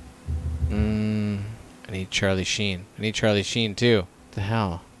need Charlie Sheen. I need Charlie Sheen, too. What the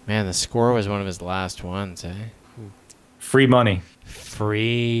hell? Man, the score was one of his last ones, eh? Free Money.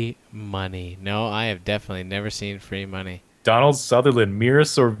 Free Money. No, I have definitely never seen Free Money. Donald Sutherland, Mira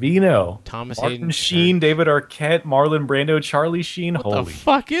Sorvino, Thomas Martin Hayden Sheen, David Arquette, Marlon Brando, Charlie Sheen. What Holy the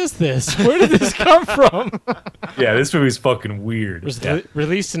fuck is this? Where did this come from? yeah, this movie's fucking weird. Was Yeah.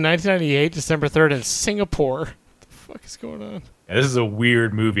 released in 1998, December 3rd in Singapore. What the fuck is going on? Yeah, this is a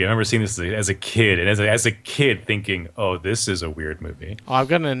weird movie. I remember seeing this as a kid, and as a kid thinking, "Oh, this is a weird movie." Oh, I've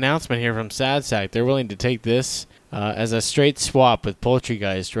got an announcement here from Sad Sack. They're willing to take this as a straight swap with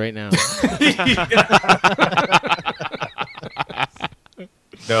Poultrygeist right now.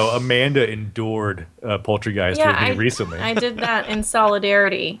 No, Amanda endured Poultrygeist with me recently. I did that in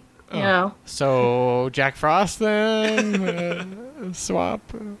solidarity. You know. So Jack Frost then swap.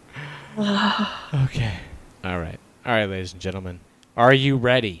 Okay. All right, ladies and gentlemen, are you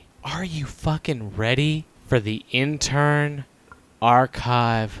ready? Are you fucking ready for the intern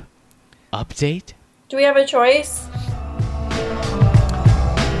archive update? Do we have a choice?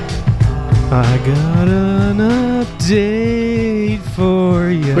 I got an update for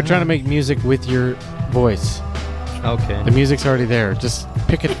you. Quit trying to make music with your voice. Okay. The music's already there. Just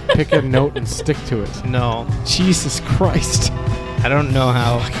pick a note and stick to it. No. Jesus Christ. I don't know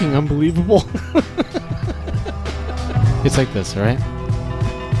how. Fucking unbelievable. It's like this, all right?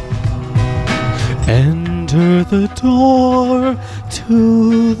 Enter the door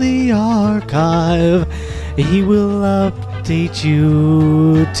to the archive. He will update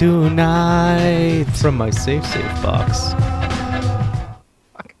you tonight. From my safe box.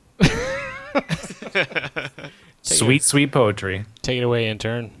 Sweet poetry. Take it away,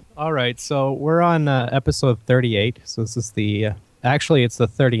 intern. All right, so we're on episode 38. So this is actually it's the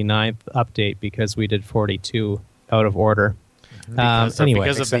 39th update because we did 42 out of order. Anyway,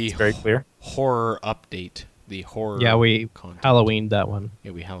 because of the very clear horror update, the horror. Yeah, we content. Halloweened that one.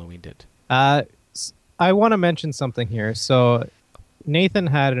 Yeah, we Halloweened it. I want to mention something here. So Nathan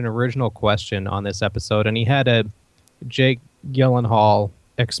had an original question on this episode, and he had a Jake Gyllenhaal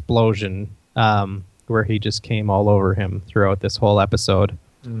explosion where he just came all over him throughout this whole episode.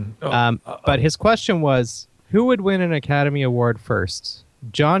 But his question was, who would win an Academy Award first?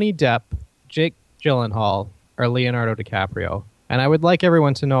 Johnny Depp, Jake Gyllenhaal, or Leonardo DiCaprio? And I would like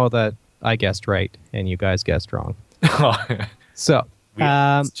everyone to know that I guessed right and you guys guessed wrong. So,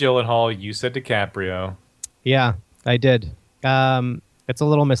 it's Gyllenhaal. You said DiCaprio. Yeah, I did. It's a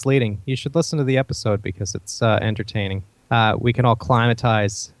little misleading. You should listen to the episode because it's entertaining. We can all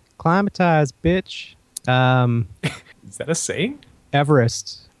climatize. Climatize, bitch. Is that a saying?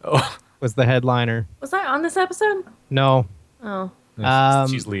 Everest was the headliner. Was I on this episode? No. Oh.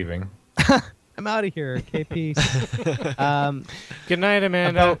 She's leaving. I'm out of here. Okay, peace. Good night,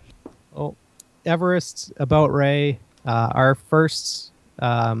 Amanda. Everest, About Ray. Our first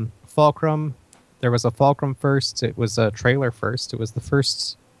Fulcrum. There was a Fulcrum first. It was a trailer first. It was the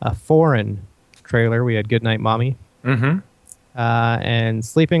first foreign trailer. We had Goodnight Mommy. Mm-hmm. And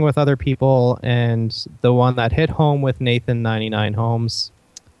Sleeping with Other People, and the one that hit home with Nathan 99 Homes.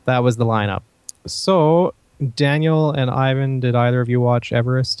 That was the lineup. So, Daniel and Ivan, did either of you watch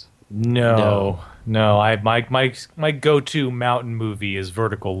Everest? No. My go-to mountain movie is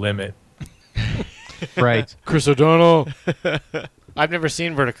Vertical Limit. Right. Chris O'Donnell. I've never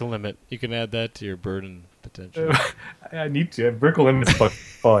seen Vertical Limit. You can add that to your burden potential. I need to. Vertical Limit's fucking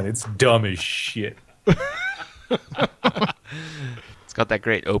fun. It's dumb as shit. It's got that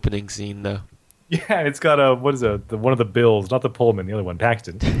great opening scene, though. Yeah, it's got one of the Bills, not the Pullman, the other one,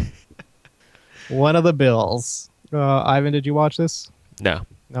 Paxton. One of the Bills. Ivan, did you watch this? No.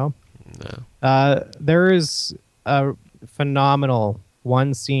 No? No. There is a phenomenal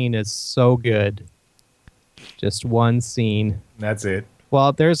one scene is so good. Just one scene. That's it.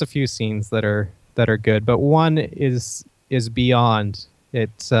 Well, there's a few scenes that are good, but one is beyond. It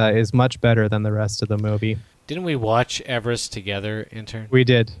is much better than the rest of the movie. Didn't we watch Everest together, intern? We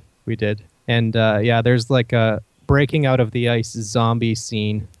did. And there's like a breaking out of the ice zombie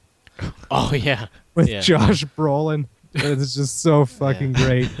scene. Oh yeah, with Josh Brolin. It's just so fucking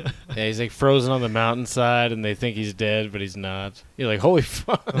great. Yeah, he's like frozen on the mountainside, and they think he's dead, but he's not. You're like, holy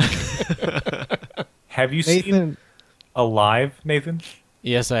fuck. Have you seen Alive, Nathan?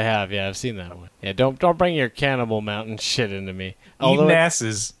 Yes, I have. Yeah, I've seen that one. Yeah, don't bring your Cannibal Mountain shit into me. Eating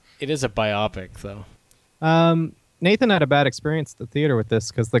asses. It is a biopic, though. Nathan had a bad experience at the theater with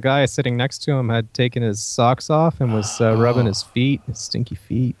this because the guy sitting next to him had taken his socks off and was rubbing his stinky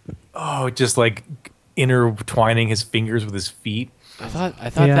feet. Oh, just like intertwining his fingers with his feet. I thought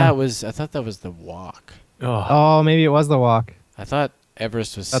that was the walk. Oh, maybe it was the walk. I thought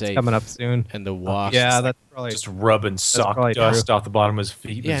Everest was That's safe. coming up soon. And the walk. Yeah, that's probably just rubbing sock dust off the bottom of his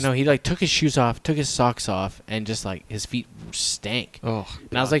feet. Yeah, no, he like took his shoes off, took his socks off, and just like his feet stank. Oh,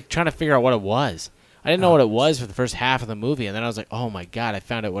 and I was like trying to figure out what it was. I didn't know what it was for the first half of the movie, and then I was like, oh my god, I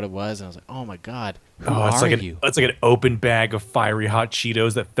found out what it was, and I was like, oh my god, who it's are like you? It's like an open bag of fiery hot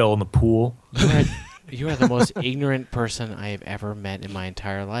Cheetos that fell in the pool. You are the most ignorant person I have ever met in my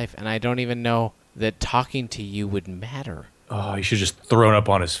entire life, and I don't even know that talking to you would matter. Oh, he should have just thrown up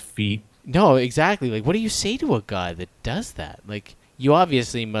on his feet. No, exactly. Like, what do you say to a guy that does that? Like, you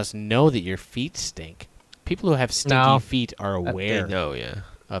obviously must know that your feet stink. People who have stinky feet are aware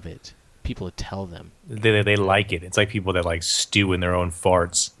of it. People tell them. They like it. It's like people that like stew in their own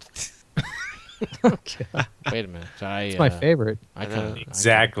farts. Okay. Wait a minute. It's my favorite.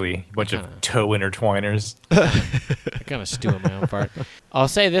 Exactly. A bunch of toe intertwiners. I kind of stew in my own fart. I'll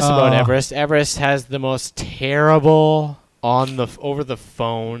say this about Everest. Everest has the most terrible over the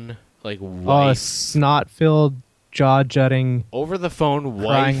phone wife. Snot-filled, jaw-jutting, over the phone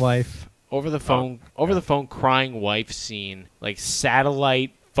crying wife. Over the phone crying wife scene, like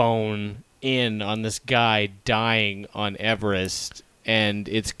satellite phone in on this guy dying on Everest, and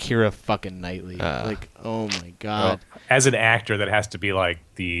it's Keira fucking Knightley. Oh my god. Well, as an actor, that has to be like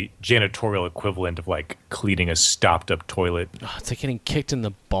the janitorial equivalent of like cleaning a stopped up toilet. Oh, it's like getting kicked in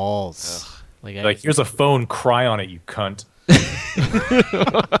the balls. Here's a phone, cry on it, you cunt.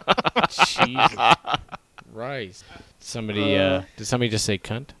 Jesus Christ. Did somebody just say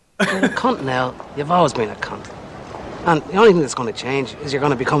cunt? You're a cunt now. You've always been a cunt. And the only thing that's going to change is you're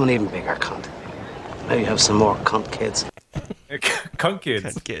going to become an even bigger cunt. Maybe have some more cunt kids. Cunt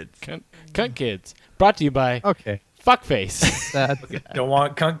kids. Cunt kids. Brought to you by Fuckface. Don't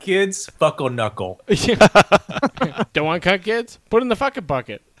want cunt kids? Fuckle knuckle. Don't want cunt kids? Put in the fucking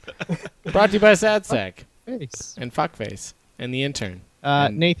bucket. Brought to you by Sad Sack. Face. And Fuckface. And the intern.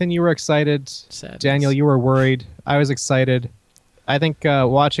 Nathan, you were excited. Sadness. Daniel, you were worried. I was excited. I think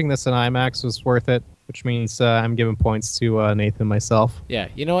watching this in IMAX was worth it, which means I'm giving points to Nathan myself. Yeah,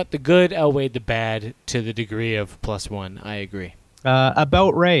 you know what? The good outweighed the bad to the degree of +1. I agree.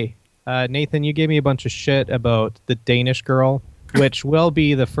 About Ray. Nathan, you gave me a bunch of shit about the Danish girl, which will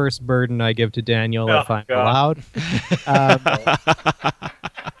be the first burden I give to Daniel if I'm allowed.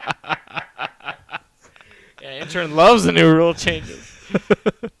 Intern loves the new rule changes.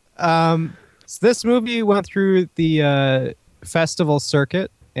 So this movie went through the festival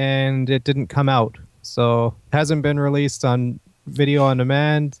circuit, and it didn't come out. So it hasn't been released on video on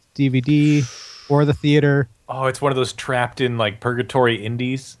demand, DVD, or the theater. Oh, it's one of those trapped in like purgatory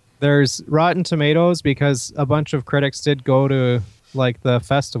indies. There's Rotten Tomatoes because a bunch of critics did go to like the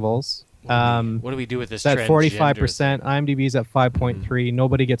festivals. What do we do with this? It's at 45%. IMDb's at 5.3.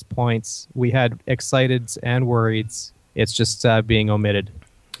 Nobody gets points. We had exciteds and worrieds. It's just being omitted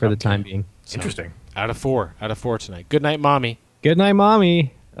for the time being. Interesting. Out of 4 tonight. Good night, mommy. Good night,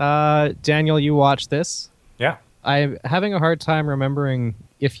 mommy. Daniel, you watched this. Yeah. I'm having a hard time remembering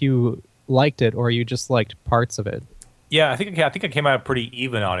if you liked it or you just liked parts of it. Yeah, I think I came out pretty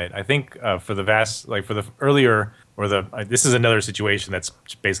even on it. I think for the earlier this is another situation that's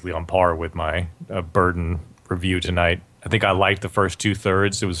basically on par with my Burden review tonight. I think I liked the first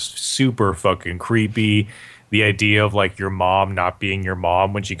 2/3. It was super fucking creepy. The idea of like your mom not being your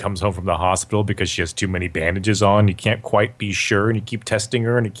mom when she comes home from the hospital because she has too many bandages on. You can't quite be sure, and you keep testing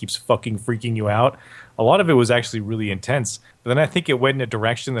her, and it keeps fucking freaking you out. A lot of it was actually really intense. But then I think it went in a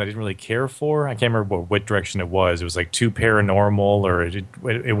direction that I didn't really care for. I can't remember what direction it was. It was like too paranormal, or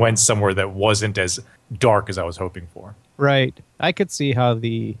it went somewhere that wasn't as dark as I was hoping for. Right. I could see how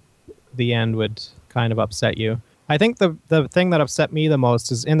the end would kind of upset you. I think the thing that upset me the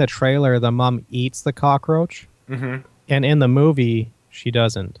most is in the trailer, the mom eats the cockroach. Mm-hmm. And in the movie, she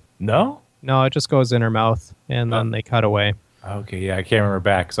doesn't. No? No, it just goes in her mouth, and then they cut away. Okay, yeah, I can't remember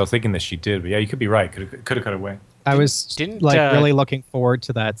back, because I was thinking that she did. But yeah, you could be right. Could have cut away. I was really looking forward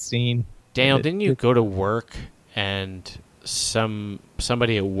to that scene. Daniel, didn't you go to work and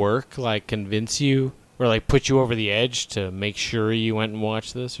somebody at work like convince you or like put you over the edge to make sure you went and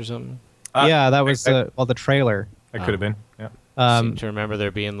watched this or something? Yeah, that was the trailer. That could have been. Yeah. I seem to remember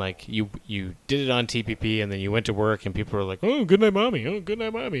there being like you did it on TPP and then you went to work and people were like, "Oh, good night, mommy. Oh, good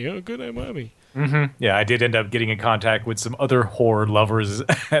night, mommy. Oh, good night, mommy." Mm-hmm. Yeah, I did end up getting in contact with some other horror lovers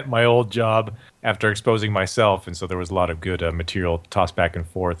at my old job after exposing myself, and so there was a lot of good material tossed back and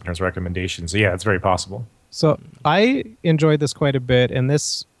forth in terms of recommendations. So yeah, it's very possible. So I enjoyed this quite a bit, and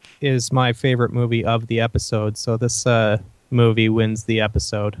this is my favorite movie of the episode. So this movie wins the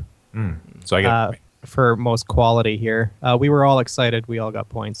episode. So I get for most quality here. We were all excited. We all got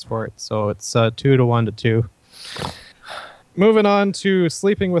points for it. So it's 2-1 to 2. Moving on to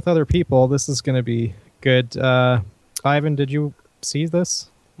Sleeping with Other People. This is going to be good. Ivan, did you see this?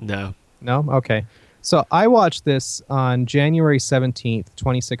 No. No? Okay. So I watched this on January 17th,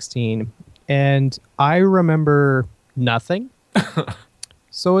 2016, and I remember nothing.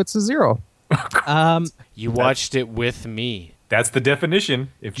 So it's a 0. You watched it with me. That's the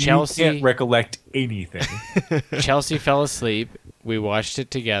definition. If Chelsea- you can't recollect anything. Chelsea fell asleep. We watched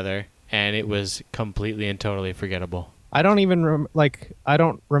it together, and it was completely and totally forgettable. I don't even I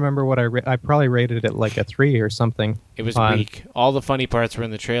don't remember what I probably rated it like a 3 or something. It was weak. All the funny parts were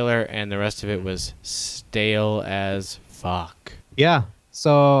in the trailer, and the rest of it was stale as fuck. Yeah.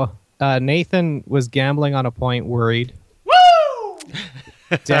 So Nathan was gambling on a point, worried.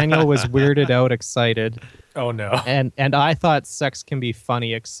 Daniel was weirded out, excited. Oh no. And I thought sex can be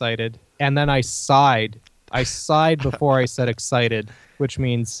funny, excited. And then I sighed. I sighed before I said excited, which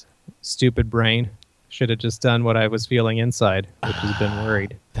means stupid brain. Should have just done what I was feeling inside, which has been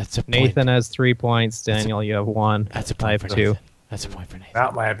worried. That's a point. Nathan has 3 points. Daniel, you have 1. That's a I point have for 2. Nathan. That's a point for Nathan.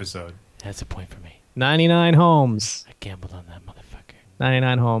 Not my episode. That's a point for me. 99 homes. I gambled on that motherfucker.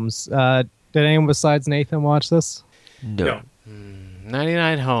 99 homes. Did anyone besides Nathan watch this? No.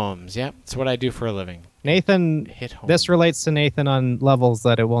 99 homes. Yep, it's what I do for a living. Nathan, Hit home. this relates to Nathan on levels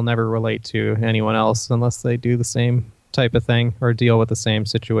that it will never relate to anyone else unless they do the same type of thing or deal with the same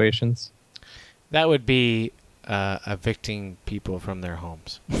situations. That would be evicting people from their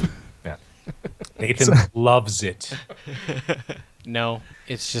homes. Yeah. Nathan loves it. No,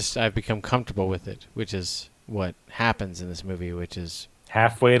 it's just I've become comfortable with it, which is what happens in this movie, which is...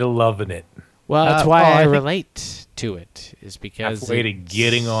 Halfway to loving it. Well, that's why I relate to it, is because... Halfway to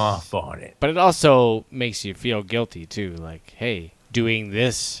getting off on it. But it also makes you feel guilty, too. Like, hey, doing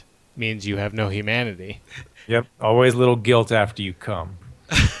this means you have no humanity. Yep. Always a little guilt after you come.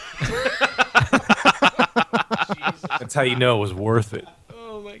 That's how you know it was worth it.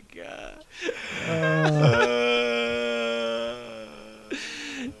 Oh, my God.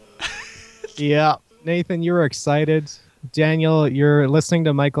 Yeah. Nathan, you were excited. Daniel, you're listening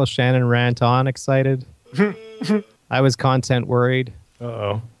to Michael Shannon rant on, excited. I was content worried.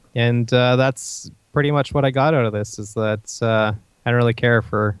 Uh-oh. And that's pretty much what I got out of this, is that I didn't really care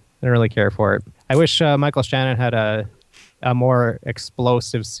for it. I wish Michael Shannon had a more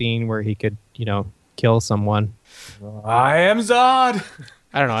explosive scene where he could, kill someone. I am Zod.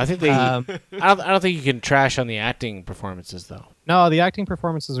 I don't know. I think they. I don't think you can trash on the acting performances, though. No, the acting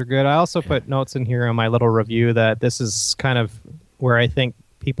performances are good. I also put notes in here on my little review that this is kind of where I think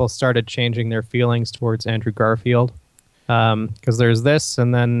people started changing their feelings towards Andrew Garfield. Because there's this,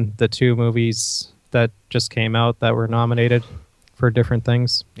 and then the 2 movies that just came out that were nominated for different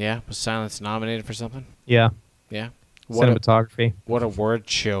things. Yeah, was Silence nominated for something? Yeah. Yeah. Cinematography. What a word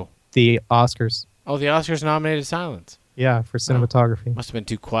show. The Oscars. Oh, the Oscars nominated Silence. Yeah, for cinematography. Must have been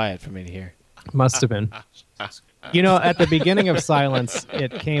too quiet for me to hear. Must have been. At the beginning of Silence,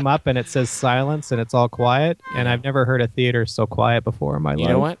 it came up and it says silence and it's all quiet. And I've never heard a theater so quiet before in my life.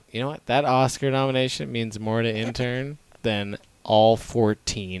 You know what? That Oscar nomination means more to Intern than all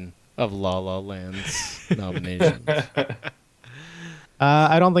 14 of La La Land's nominations.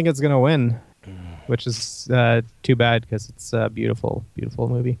 I don't think it's going to win, which is too bad because it's a beautiful, beautiful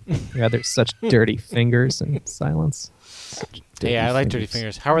movie. Yeah, there's such dirty fingers in Silence. Hey, I like dirty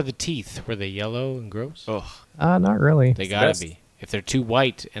fingers. How are the teeth? Were they yellow and gross? Not really. They gotta be. If they're too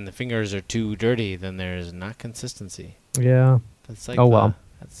white and the fingers are too dirty, then there's not consistency. Yeah. That's like well.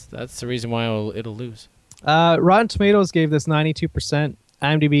 That's the reason why it'll lose. Rotten Tomatoes gave this 92%.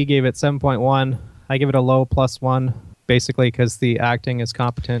 IMDb gave it 7.1. I give it a low +1, basically because the acting is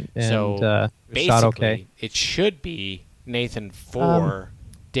competent and shot okay. It should be Nathan 4,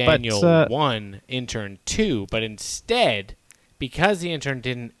 Daniel 1, Intern 2, but instead, because the intern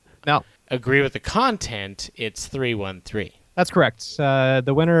didn't agree with the content, it's 3-1-3. That's correct.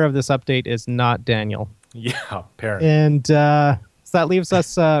 The winner of this update is not Daniel. Yeah, apparently. And so that leaves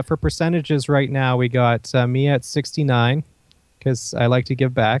us for percentages right now. We got me at 69 because I like to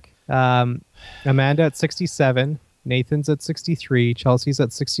give back. Amanda at 67. Nathan's at 63. Chelsea's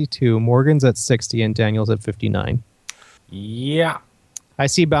at 62. Morgan's at 60. And Daniel's at 59. Yeah. I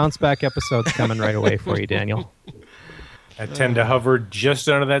see bounce back episodes coming right away for you, Daniel. I tend to hover just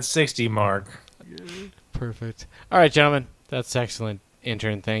under that 60 mark. Perfect. All right, gentlemen. That's excellent.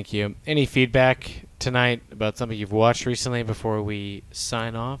 Intern, thank you. Any feedback tonight about something you've watched recently before we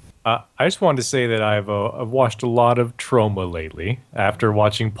sign off? I just wanted to say that I've watched a lot of Troma lately. After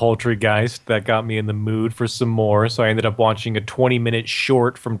watching Poultrygeist, that got me in the mood for some more. So I ended up watching a 20-minute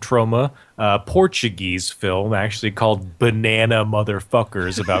short from Troma, a Portuguese film actually called Banana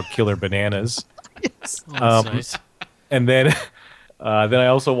Motherfuckers about killer bananas. Yes. Oh, that's nice. And then I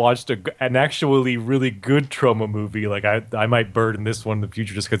also watched an actually really good Troma movie. Like I might burden this one in the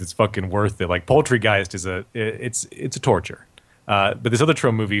future just because it's fucking worth it. Like Poultrygeist is it's a torture. But this other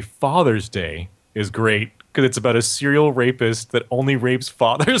Trump movie, Father's Day, is great because it's about a serial rapist that only rapes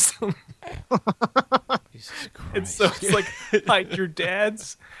fathers. Jesus Christ. And so it's like, hide your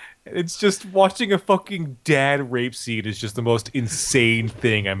dads. And it's just watching a fucking dad rape scene is just the most insane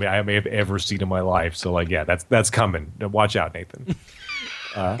thing I may have ever seen in my life. So like, yeah, that's coming. Watch out, Nathan.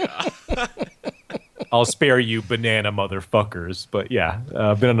 I'll spare you, banana motherfuckers. But yeah,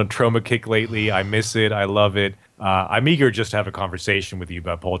 I've been on a trauma kick lately. I miss it. I love it. I'm eager just to have a conversation with you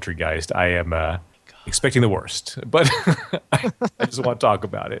about Poltergeist. I am expecting the worst, but I just want to talk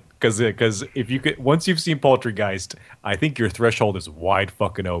about it because if you could, once you've seen Poltergeist, I think your threshold is wide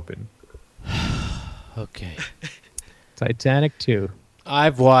fucking open. Okay. Titanic 2.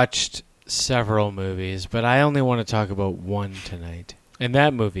 I've watched several movies, but I only want to talk about one tonight, and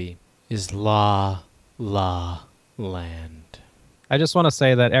that movie is La La Land. I just want to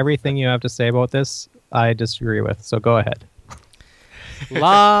say that everything you have to say about this, I disagree with. So go ahead.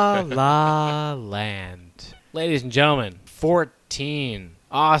 La La Land. Ladies and gentlemen, 14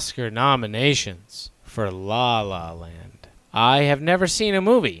 Oscar nominations for La La Land. I have never seen a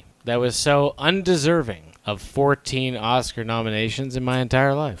movie that was so undeserving of 14 Oscar nominations in my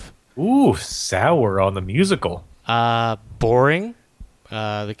entire life. Ooh, sour on the musical. Boring.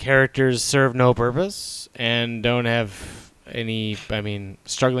 The characters serve no purpose and don't have any,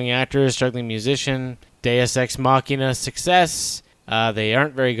 struggling actors, struggling musician, Deus Ex Machina success. They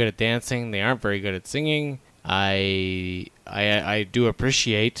aren't very good at dancing. They aren't very good at singing. I do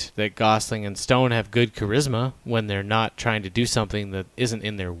appreciate that Gosling and Stone have good charisma when they're not trying to do something that isn't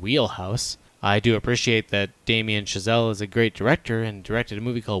in their wheelhouse. I do appreciate that Damien Chazelle is a great director and directed a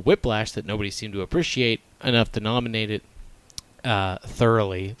movie called Whiplash that nobody seemed to appreciate enough to nominate it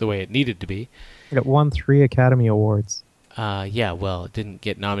thoroughly the way it needed to be. It won 3 Academy Awards. Yeah, well, it didn't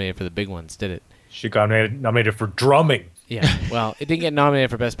get nominated for the big ones, did it? She got nominated for drumming. Yeah, well, it didn't get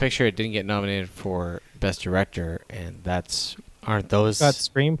nominated for Best Picture. It didn't get nominated for Best Director, and aren't those... Got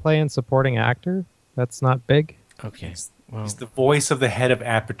screenplay and supporting actor? That's not big? Okay. Well, he's the voice of the head of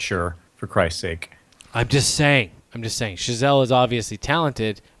Aperture, for Christ's sake. I'm just saying. Chazelle is obviously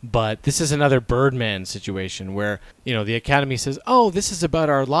talented, but this is another Birdman situation where, the Academy says, oh, this is about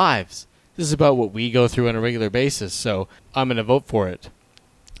our lives. This is about what we go through on a regular basis, so I'm going to vote for it.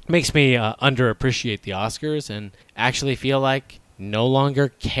 Makes me underappreciate the Oscars and actually feel like no longer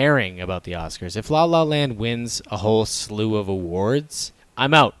caring about the Oscars. If La La Land wins a whole slew of awards,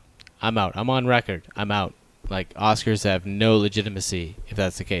 I'm out. I'm on record. I'm out. Like, Oscars have no legitimacy if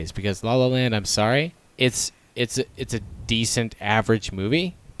that's the case. Because La La Land, I'm sorry, it's a decent average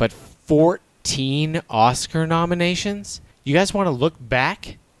movie, but 14 Oscar nominations? You guys want to look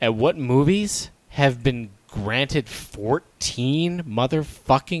back at what movies have been granted 14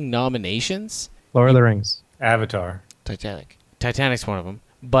 motherfucking nominations? Lord of the Rings. Avatar. Titanic. Titanic's one of them.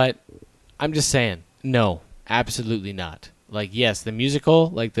 But I'm just saying, no, absolutely not. Like, yes, the musical,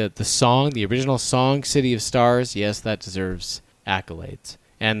 like the song, the original song, City of Stars, yes, that deserves accolades.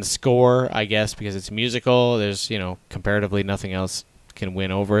 And the score, I guess, because it's musical, there's, comparatively nothing else can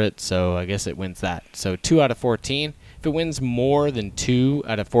win over it, so I guess it wins that. So 2 out of 14. If it wins more than 2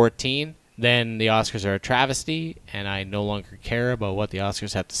 out of 14, then the Oscars are a travesty, and I no longer care about what the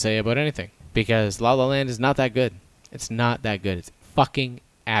Oscars have to say about anything. Because La La Land is not that good. It's not that good. It's fucking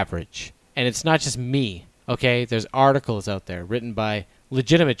average. And it's not just me, okay? There's articles out there written by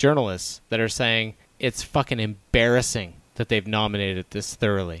legitimate journalists that are saying it's fucking embarrassing that they've nominated it this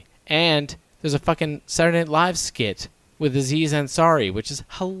thoroughly. And there's a fucking Saturday Night Live skit with Aziz Ansari, which is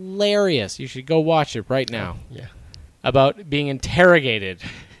hilarious. You should go watch it right now. Yeah. About being interrogated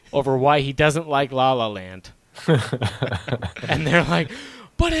over why he doesn't like La La Land. And they're like,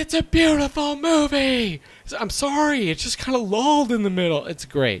 but it's a beautiful movie. I'm sorry, it's just kind of lulled in the middle. It's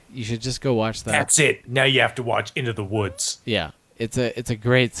great. You should just go watch that. That's it. Now you have to watch Into the Woods. Yeah. It's a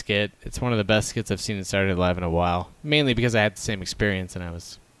great skit. It's one of the best skits I've seen in Saturday Night Live in a while. Mainly because I had the same experience and I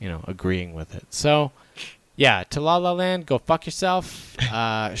was, agreeing with it. So, yeah, to La La Land, go fuck yourself.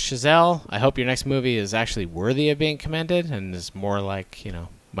 Chazelle, I hope your next movie is actually worthy of being commended and is more like,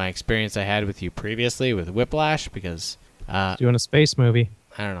 my experience I had with you previously with Whiplash because... doing a space movie.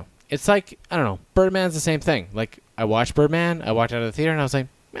 I don't know. It's like, Birdman's the same thing. Like, I watched Birdman, I walked out of the theater and I was like,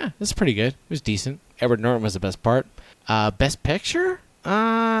 yeah, this is pretty good. It was decent. Edward Norton was the best part. Best Picture?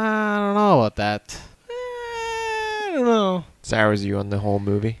 I don't know about that. I don't know. Sours you on the whole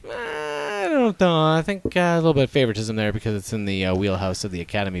movie? I don't know. I think a little bit of favoritism there because it's in the wheelhouse of the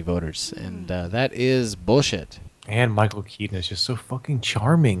Academy voters. And that is bullshit. And Michael Keaton is just so fucking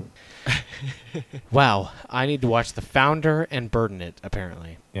charming. Wow. I need to watch The Founder and Burden It,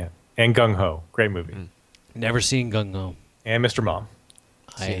 apparently. Yeah. And Gung Ho. Great movie. Never seen Gung Ho. And Mr. Mom.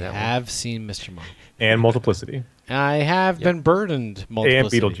 I have seen Mr. Mom. And Multiplicity. I have been burdened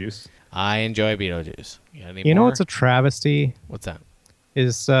Multiplicity. And Beetlejuice. I enjoy Beetlejuice. You got any You know more? what's a travesty? What's that?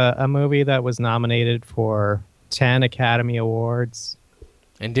 Is a movie that was nominated for 10 Academy Awards.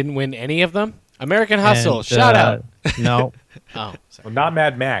 And didn't win any of them? American Hustle. And, Shout out. No. Oh, well, not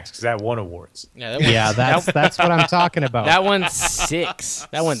Mad Max, because that won awards. Yeah, that's what I'm talking about. That one's 6.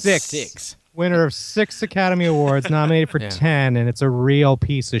 That one's 6. Winner of 6 Academy Awards, nominated for 10, and it's a real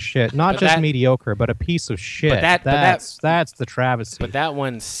piece of shit. Not But just that- mediocre, but a piece of shit. But that's the travesty. But that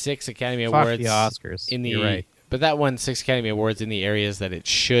won 6 Academy Fuck Awards. the Oscars. In the, You're right. But that won 6 Academy Awards in the areas that it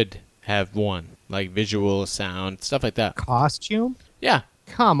should have won, like visual, sound, stuff like that. Costume? Yeah.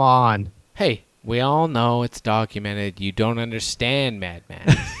 Come on. Hey, we all know it's documented. You don't understand Mad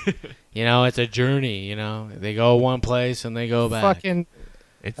Max. It's a journey. They go one place and they go back. Fucking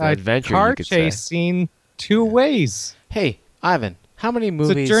It's an adventure, car you could chase say. scene 2 ways. Hey, Ivan, how many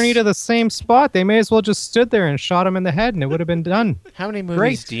movies? It's a journey to the same spot. They may as well just stood there and shot him in the head, and it would have been done. How many movies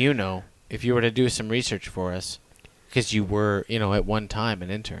Great. do you know? If you were to do some research for us, because you were, at one time an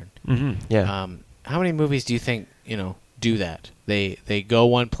intern. Yeah. How many movies do you think do that? They go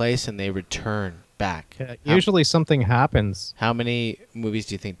one place and they return back. Usually something happens. How many movies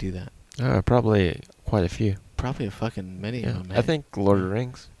do you think do that? Probably quite a few. Probably a fucking many of them. I think Lord of the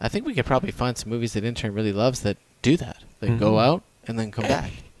Rings. I think we could probably find some movies that intern really loves that do that. They go out and then come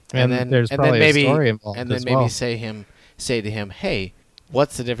back, And there's probably a maybe story involved and then as maybe well. say to him, hey,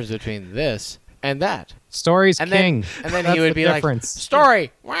 what's the difference between this and that? Story's and king. And then That's he would the be difference. like,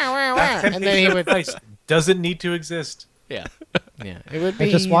 story, wah, wah, wah. And then he would Doesn't need to exist. Yeah. It would be. I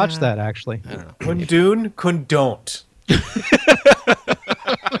just watched that, actually. I don't know. Kundun, kundont.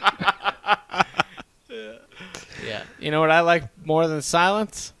 Yeah. You know what I like more than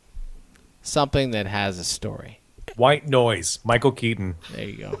silence? Something that has a story. White Noise. Michael Keaton. There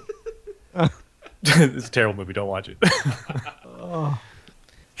you go. It's a terrible movie. Don't watch it.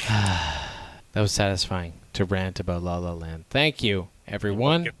 That was satisfying to rant about La La Land. Thank you,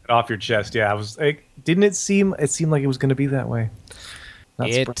 everyone. Get it off your chest. Yeah, I was like, didn't it seem? It seemed like it was going to be that way.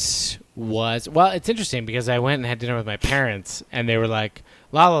 It was. Well, it's interesting because I went and had dinner with my parents, and they were like,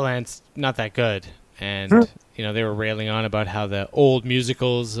 La La Land's not that good. And, they were railing on about how the old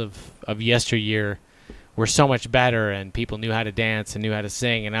musicals of yesteryear were so much better, and people knew how to dance and knew how to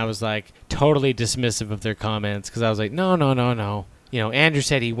sing. And I was like totally dismissive of their comments because I was like, no. Andrew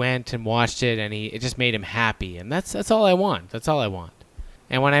said he went and watched it, and it just made him happy. And that's all I want. That's all I want.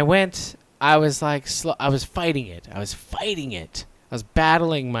 And when I went, I was like, I was fighting it. I was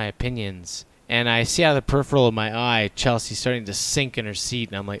battling my opinions, and I see out of the peripheral of my eye Chelsea starting to sink in her seat,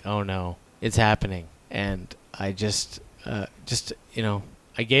 and I'm like, oh no, it's happening. And I just I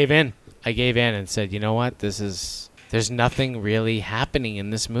gave in. I gave in and said, you know what, there's nothing really happening in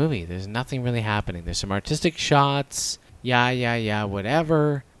this movie. There's nothing really happening. There's some artistic shots, yeah,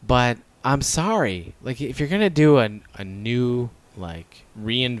 whatever. But I'm sorry, like if you're gonna do a new, like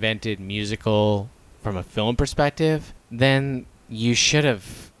reinvented musical from a film perspective, then you should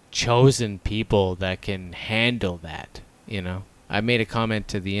have chosen people that can handle that, I made a comment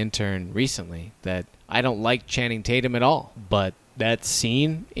to the intern recently that I don't like Channing Tatum at all, but that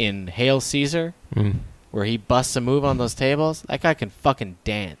scene in Hail Caesar where he busts a move on those tables, that guy can fucking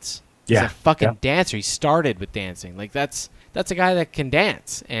dance. Yeah. He's a fucking dancer. He started with dancing. Like that's a guy that can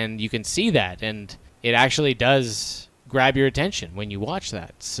dance, and you can see that, and it actually does grab your attention when you watch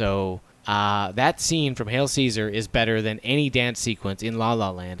that. So that scene from Hail Caesar is better than any dance sequence in La La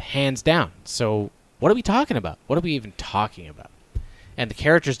Land, hands down. So what are we talking about? What are we even talking about? And the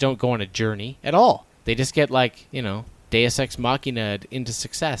characters don't go on a journey at all. They just get Deus Ex Machina into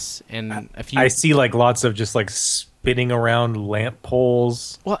success, and a few. I see lots of just spinning around lamp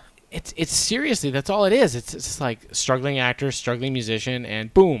poles. Well, it's seriously, that's all it is. It's just like struggling actor, struggling musician,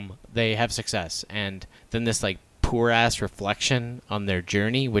 and boom, they have success. And then this poor ass reflection on their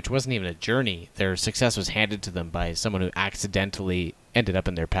journey, which wasn't even a journey. Their success was handed to them by someone who accidentally ended up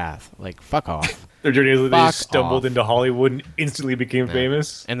in their path. Fuck off. Their journey is they Fuck stumbled off. into Hollywood and instantly became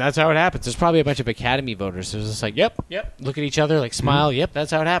famous. And that's how it happens. There's probably a bunch of Academy voters. So it's just yep, look at each other, smile, yep,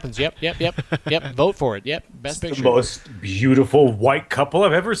 that's how it happens. Yep, vote for it. Yep, best It's picture. the most beautiful white couple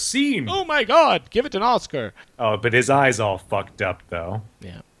I've ever seen. Oh my God, give it an Oscar. Oh, but his eyes all fucked up though.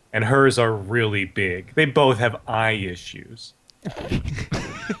 Yeah. And hers are really big. They both have eye issues.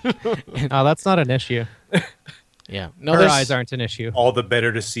 No, that's not an issue. Yeah. No, Her eyes aren't an issue. All the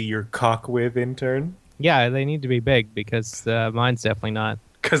better to see your cock with, intern. Yeah, they need to be big because mine's definitely not.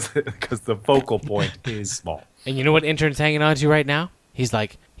 Because the focal point is small. And you know what intern's hanging on to right now? He's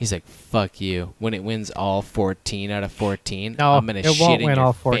like, fuck you. When it wins all 14 out of 14, No, I'm gonna it shit won't in win your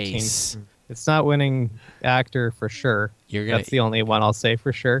all 14. face. It's not winning actor for sure. That's the only one I'll say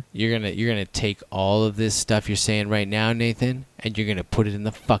for sure. You're gonna take all of this stuff you're saying right now, Nathan, and you're gonna put it in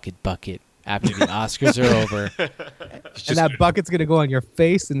the fucking bucket after the Oscars are over. And that bucket's gonna go on your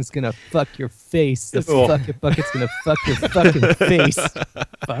face, and it's gonna fuck your face. The fucking bucket's gonna fuck your fucking face.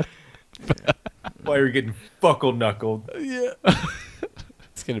 Fuck. While you're getting fuckle knuckled. Yeah.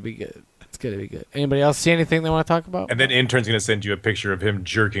 It's gonna be good. It's gonna be good. Anybody else see anything they want to talk about? And then intern's gonna send you a picture of him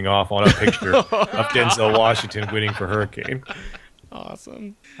jerking off on a picture of Denzel Washington winning for Hurricane.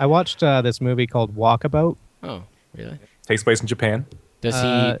 Awesome. I watched this movie called Walkabout. Oh, really? Takes place in Japan. Does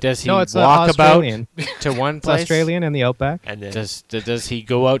he no, it's walk about Australian. to one It's place? Australian in the outback. And then Does he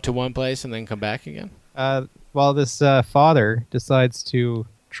go out to one place and then come back again? Well, this father decides to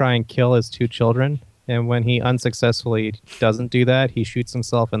try and kill his 2 children. And when he unsuccessfully doesn't do that, he shoots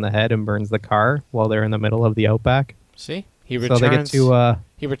himself in the head and burns the car while they're in the middle of the outback. See, he So returns. they get to,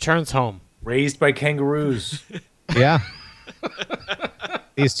 he returns home. Raised by kangaroos. yeah.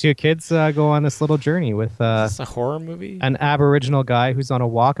 These 2 kids go on this little journey with Is this a horror movie? an Aboriginal guy who's on a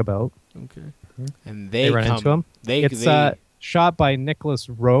walkabout. Okay. And They run into him. It's shot by Nicholas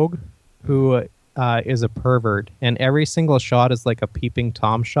Rogue, who is a pervert, and every single shot is like a peeping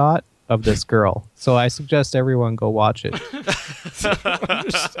Tom shot of this girl. So I suggest everyone go watch it.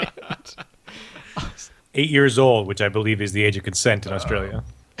 8 years old, which I believe is the age of consent in Australia.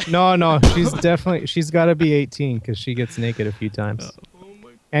 No, she's got to be 18 because she gets naked a few times.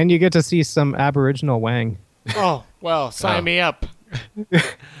 And you get to see some Aboriginal wang. Oh, well, sign me up.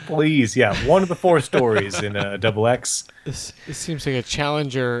 Please, yeah. One of the 4 stories in Double X. This seems like a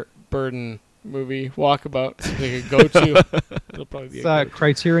Challenger Burden movie. Walkabout. Seems like a go-to. It'll probably be It's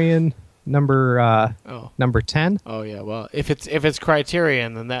Criterion number 10. Oh yeah, well, if it's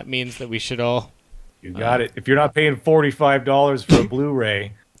Criterion, then that means that we should all. You got it. If you're not paying $45 for a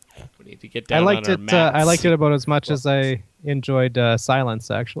Blu-ray, we need to get down I liked on our it. mats. I liked it about as much as I enjoyed Silence,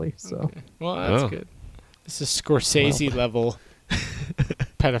 actually. So, Okay. Well, that's good. This is Scorsese level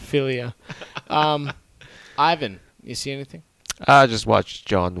pedophilia. Ivan, you see anything? I just watched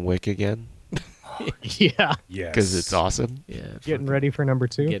John Wick again. yeah, Because it's awesome. Yeah, getting ready for number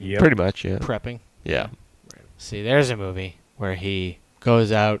 2. Pretty much, yeah. Prepping. Yeah. See, there's a movie where he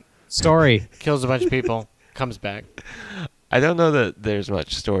goes out, Story, kills a bunch of people, comes back. I don't know that there's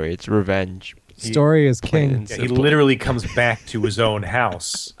much story. It's revenge. Story is plain king. and he simple. literally comes back to his own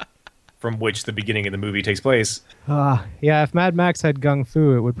house from which the beginning of the movie takes place. Yeah, if Mad Max had Gung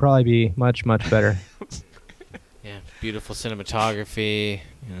Fu, it would probably be much, much better. Yeah, beautiful cinematography.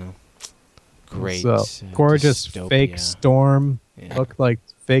 You know, great, So, gorgeous dystopia. fake storm. Yeah. Looked like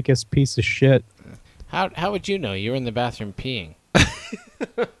fakest piece of shit. How would you know? You were in the bathroom peeing.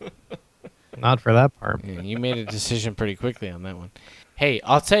 Not for that part. Yeah, you made a decision pretty quickly on that one. Hey,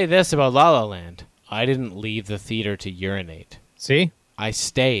 I'll say this about La La Land. I didn't leave the theater to urinate. See? I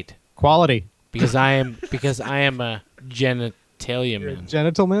stayed Quality. because I am a genitalia man.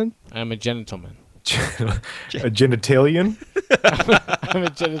 Gentleman? I'm a gentleman. A genitalian? I'm a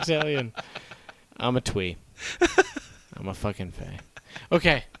genitalian. I'm a twee. I'm a fucking fae.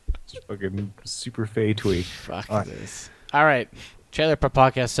 Okay. Fucking super fey twee. Fuck this. All right. Trailer Park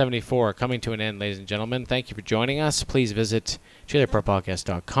Podcast 74 coming to an end, ladies and gentlemen. Thank you for joining us. Please visit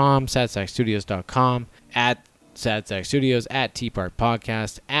trailerparkpodcast.com, sadsackstudios.com, at Sadsack Studios, at T-Park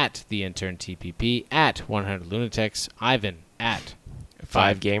Podcast, at The Intern TPP, at 100 Lunatics, Ivan, at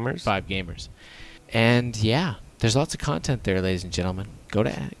 5 Gamers. 5 Gamers. And yeah, there's lots of content there, ladies and gentlemen. Go to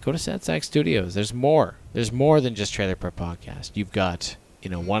Sadsack Studios. There's more. There's more than just Trailer Park Podcast. You've got,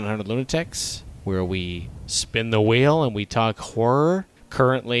 100 Lunatics, where we spin the wheel and we talk horror.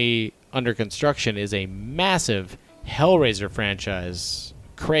 Currently under construction is a massive Hellraiser franchise.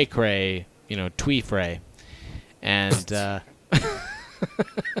 Cray cray, twee fray. And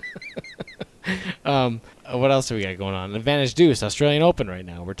what else do we got going on? Advantage Deuce, Australian Open right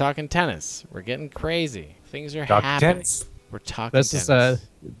now. We're talking tennis. We're getting crazy. Things are Talk happening. tennis. We're talking This tennis. is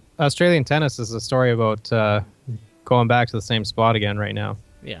Australian tennis is a story about going back to the same spot again right now.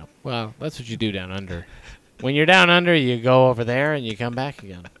 Yeah, well, that's what you do down under. When you're down under, you go over there and you come back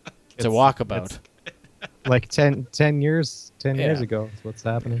again. It's a walkabout. Like 10 years Yeah. ago is what's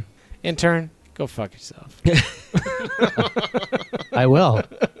happening. Intern, go fuck yourself. I will.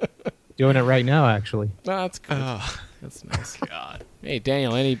 Doing it right now, actually. No, that's good. That's nice. God. Hey,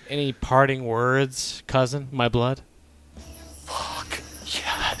 Daniel, any parting words, cousin, my blood?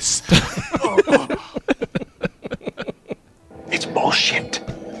 Yes. It's bullshit.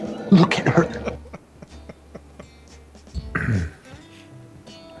 Look at her.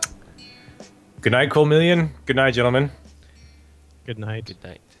 Good night, Cole Million. Good night, gentlemen. Good night. Good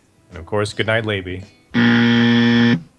night. And of course, good night, Lady.